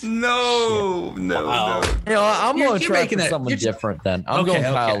was. No. You know, I'm going to try for someone different then. I'm going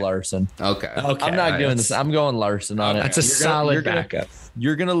Kyle Larson. Okay. I'm not doing this. I'm going Larson on it. That's a solid backup.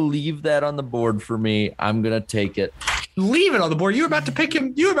 You're going to leave that on the board for me. I'm going to take it. Leave it on the board. You were about to pick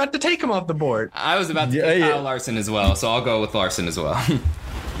him. You were about to take him off the board. I was about to pick Kyle Larson as well, so I'll go with Larson as well.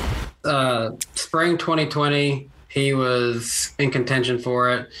 Spring 2020. He was in contention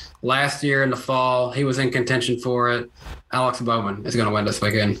for it. Last year in the fall, he was in contention for it. Alex Bowman is going to win this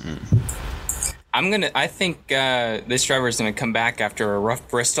weekend. I think this driver is going to come back after a rough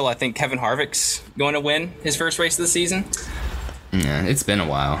Bristol. I think Kevin Harvick's going to win his first race of the season. Yeah, it's been a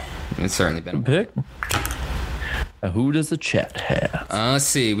while. It's certainly been a while. Pick. Who does the chat have? Let's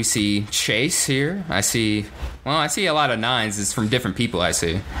see. We see Chase here. I see a lot of 9s. It's from different people I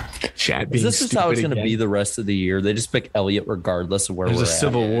see. Chat is this just how it's going to be the rest of the year? They just pick Elliott regardless of where we're at. There's a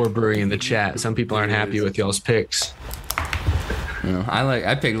civil war brewing in the chat. Some people aren't happy with y'all's picks. No,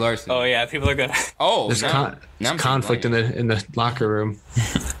 I picked Larson. Oh yeah, people are gonna. Oh, there's conflict in the locker room.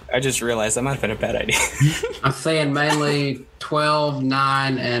 I just realized that might have been a bad idea. I'm saying mainly 12,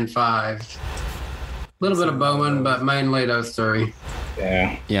 9, and 5. A little bit of Bowman, but mainly those 3.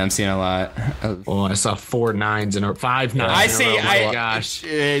 Yeah, I'm seeing a lot. Oh, I saw 4 9s and 5 9s. I see. Oh my gosh,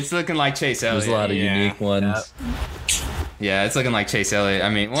 it's looking like Chase Elliott. There's a lot of unique ones. Yeah, it's looking like Chase Elliott. I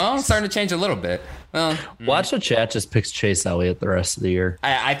mean, well, it's starting to change a little bit. Well, watch the chat just picks Chase Elliott the rest of the year.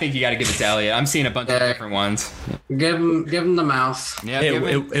 I think you got to give it to Elliott. I'm seeing a bunch of different ones. Give him the mouse. Yeah, it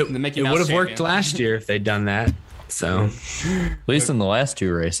would have worked last year if they'd done that. So, at least in the last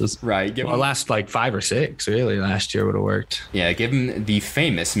 2 races, right? Last like 5 or 6, really. Last year would have worked. Yeah, give him the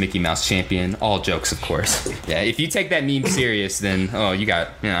famous Mickey Mouse champion. All jokes, of course. Yeah, if you take that meme serious, then I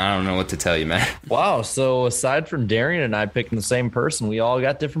don't know what to tell you, man. Wow. So aside from Darian and I picking the same person, we all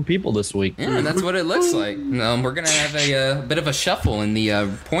got different people this week. Yeah, that's what it looks like. We're gonna have a bit of a shuffle in the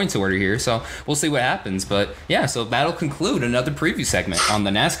points order here, so we'll see what happens. But yeah, so that'll conclude another preview segment on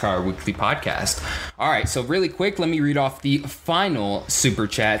the NASCAR Weekly Podcast. All right, so really quick, let me read off the final super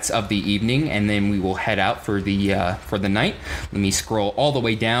chats of the evening, and then we will head out for the night. Let me scroll all the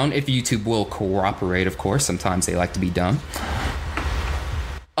way down. If YouTube will cooperate, of course. Sometimes they like to be dumb.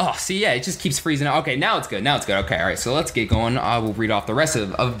 Oh, see, yeah, it just keeps freezing out. Okay, now it's good. Okay, all right, so let's get going. I will read off the rest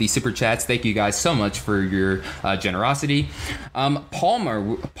of the super chats. Thank you guys so much for your generosity. Palmer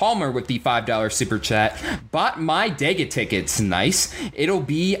with the $5 super chat. Bought my Dega tickets. Nice. It'll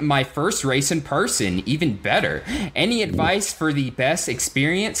be my first race in person. Even better. Any advice for the best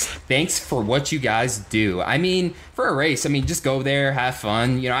experience? Thanks for what you guys do. I mean, for a race, just go there, have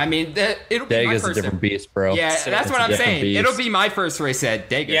fun. It'll be my Dega's first. a different beast, bro. Yeah, that's what I'm saying. Beast. It'll be my first race at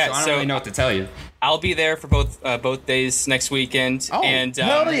Dega, so I don't really know what to tell you. I'll be there for both days next weekend. Oh, and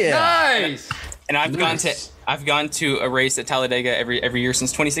hell yeah! Nice. And I've gone to a race at Talladega every year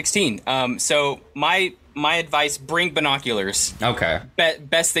since 2016. So my advice: bring binoculars. Okay.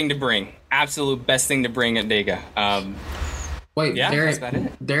 Best thing to bring. Absolute best thing to bring at Dega. Wait, yeah, that's about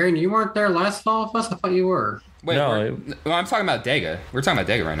it. Darren, you weren't there last fall with us? I thought you were. Wait, no, I'm talking about Dega. We're talking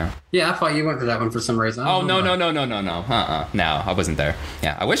about Dega right now. Yeah, I thought you went to that one for some reason. Oh, no. No, I wasn't there.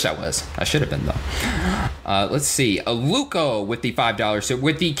 Yeah, I wish I was. I should have been, though. Let's see. Luco with the $5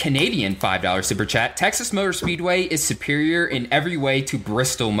 with the Canadian $5 super chat. Texas Motor Speedway is superior in every way to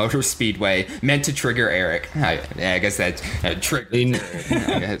Bristol Motor Speedway, meant to trigger Eric. I guess that triggered.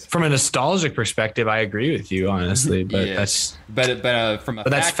 From a nostalgic perspective, I agree with you, honestly, but that's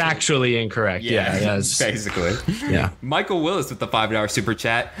that's factually incorrect. Yeah, that's basically. Yeah. Michael Willis with the $5 super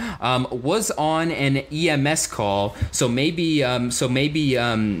chat was on an EMS call, so maybe Ben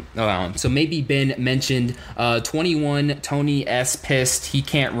mentioned 21 Tony S pissed he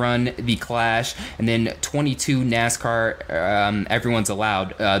can't run the Clash, and then 22 NASCAR everyone's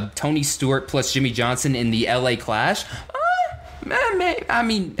allowed. Tony Stewart plus Jimmy Johnson in the LA Clash.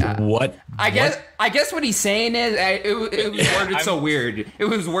 What I guess what he's saying is it was worded so weird. It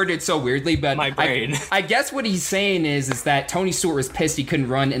was worded so weirdly, but my brain. I guess what he's saying is that Tony Stewart was pissed he couldn't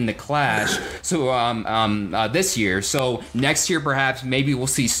run in the Clash. So this year, so next year perhaps maybe we'll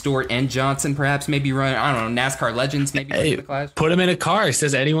see Stewart and Johnson perhaps maybe run. I don't know, NASCAR legends maybe in the Clash. Put him in a car. It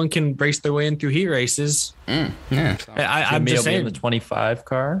says anyone can race their way in through heat races. Yeah, I'm just saying the 25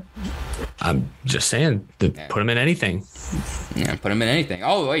 car. I'm just saying, put him in anything. Yeah, put him in anything.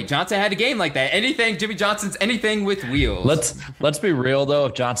 Oh wait, Johnson had a game like that. Anything, Jimmy Johnson's anything with wheels. Let's be real though.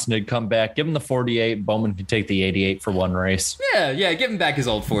 If Johnson did come back, give him the 48. Bowman can take the 88 for one race. Yeah, give him back his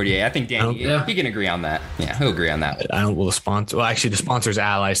old 48. I think Danny, he can agree on that. Yeah, he'll agree on that. The sponsor's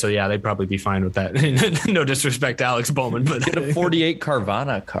Ally, so yeah, they'd probably be fine with that. No disrespect to Alex Bowman, but get a 48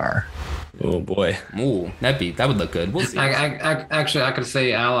 Carvana car. Oh boy. Ooh, that would look good. We'll see. I could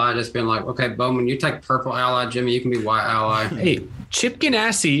see Ally just being like, okay, Bowman, you take purple Ally, Jimmy, you can be white Ally. Hey, Chip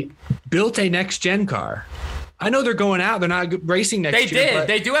Ganassi built a next gen car. I know they're going out. They're not racing next year.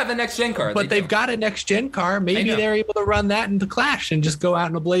 They do have a next gen car. But they've got a next gen car. Maybe they're able to run that in the Clash and just go out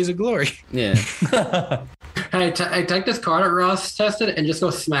in a blaze of glory. Yeah. Hey, take this car that Ross tested and just go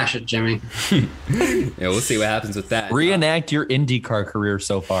smash it, Jimmy. Yeah, we'll see what happens with that. Reenact your IndyCar career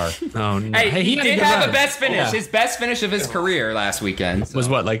so far. Oh no! Hey, he did have a best finish. Yeah. His best finish of his career last weekend was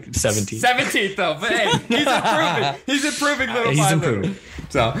what, like 17th? 17th though. But hey, he's improving. He's improving little by little.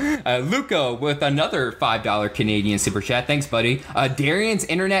 So, Luco with another $5 Canadian super chat. Thanks, buddy. Darian's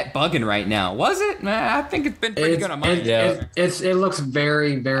internet bugging right now. Was it? I think it's been pretty good on mine. It looks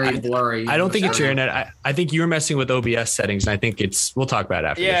very, very blurry. I don't think it's your internet. I think you're messing with OBS settings, and I think we'll talk about it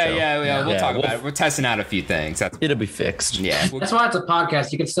after the show. Yeah. We'll talk about it. We're testing out a few things. It'll be fixed. Yeah. That's why it's a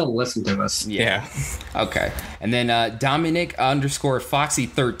podcast. You can still listen to us. Yeah. Okay. And then Dominic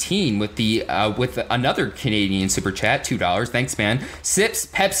 _Foxy13 with another Canadian super chat, $2. Thanks, man. Sips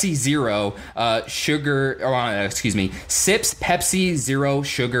Pepsi Zero Sips Pepsi Zero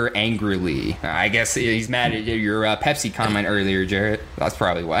sugar angrily. I guess he's mad at your Pepsi comment earlier, Jarrett. That's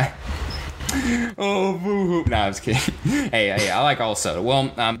probably why. Oh, boo-hoo. No, I was kidding. Hey, I like all soda.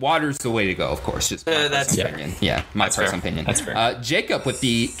 Well, water's the way to go, of course. Just my personal opinion. Yeah, my personal opinion. That's fair. Jacob with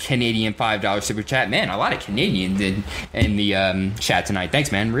the Canadian $5 super chat. Man, a lot of Canadians in the chat tonight.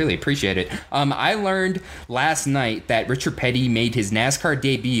 Thanks, man. Really appreciate it. I learned last night that Richard Petty made his NASCAR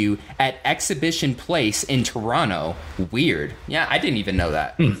debut at Exhibition Place in Toronto. Weird. Yeah, I didn't even know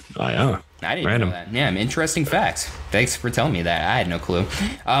that. I didn't know that. Yeah, interesting facts. Thanks for telling me that. I had no clue.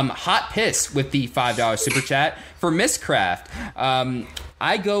 Hot Piss with the $5 super chat for Miss Craft.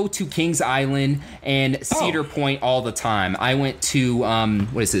 I go to Kings Island and Cedar Point all the time. I went to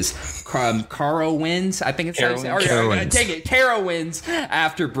what is this? Carowinds, I think it's Carowinds. Take it. Carowinds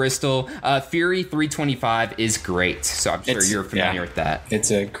after Bristol. Fury 325 is great. So I'm sure you're familiar with that.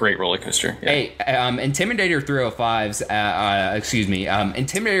 It's a great roller coaster. Yeah. Hey, Intimidator 305's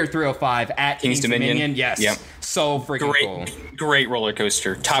Intimidator 305 at Kings Dominion. Yes. Yep. So freaking cool. Great roller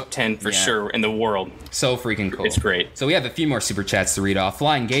coaster. Top 10 for sure in the world. So freaking cool. It's great. So we have a few more super chats to read off.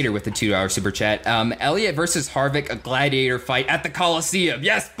 Flying Gator with the $2 super chat. Elliott versus Harvick, a gladiator fight at the Coliseum.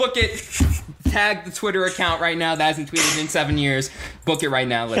 Yes, book it. Tag the Twitter account right now that hasn't tweeted in 7 years. Book it right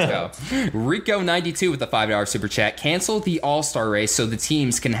now. Let's go. Rico92 with the $5 super chat. Cancel the All-Star race so the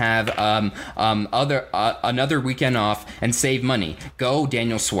teams can have another weekend off and save money. Go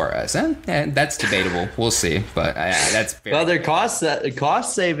Daniel Suarez. That's debatable. We'll see. But that's fair. Well, they're cost saving. Yeah,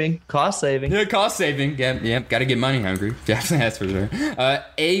 cost saving. Yeah. Got to get money hungry. Definitely, that's for sure.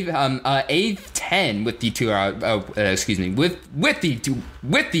 Ave10 with the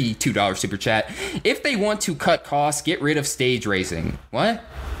with the $2 super chat. If they want to cut costs, get rid of stage racing. What?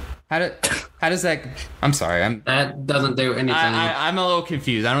 How does that? I'm sorry. That doesn't do anything. I'm a little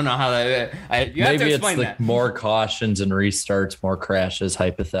confused. I don't know how that. You have to explain it's like that. More cautions and restarts, more crashes.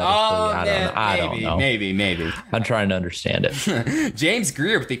 Hypothetically, I don't know. Maybe. I'm trying to understand it. James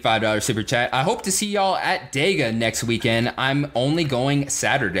Greer with the $5 super chat. I hope to see y'all at Dega next weekend. I'm only going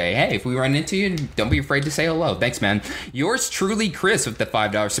Saturday. Hey, if we run into you, don't be afraid to say hello. Thanks, man. Yours truly, Chris, with the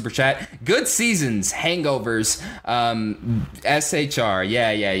 $5 super chat. Good seasons, hangovers, SHR.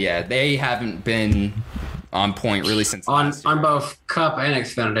 Yeah. They haven't been on point really since on both Cup and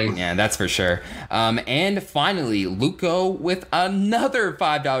Xfinity. Yeah, that's for sure. And finally, Luco with another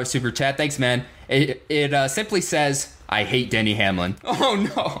 $5 super chat. Thanks, man. It simply says, I hate Denny Hamlin. Oh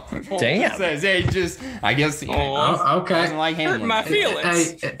no! Damn. I guess. Okay. Doesn't like Hamlin. Hurt my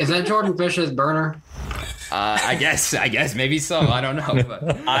feelings. Hey, is that Jordan Fish's burner? I guess maybe so. I don't know.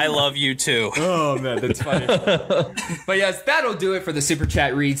 But. I love you too. Oh man, that's funny. But yes, that'll do it for the super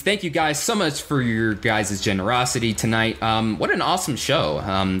chat reads. Thank you guys so much for your guys' generosity tonight. What an awesome show.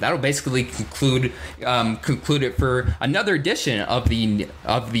 That'll basically conclude it for another edition of the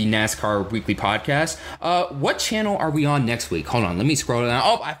NASCAR Weekly Podcast. What channel are we on next week? Hold on, let me scroll down.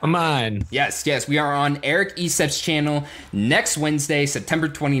 Oh, I'm on. Yes, we are on Eric Estep's channel next Wednesday, September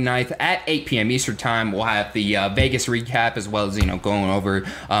 29th at 8 p.m. Eastern Time. We'll have the Vegas recap as well as, going over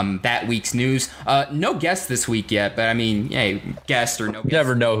that week's news. No guests this week yet, but I mean, hey, guest or no guest. You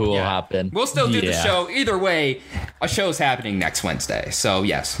never know who will happen. We'll still do the show. Either way, a show's happening next Wednesday. So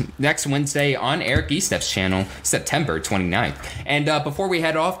yes, next Wednesday on Eric Estep's channel, September 29th. And before we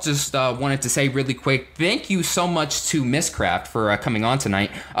head off, just wanted to say really quick, thank you so much to Misscraft for coming on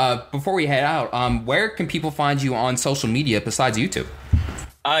tonight. Before we head out, where can people find you on social media besides YouTube?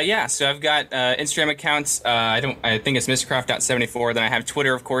 So I've got Instagram accounts. I think it's Misscraft.74. Then I have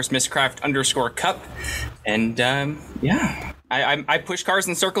Twitter, of course, Misscraft_Cup. And I push cars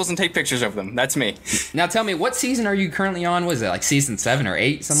in circles and take pictures of them. That's me. Now tell me, what season are you currently on? Was it like season 7 or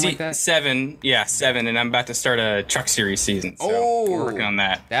 8, something like that? 7, and I'm about to start a Truck Series season. So we're working on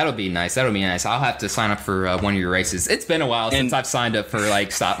that. That'll be nice. I'll have to sign up for one of your races. It's been a while since I've signed up for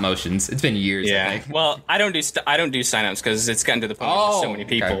like stop motions. It's been years. Yeah. I think. Well, I don't do signups because it's gotten to the point where there's so many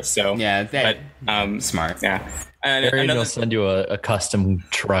people. Okay. So smart. Yeah. Aaron will send you a custom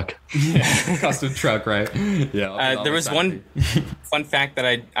truck. Custom truck, right? Yeah. There was one fun fact that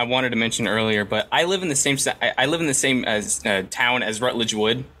I wanted to mention earlier, but I live in the same town as Rutledge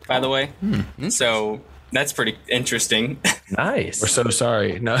Wood, by the way. So that's pretty interesting. Nice. We're so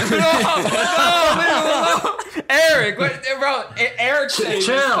sorry. No. Eric, bro? Eric, chill,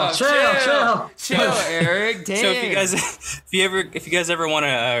 Eric. Damn. So if you guys ever want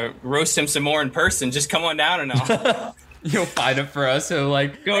to roast him some more in person, just come on down and you'll find him for us. So we'll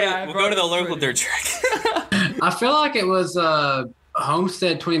go to the local dirt track. I feel like it was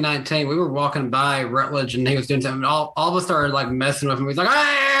Homestead 2019. We were walking by Rutledge and he was doing something. All of us started like messing with him. He's like,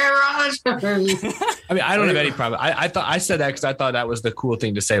 "Hey, Rutledge!" I mean, I don't have any problem. I said that because I thought that was the cool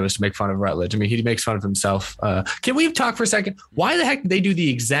thing to say, was to make fun of Rutledge. I mean, he makes fun of himself. Can we talk for a second? Why the heck did they do the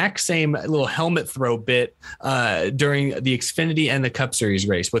exact same little helmet throw bit during the Xfinity and the Cup Series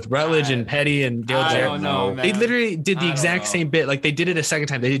race with Rutledge and Petty and Dale Jarrett? I don't know, man. They literally did the exact same bit. Like they did it a second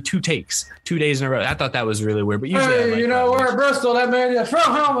time. They did 2 takes, 2 days in a row. I thought that was really weird. But usually, we're at Bristol. That man, you throw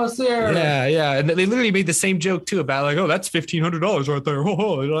helmets there. Yeah. And they literally made the same joke too about like, oh, that's $1,500 right there.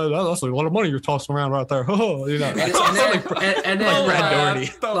 That's like a lot of money you're tossing around right there. And then Brad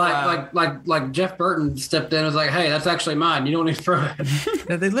Doherty, like Jeff Burton stepped in and was like, "Hey, that's actually mine. You don't need to throw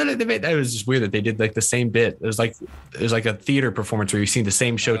it." They literally made that. It was just weird that they did like the same bit. It was like a theater performance where you've seen the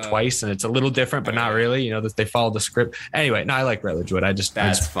same show twice and it's a little different, but not really. That they follow the script. Anyway, no, I like Rutledge Wood.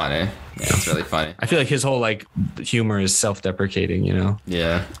 That's funny. Yeah, it's really funny. I feel like his whole like humor is self-deprecating.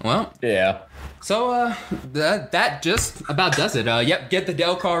 Yeah. Well. Yeah. So that just about does it. Get the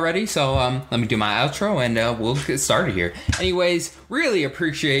Dell call ready. So let me do my outro and we'll get started here. Anyways, really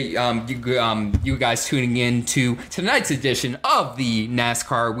appreciate you guys tuning in to tonight's edition of the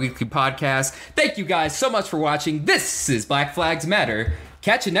NASCAR Weekly Podcast. Thank you guys so much for watching. This is Black Flags Matter.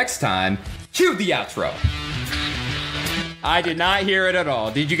 Catch you next time. Cue the outro. I did not hear it at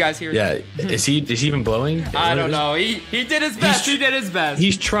all. Did you guys hear it? Yeah. Is he even blowing? I don't know. He did his best. He did his best.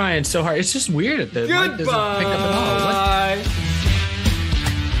 He's trying so hard. It's just weird that the mic doesn't pick up at all.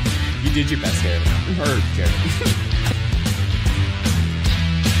 You did your best, Jared.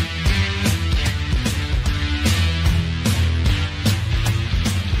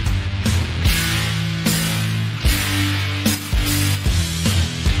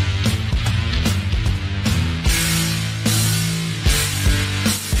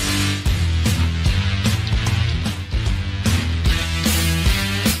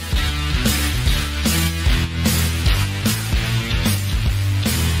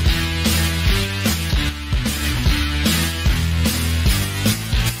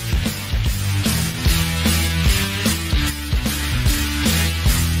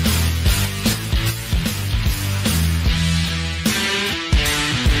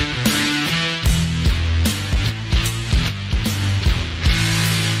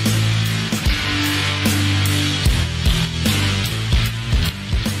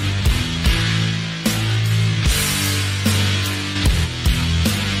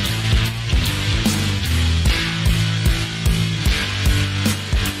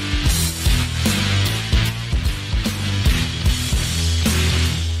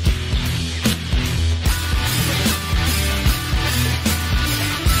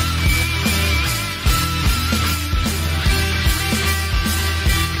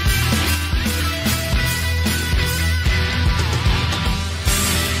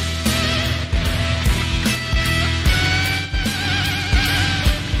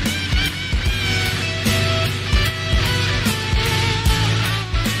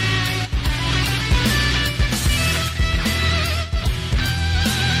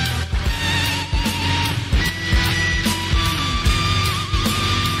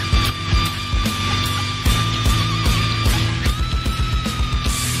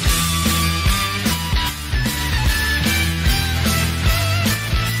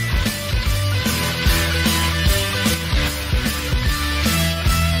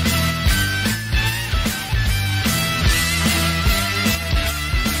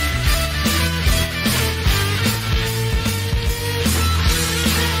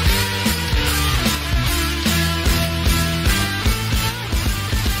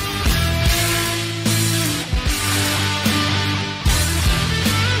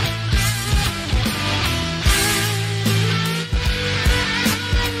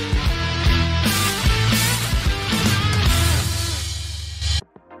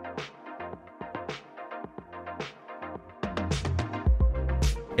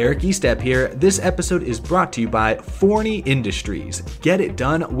 Eric Estep here. This episode is brought to you by Forney Industries. Get it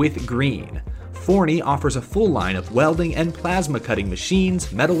done with green. Forney offers a full line of welding and plasma cutting machines,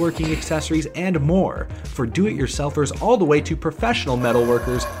 metalworking accessories, and more. For do-it-yourselfers all the way to professional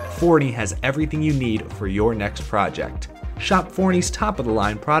metalworkers, Forney has everything you need for your next project. Shop Forney's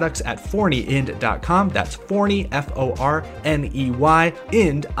top-of-the-line products at forneyInd.com. That's Forney, F-O-R-N-E-Y,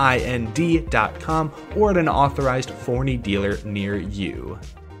 Ind, I-N-D.com, or at an authorized Forney dealer near you.